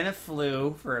wants. Nana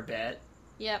flew for a bit.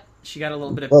 Yep. She got a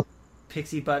little bit of Well-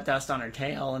 pixie butt dust on her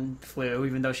tail and flew,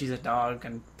 even though she's a dog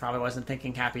and probably wasn't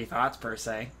thinking happy thoughts, per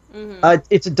se. Mm-hmm.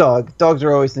 It's a dog. Dogs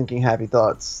are always thinking happy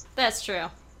thoughts. That's true.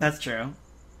 That's true.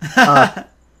 As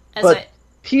But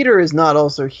Peter is not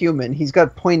also human. He's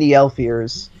got pointy elf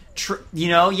ears.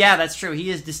 Yeah, that's true. He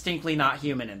is distinctly not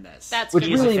human in this. That's Which good.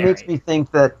 He's a really fairy. makes me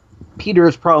think that Peter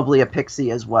is probably a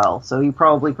pixie as well. So he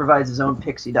probably provides his own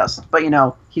pixie dust. But,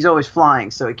 he's always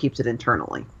flying, so he keeps it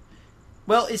internally.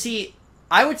 Well, is he...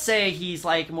 I would say he's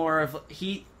like more of...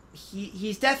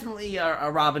 He's definitely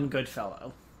a Robin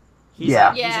Goodfellow. He's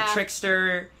Yeah. a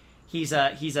trickster. He's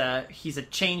a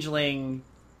changeling.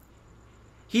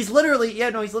 He's literally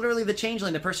the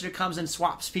changeling, the person who comes and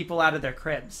swaps people out of their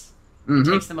cribs. And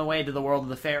takes them away to the world of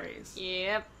the fairies.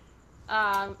 Yep.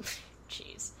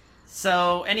 Jeez.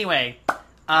 So, anyway,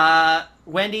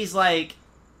 Wendy's like,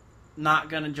 not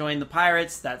gonna join the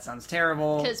pirates. That sounds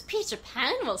terrible. Because Peter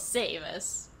Pan will save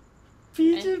us.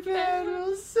 Peter Pan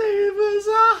will save us.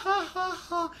 Ah, ha, ha,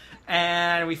 ha.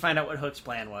 And we find out what Hook's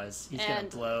plan was. He's gonna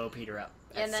blow Peter up.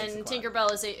 And at then 6 o'clock.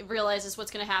 Tinkerbell realizes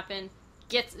what's going to happen.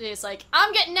 Is like,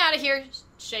 I'm getting out of here.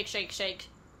 Shake, shake, shake.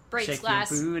 Breaks Shake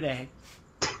glass. your booty.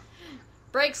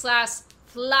 Breaks glass.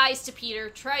 Flies to Peter.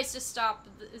 Tries to stop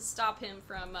him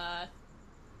from.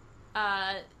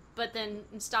 But then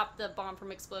stop the bomb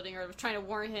from exploding, or trying to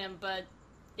warn him. But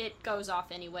it goes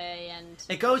off anyway, and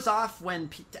It goes off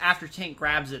after Tink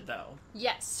grabs it, though.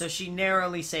 yes, So she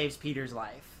narrowly saves Peter's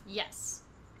life. yes,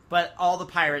 But all the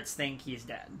pirates think he's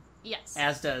dead. yes.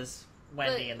 As does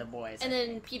Wendy and the boys. And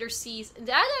then Peter sees...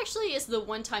 That actually is the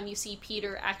one time you see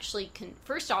Peter actually,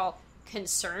 first of all,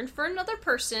 concerned for another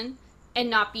person and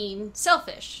not being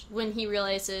selfish when he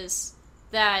realizes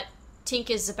that Tink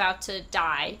is about to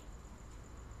die.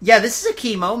 Yeah, this is a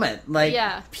key moment. Like,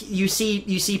 Yeah. you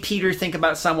see Peter think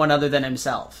about someone other than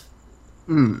himself.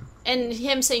 Mm. And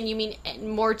him saying, "You mean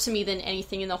more to me than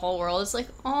anything in the whole world," is like,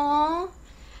 aww.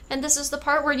 And this is the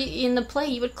part where in the play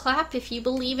you would clap if you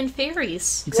believe in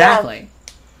fairies. Exactly.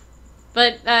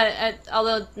 But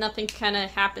although nothing kind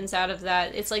of happens out of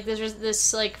that, it's like there's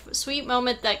this like sweet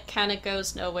moment that kind of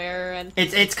goes nowhere, and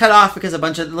It's cut off because it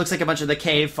looks like a bunch of the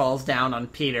cave falls down on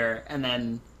Peter, and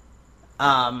then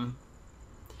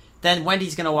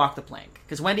Wendy's gonna walk the plank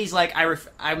because Wendy's like,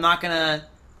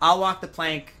 I'll walk the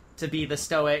plank to be the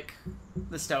stoic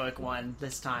one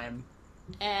this time.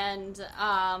 and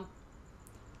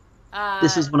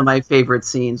This is one of my favorite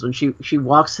scenes when she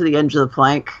walks to the edge of the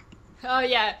plank, oh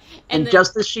yeah, and then,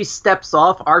 just as she steps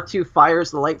off, R2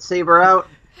 fires the lightsaber out.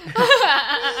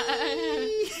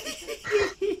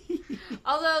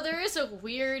 although there is a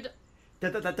weird.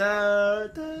 It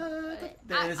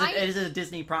is a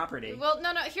Disney property. Well,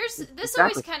 no. This Exactly.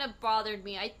 always kind of bothered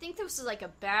me. I think this is like a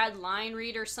bad line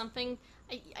read or something.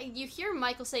 You hear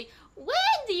Michael say,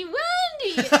 "Wendy,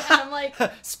 Wendy," and I'm like,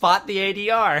 Spot the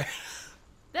ADR.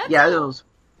 "That's Yeah, a- it was.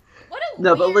 what a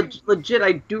No, weird." but legit,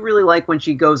 I do really like when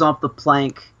she goes off the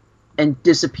plank and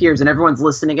disappears, and everyone's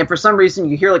listening, and for some reason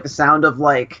you hear like the sound of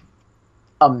like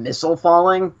a missile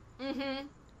falling, Mm-hmm.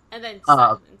 And then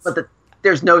but silence.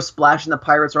 there's no splash, and the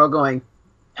pirates are all going,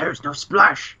 "There's no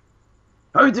splash.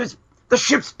 Oh, the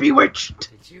ship's bewitched."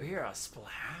 Did you hear a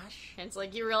splash? And it's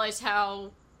like you realize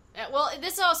how. Well,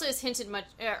 this also is hinted much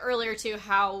earlier to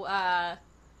how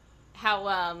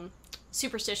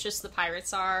superstitious the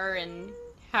pirates are, and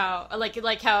how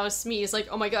like how Smee is like,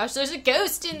 "Oh my gosh, there's a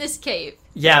ghost in this cave,"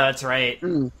 Yeah, that's right.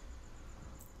 Mm.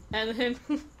 and then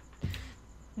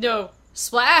no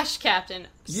splash, Captain.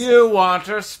 You want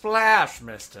a splash,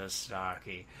 Mr.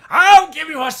 Starkey? I'll give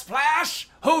you a splash!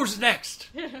 Who's next?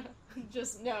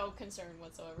 Just no concern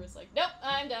whatsoever. It's like, nope,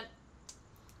 I'm done.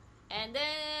 And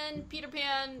then Peter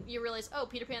Pan, you realize, oh,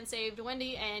 Peter Pan saved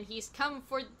Wendy, and he's come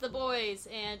for the boys,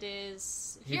 and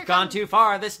is... You've gone too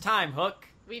far this time, Hook.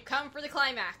 We've come for the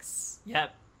climax.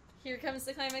 Yep. Here comes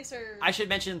the climax, or... I should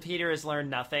mention Peter has learned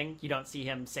nothing. You don't see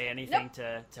him say anything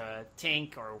to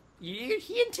Tink, or... he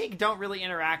and Tink don't really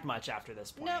interact much after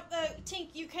this point. No, Tink,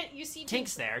 you see...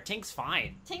 Tink's there. Tink's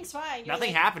fine. Tink's fine.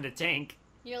 Nothing happened to Tink.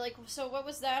 You're like, so what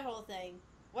was that whole thing?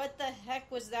 What the heck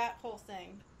was that whole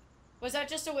thing? Was that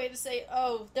just a way to say,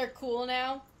 oh, they're cool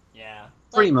now? Yeah.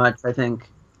 Pretty much, I think.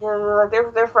 Yeah,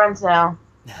 they're friends now.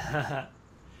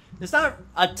 There's not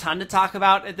a ton to talk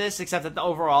about at this, except that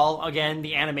overall, again,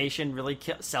 the animation really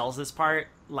sells this part.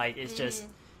 Like, it's just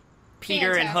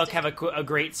Peter and Hook have a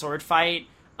great sword fight.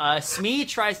 Smee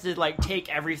tries to like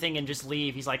take everything and just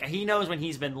leave. He's like, he knows when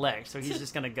he's been licked, so he's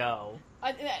just gonna go.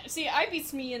 See, I'd be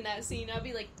Smee in that scene. I'd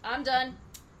be like, I'm done.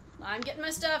 I'm getting my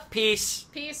stuff. Peace.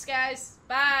 Peace, guys.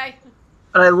 Bye.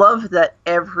 But I love that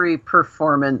every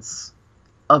performance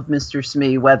of Mr.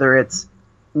 Smee, whether it's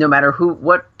no matter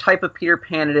what type of Peter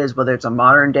Pan it is, whether it's a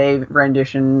modern day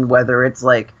rendition, whether it's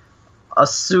like a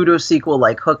pseudo sequel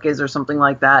like Hook is or something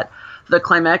like that, the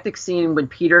climactic scene when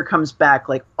Peter comes back,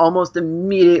 like almost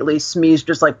immediately Smee's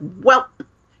just like, well,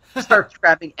 starts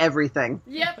grabbing everything.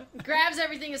 Yep. Grabs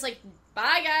everything. Is like,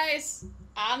 bye, guys.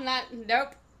 I'm not.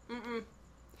 Nope. Mm-mm.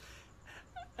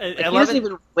 Like, he doesn't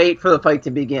even wait for the fight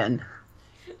to begin.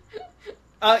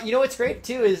 You know what's great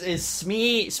too is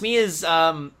Smee. Smee is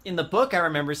in the book. I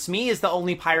remember Smee is the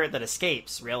only pirate that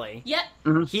escapes. Really,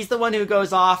 Yep. he's the one who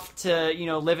goes off to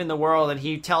live in the world, and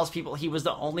he tells people he was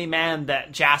the only man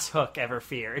that Jas Hook ever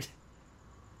feared.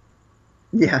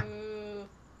 Yeah. Ooh.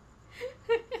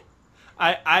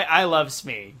 I love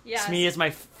Smee. Yes. Smee is my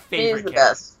He's favorite the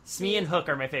character. best. Smee and Hook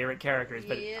are my favorite characters,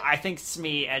 but Yeah. I think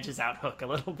Smee edges out Hook a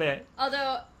little bit.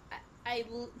 Although,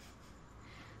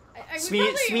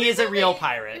 Smee is a real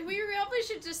pirate. We probably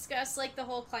should discuss like the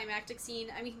whole climactic scene.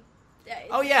 I mean,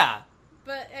 Oh yeah,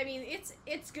 but I mean,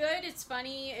 it's good. It's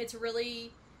funny. It's a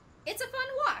fun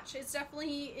watch. It's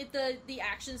definitely the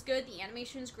action's good. The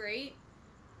animation's great.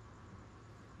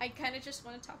 I kind of just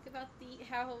want to talk about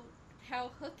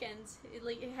how Hook ends.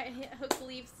 Hook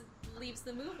leaves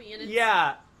the movie, and it's,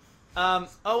 yeah.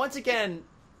 Once again,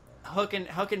 Hook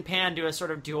and Pan do a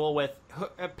sort of duel with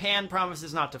Pan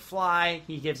promises not to fly.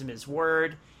 He gives him his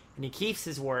word, and he keeps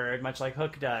his word, much like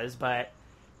Hook does. But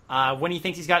when he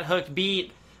thinks he's got Hook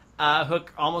beat,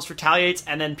 Hook almost retaliates,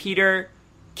 and then Peter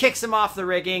kicks him off the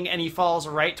rigging, and he falls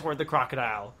right toward the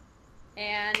crocodile.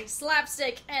 and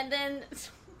slapstick, and then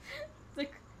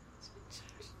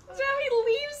how he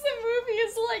leaves the movie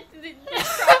is like the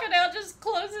crocodile just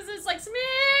closes his like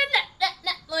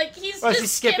like he's Oh, just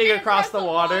he's skipping across the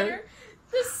water?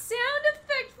 The sound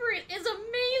effect for it is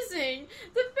amazing.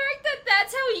 The fact that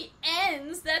that's how he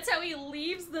ends, that's how he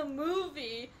leaves the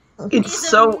movie, It's is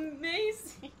so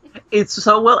amazing. it's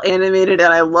so well animated,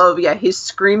 and I love. Yeah, his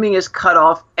screaming is cut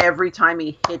off every time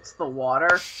he hits the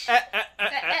water.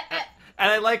 And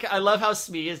I love how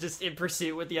Smee is just in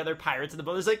pursuit with the other pirates in the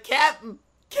boat. He's like, Captain!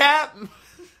 Captain!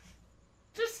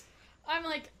 Just, I'm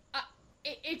like,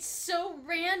 it's so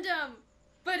random,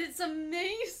 but it's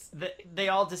amazing. They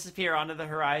all disappear onto the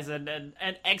horizon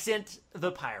and exit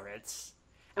the pirates.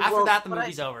 After Well, that, the but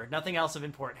movie's over. Nothing else of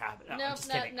import happened. No, I'm Nope, just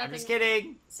no- kidding. I'm just nothing.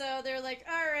 kidding. So they're like,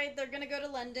 all right, they're gonna go to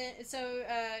London. So,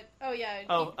 oh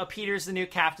yeah. Peter's the new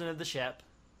captain of the ship,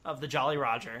 of the Jolly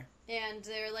Roger. And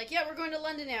they're like, yeah, we're going to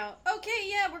London now. Okay,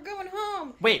 yeah, we're going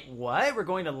home. Wait, what? We're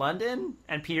going to London?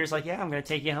 And Peter's like, yeah, I'm going to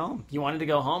take you home. You wanted to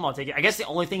go home, I'll take you. I guess the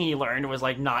only thing he learned was,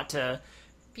 like, not to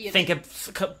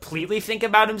completely think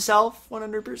about himself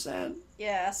 100%.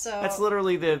 Yeah, so... That's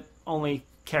literally the only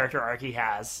character arc he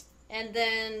has. And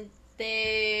then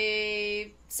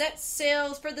they set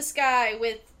sails for the sky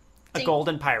with... A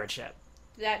golden pirate ship.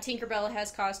 That Tinkerbell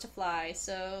has caused to fly.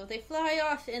 So they fly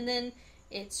off, and then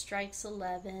it strikes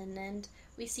 11, and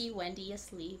we see Wendy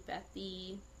asleep at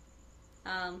the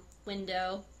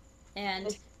window.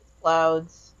 And...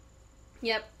 Clouds.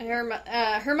 Yep, her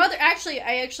mother... Actually,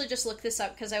 I actually just looked this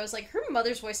up, because I was like, her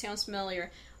mother's voice sounds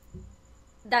familiar.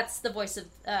 That's the voice of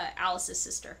Alice's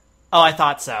sister. Oh, I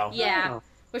thought so. Yeah. Oh.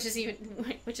 Which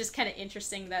is kind of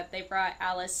interesting that they brought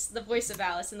Alice, the voice of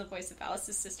Alice, and the voice of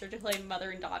Alice's sister to play mother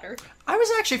and daughter. I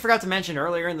was actually forgot to mention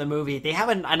earlier in the movie, they have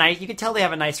a nice, you could tell they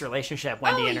have a nice relationship,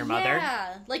 Wendy and her mother.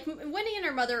 Yeah, like Wendy and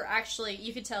her mother actually,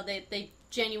 you could tell they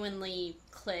genuinely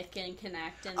click and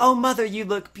connect. And Oh, mother, you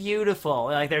look beautiful.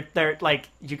 Like they're like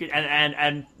you could,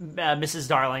 and Mrs.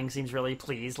 Darling seems really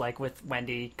pleased, like with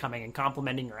Wendy coming and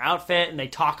complimenting her outfit, and they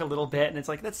talk a little bit, and it's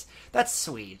like that's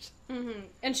sweet. Mm-hmm.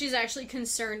 And she's actually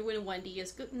concerned when Wendy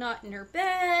is not in her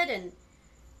bed, and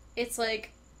it's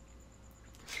like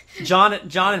John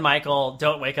and Michael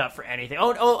don't wake up for anything.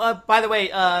 By the way,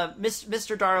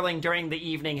 Mr. Darling during the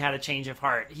evening had a change of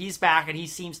heart. He's back, and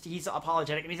he's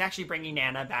apologetic, and he's actually bringing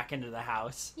Nana back into the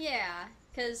house. yeah,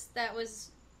 because that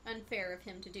was unfair of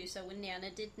him to do so when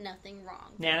Nana did nothing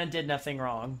wrong. Nana did nothing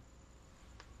wrong.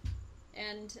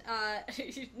 And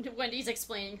Wendy's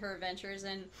explaining her adventures,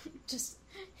 and just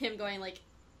him going like,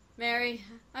 Mary,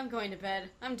 I'm going to bed.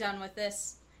 I'm done with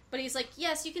this. But he's like,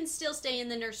 yes, you can still stay in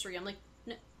the nursery. I'm like,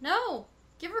 no,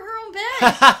 give her her own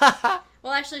bed.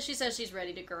 Well, actually, she says she's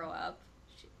ready to grow up.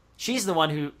 She's the one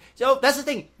who... So, that's the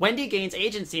thing. Wendy gains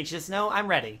agency, and she says, no, I'm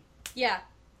ready. Yeah.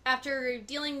 After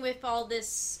dealing with all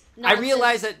this I nonsense...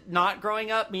 realize that not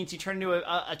growing up means you turn into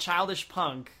a childish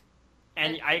punk.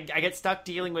 And I get stuck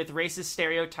dealing with racist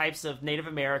stereotypes of Native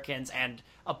Americans and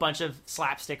a bunch of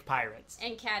slapstick pirates.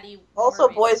 And catty Also,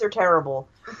 mermaids. boys are terrible.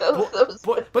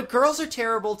 But girls are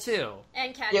terrible, too.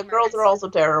 And catty Yeah, girls mermaids. are also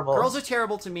terrible. Girls are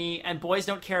terrible to me, and boys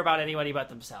don't care about anybody but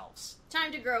themselves.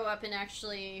 Time to grow up and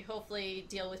actually, hopefully,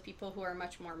 deal with people who are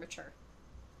much more mature.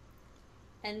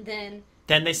 And then...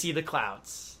 Then they see the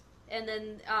clouds. And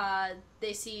then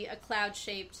they see a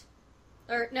cloud-shaped...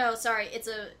 Or, no, sorry, it's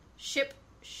a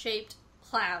ship-shaped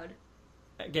cloud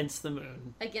Against the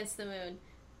moon. against the moon.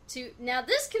 Now,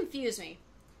 this confused me.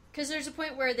 Because there's a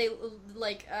point where they,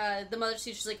 like, the mother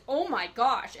sees, she's like, oh my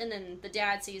gosh! And then the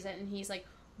dad sees it, and he's like,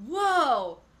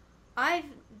 whoa! I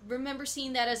remember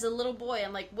seeing that as a little boy.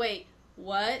 I'm like, wait,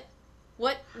 what?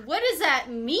 What does that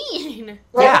mean?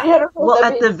 Yeah. Well,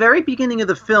 at the very beginning of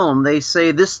the film, they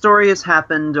say this story has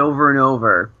happened over and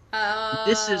over. Oh.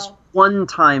 This is one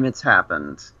time it's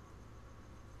happened.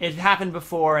 It happened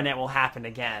before, and it will happen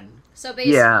again. So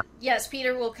basically, Yeah. yes,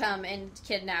 Peter will come and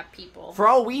kidnap people. For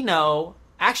all we know,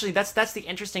 actually, that's the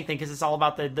interesting thing, because it's all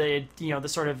about the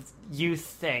sort of youth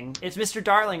thing. It's Mr.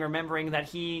 Darling remembering that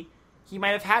he might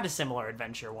have had a similar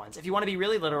adventure once. If you want to be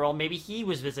really literal, maybe he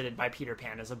was visited by Peter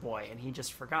Pan as a boy, and he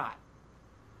just forgot.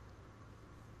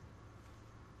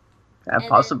 And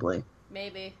Possibly.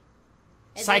 Maybe.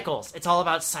 And Cycles. It's all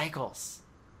about cycles.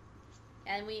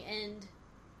 and we end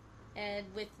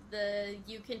with the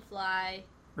You Can Fly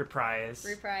Reprise.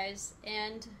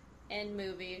 and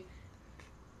movie.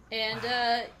 And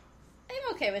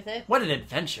I'm okay with it. What an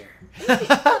adventure.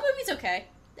 The movie's okay.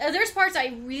 There's parts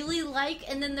I really like,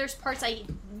 and then there's parts I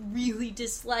really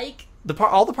dislike.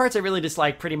 All the parts I really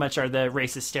dislike pretty much are the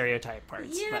racist stereotype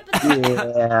parts. Yeah, but-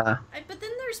 Yeah. But then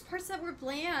there's parts that were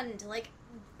bland. Like,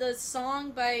 the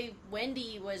song by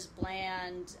Wendy was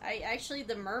bland. Actually,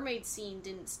 the mermaid scene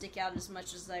didn't stick out as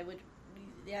much as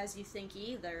you think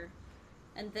either.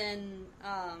 And then,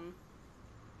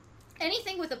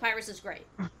 anything with the pirates is great.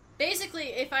 Basically,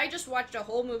 if I just watched a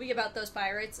whole movie about those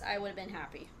pirates, I would have been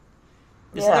happy.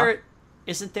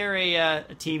 Isn't there a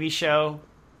TV show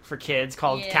for kids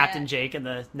called Yeah. Captain Jake and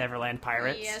the Neverland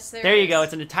Pirates? Yes, there you go. is.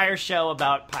 It's an entire show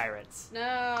about pirates.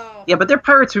 No. Yeah, but they're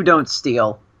pirates who don't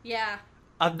steal. Yeah.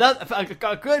 A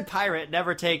good pirate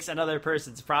never takes another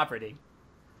person's property.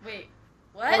 Wait.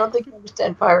 I don't What? think you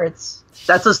understand pirates.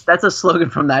 That's a slogan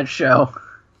from that show.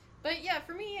 But yeah,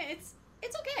 for me, it's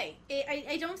okay.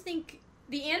 I don't think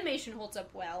the animation holds up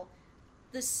well.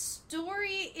 The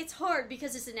story, it's hard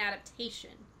because it's an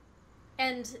adaptation.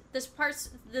 And this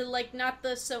parts, not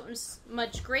the so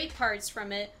much great parts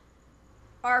from it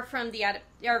are from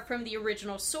the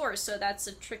original source, so that's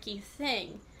a tricky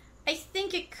thing. I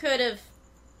think it could have,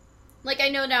 I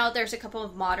know now there's a couple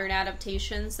of modern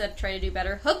adaptations that try to do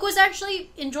better. Hook was actually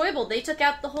enjoyable. They took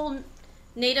out the whole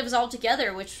natives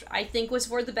altogether, which I think was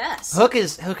for the best. Hook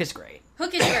is great.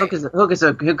 Hook is great. Hook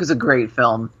is a great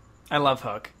film. I love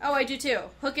Hook. Oh, I do too.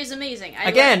 Hook is amazing.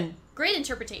 Great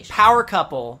interpretation. Power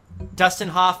couple. Dustin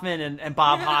Hoffman and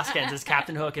Bob Hoskins as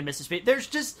Captain Hook and Mrs. Speed. There's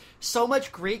just so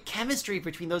much great chemistry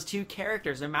between those two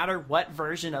characters, no matter what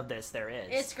version of this there is.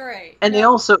 It's great. And they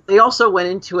also went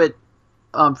into it,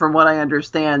 from what I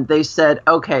understand, they said,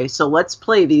 okay, so let's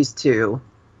play these two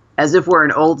as if we're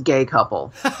an old gay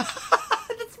couple.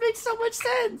 This makes so much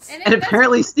sense. And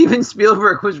apparently Steven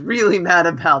Spielberg was really mad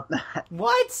about that.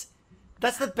 What?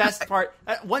 That's the best part.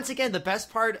 Once again, the best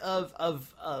part of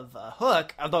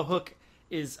Hook, although Hook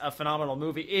is a phenomenal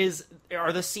movie,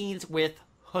 are the scenes with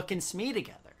Hook and Smee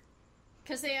together.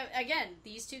 Because they have, again,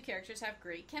 these two characters have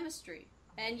great chemistry.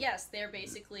 And yes, they're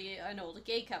basically an old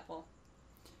gay couple.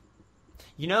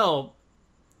 You know,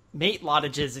 mate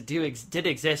lottages did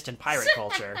exist in pirate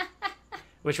culture,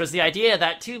 which was the idea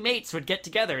that two mates would get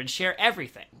together and share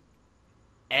everything.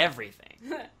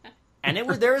 Everything. And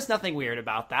there was nothing weird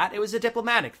about that. It was a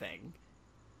diplomatic thing.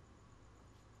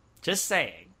 Just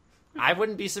saying. I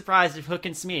wouldn't be surprised if Hook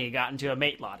and Smee got into a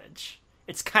mate lottage.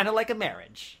 It's kind of like a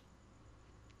marriage.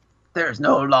 There's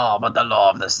no law but the law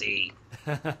of the sea.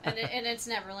 and it's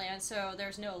Neverland, so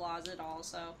there's no laws at all,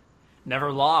 so...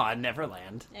 Never law in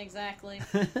Neverland. Exactly.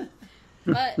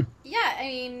 But, yeah, I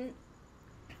mean,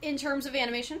 in terms of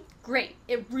animation, great.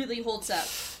 It really holds up.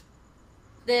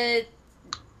 The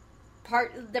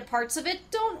parts of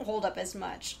it don't hold up as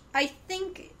much. I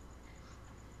think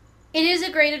it is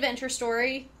a great adventure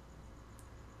story.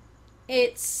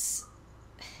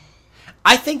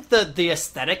 I think the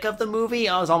aesthetic of the movie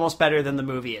is almost better than the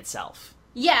movie itself.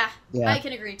 Yeah, Yeah. I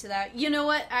can agree to that. You know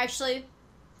what? Actually,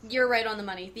 you're right on the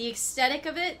money. The aesthetic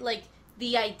of it,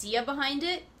 the idea behind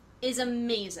it, is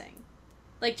amazing.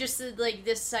 Just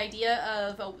this idea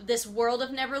of this world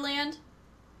of Neverland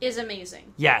is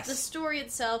amazing. Yes. The story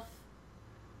itself,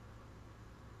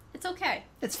 it's okay.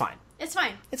 It's fine. It's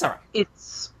fine. It's alright.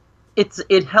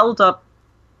 It held up.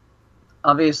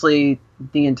 Obviously,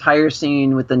 the entire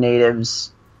scene with the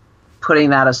natives, putting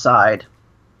that aside,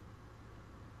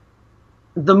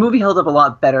 the movie held up a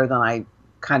lot better than I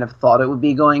kind of thought it would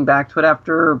be going back to it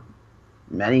after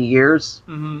many years.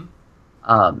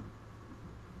 Mm-hmm.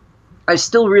 I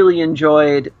still really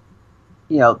enjoyed,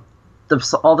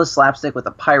 all the slapstick with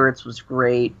the pirates was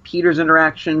great. Peter's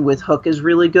interaction with Hook is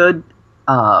really good.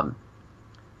 The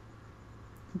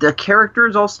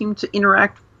characters all seem to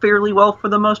interact fairly well for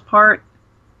the most part.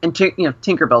 And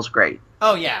Tinkerbell's great.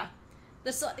 Oh, yeah.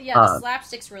 The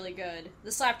slapstick's really good.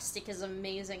 The slapstick is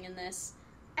amazing in this.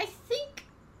 I think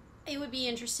it would be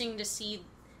interesting to see...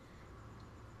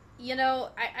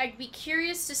 I'd be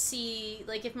curious to see,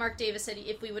 if Mark Davis said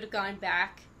if we would have gone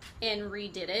back and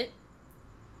redid it.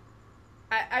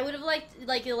 I would have liked,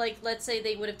 let's say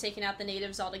they would have taken out the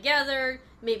natives altogether,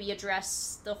 maybe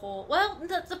address the whole... Well,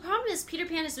 the problem is Peter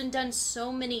Pan has been done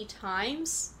so many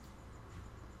times,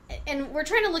 and we're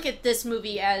trying to look at this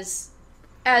movie as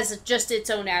just its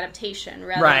own adaptation,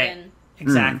 rather than...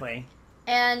 Exactly.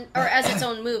 Or as its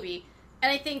own movie.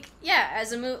 And I think,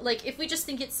 as a movie, if we just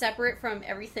think it's separate from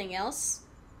everything else,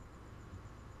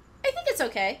 I think it's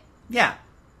okay. Yeah.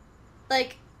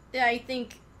 I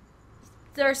think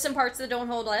there are some parts that don't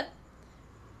hold up.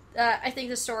 I think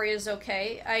the story is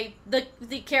okay.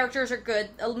 The characters are good.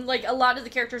 A lot of the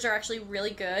characters are actually really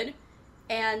good.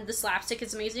 And the slapstick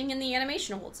is amazing, and the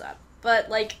animation holds up.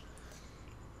 But,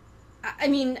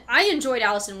 I enjoyed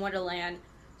Alice in Wonderland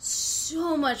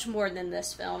so much more than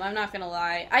this film. I'm not gonna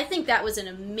lie. I think that was an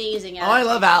amazing adaptation. Oh, I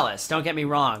love Alice. Don't get me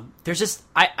wrong. There's just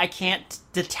I can't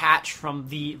detach from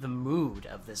the mood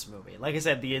of this movie. Like I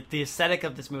said, the aesthetic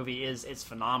of this movie is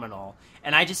phenomenal,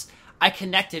 and I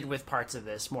connected with parts of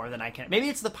this more than I can. Maybe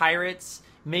it's the pirates.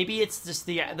 Maybe it's just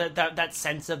that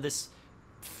sense of this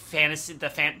fantasy,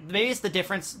 maybe it's the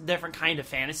different kind of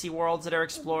fantasy worlds that are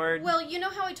explored. Well, you know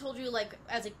how I told you, like,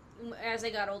 as I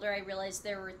got older, I realized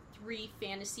there were 3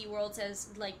 fantasy worlds as,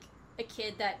 like, a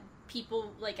kid that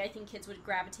people, like, I think kids would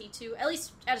gravitate to, at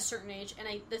least at a certain age,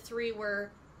 and the 3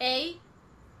 were A,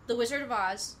 The Wizard of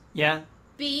Oz, Yeah.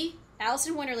 B, Alice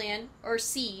in Wonderland, or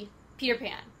C, Peter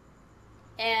Pan.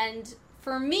 And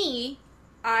for me,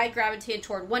 I gravitated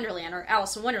toward Wonderland, or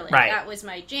Alice in Wonderland. Right. That was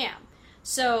my jam.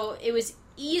 So it was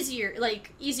easier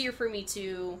for me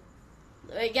to,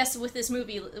 I guess with this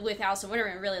movie, with Alice in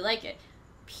Wonderland, I really like it.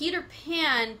 Peter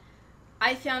Pan,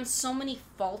 I found so many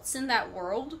faults in that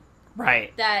world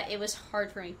Right. that it was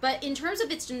hard for me. But in terms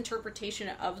of its interpretation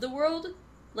of the world,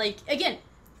 like, again,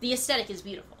 the aesthetic is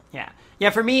beautiful. Yeah.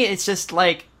 Yeah, for me, it's just,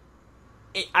 like,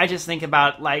 I just think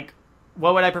about, like,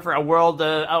 what would I prefer? A world,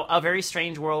 a very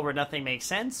strange world where nothing makes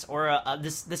sense, or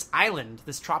this island,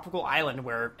 this tropical island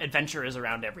where adventure is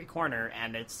around every corner,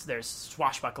 and there's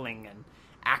swashbuckling and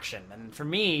action. And for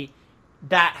me,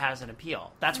 that has an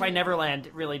appeal. That's why Neverland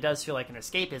really does feel like an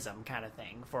escapism kind of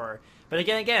thing. But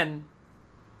again,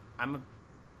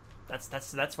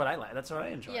 that's what I like. That's what I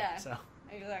enjoy. Yeah, So,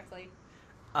 exactly.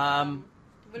 um,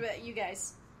 What about you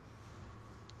guys?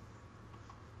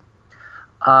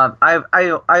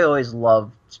 I always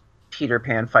loved Peter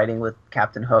Pan fighting with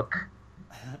Captain Hook.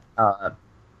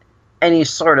 Any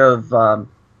sort of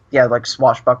like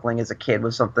swashbuckling as a kid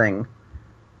was something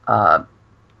I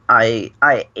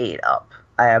ate up.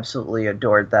 I absolutely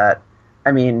adored that.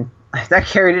 I mean, that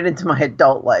carried it into my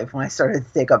adult life when I started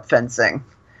to take up fencing.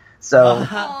 So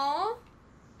Aww.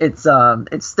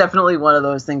 it's definitely one of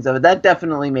those things that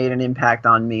definitely made an impact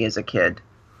on me as a kid.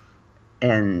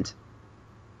 And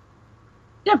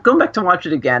yeah, going back to watch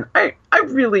it again, I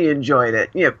really enjoyed it.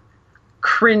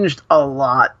 Cringed a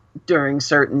lot during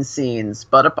certain scenes,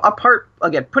 but apart,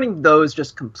 again, putting those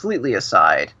just completely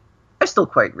aside, I still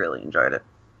quite really enjoyed it.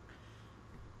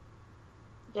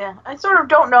 Yeah, I sort of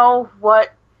don't know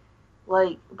what,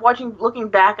 like, looking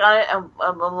back on it, I'm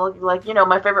like,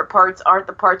 my favorite parts aren't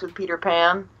the parts with Peter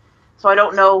Pan, so I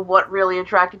don't know what really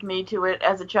attracted me to it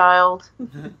as a child.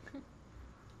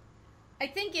 I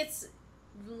think it's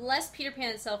less Peter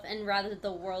Pan itself and rather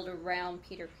the world around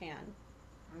Peter Pan.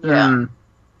 Yeah.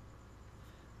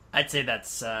 I'd say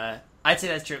that's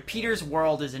true. Peter's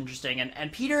world is interesting,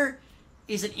 and Peter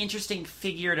is an interesting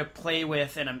figure to play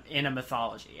with in a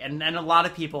mythology, and a lot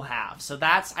of people have. So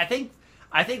that's I think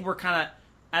we're kind of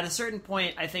at a certain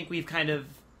point. I think we've kind of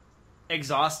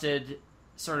exhausted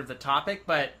sort of the topic,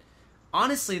 but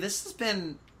honestly, this has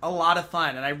been a lot of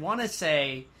fun, and I want to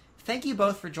say thank you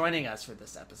both for joining us for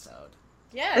this episode.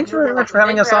 Yeah. Thanks very much for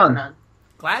having us on.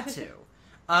 Glad to.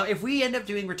 If we end up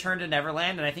doing Return to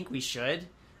Neverland, and I think we should,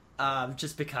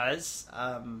 just because,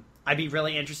 I'd be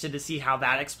really interested to see how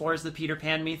that explores the Peter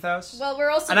Pan mythos. Well,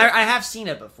 we're also... And I have seen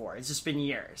it before. It's just been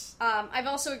years. I've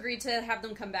also agreed to have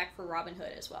them come back for Robin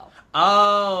Hood as well.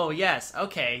 Oh, yes.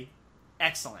 Okay.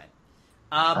 Excellent.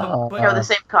 But The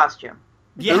same costume.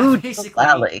 yeah, Ooh, basically.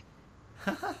 Valley.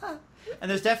 And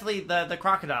there's definitely the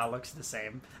crocodile looks the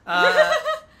same.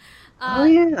 Oh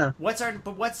yeah. What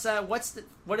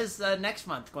is the next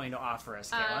month going to offer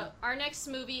us, Kayla? Our next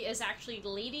movie is actually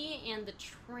Lady and the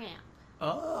Tramp,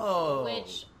 Oh.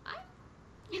 which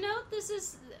this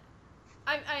is.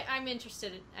 I'm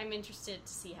interested. I'm interested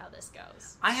to see how this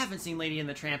goes. I haven't seen Lady and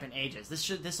the Tramp in ages.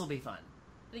 This will be fun.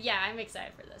 Yeah, I'm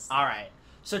excited for this. All right.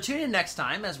 So tune in next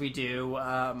time as we do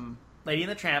Lady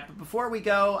and the Tramp. But before we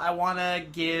go, I want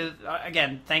to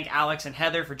thank Alex and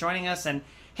Heather for joining us. And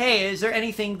hey, is there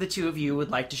anything the two of you would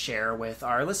like to share with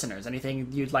our listeners? Anything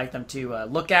you'd like them to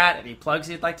look at? Any plugs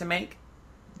you'd like to make?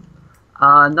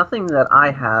 Nothing that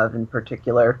I have in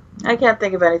particular. I can't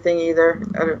think of anything either.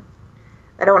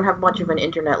 I don't have much of an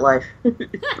internet life.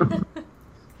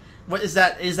 What is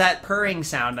that? Is that purring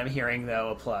sound I'm hearing, though,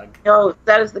 a plug? No,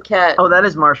 that is the cat. Oh, that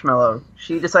is Marshmallow.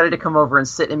 She decided to come over and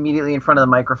sit immediately in front of the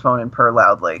microphone and purr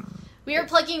loudly. We are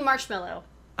plugging Marshmallow.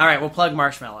 All right, we'll plug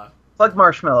Marshmallow. Plug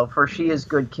Marshmallow, for she is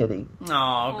good kitty.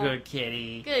 Oh, good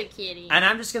kitty. Good kitty. And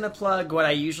I'm just going to plug what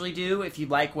I usually do. If you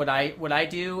like what I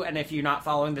do, and if you're not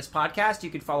following this podcast, you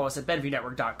can follow us at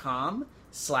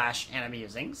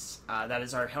BenviewNetwork.com/Animusings. That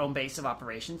is our home base of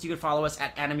operations. You can follow us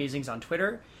at Animusings on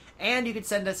Twitter, and you can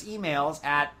send us emails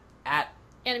at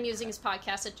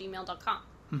animusingspodcast@gmail.com.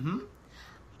 Mm-hmm.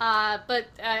 But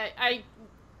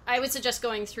I would suggest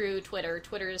going through Twitter.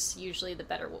 Twitter is usually the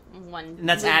better one. And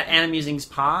that's at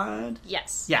Animusingspod?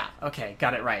 Yes. Yeah, okay,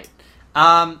 got it right.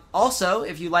 Also,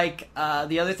 if you like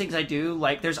the other things I do,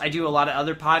 I do a lot of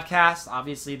other podcasts.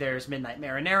 Obviously, there's Midnight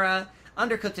Marinara,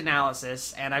 Undercooked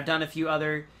Analysis, and I've done a few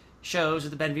other shows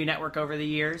with the Benview Network over the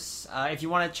years. If you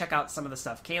want to check out some of the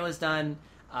stuff Kayla's done,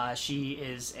 she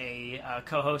is a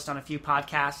co-host on a few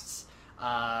podcasts.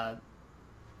 Well,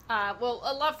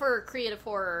 a lot for Creative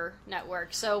Horror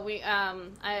Network. So we,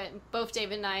 both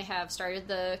David and I have started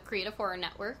the Creative Horror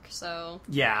Network. So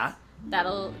yeah,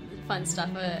 that'll fun stuff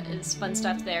is fun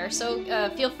stuff there. So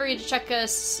feel free to check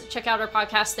out our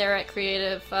podcast there at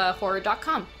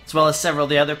creativehorror.com. As well as several of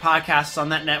the other podcasts on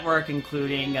that network,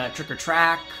 including Trick or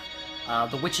Track,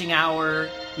 The Witching Hour.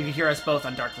 You can hear us both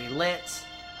on Darkly Lit.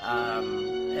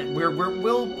 And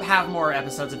we'll have more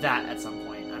episodes of that at some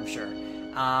point, I'm sure.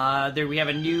 We have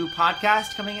a new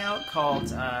podcast coming out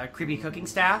called Creepy Cooking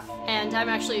Staff. And I'm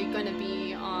actually going to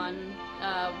be on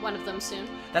one of them soon.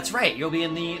 That's right. You'll be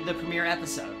in the premiere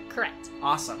episode. Correct.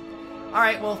 Awesome. All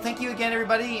right. Well, thank you again,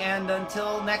 everybody. And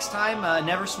until next time,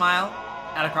 never smile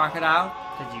at a crocodile,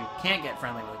 because you can't get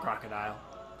friendly with a crocodile.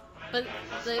 But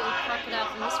the crocodile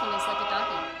from this one is like a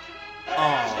doggy.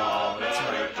 Oh, that's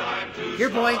right. Here,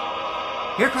 boy.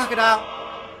 Here, crocodile.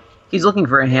 He's looking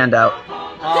for a handout.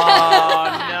 Oh, no.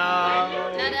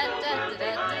 Da, da, da, da, da,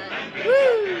 da.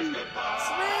 Woo!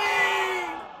 Sweet!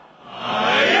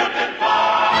 You can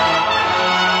fly,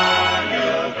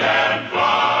 you can fly, you can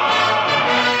fly.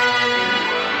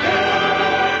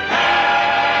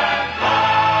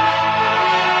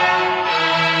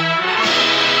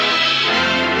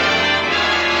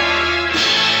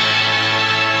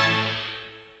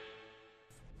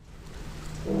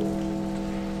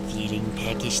 Feeling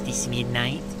peckish this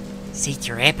midnight? Sate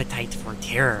your appetite for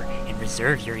terror and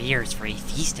reserve your ears for a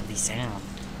feast of the sound.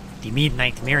 The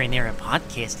Midnight Marinara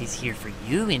podcast is here for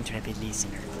you, intrepid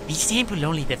listener. We sample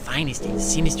only the finest in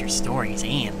sinister stories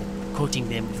and, coating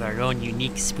them with our own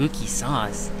unique spooky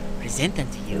sauce, present them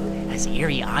to you as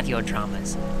eerie audio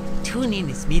dramas. Tune in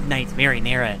as Midnight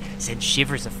Marinara sends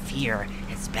shivers of fear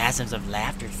and spasms of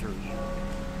laughter through you.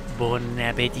 Bon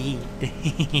appetit!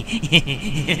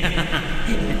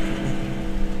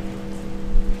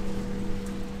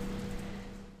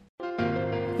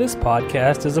 This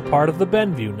podcast is a part of the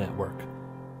Benview Network.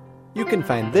 You can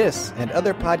find this and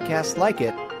other podcasts like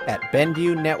it at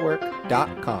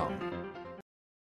BenviewNetwork.com.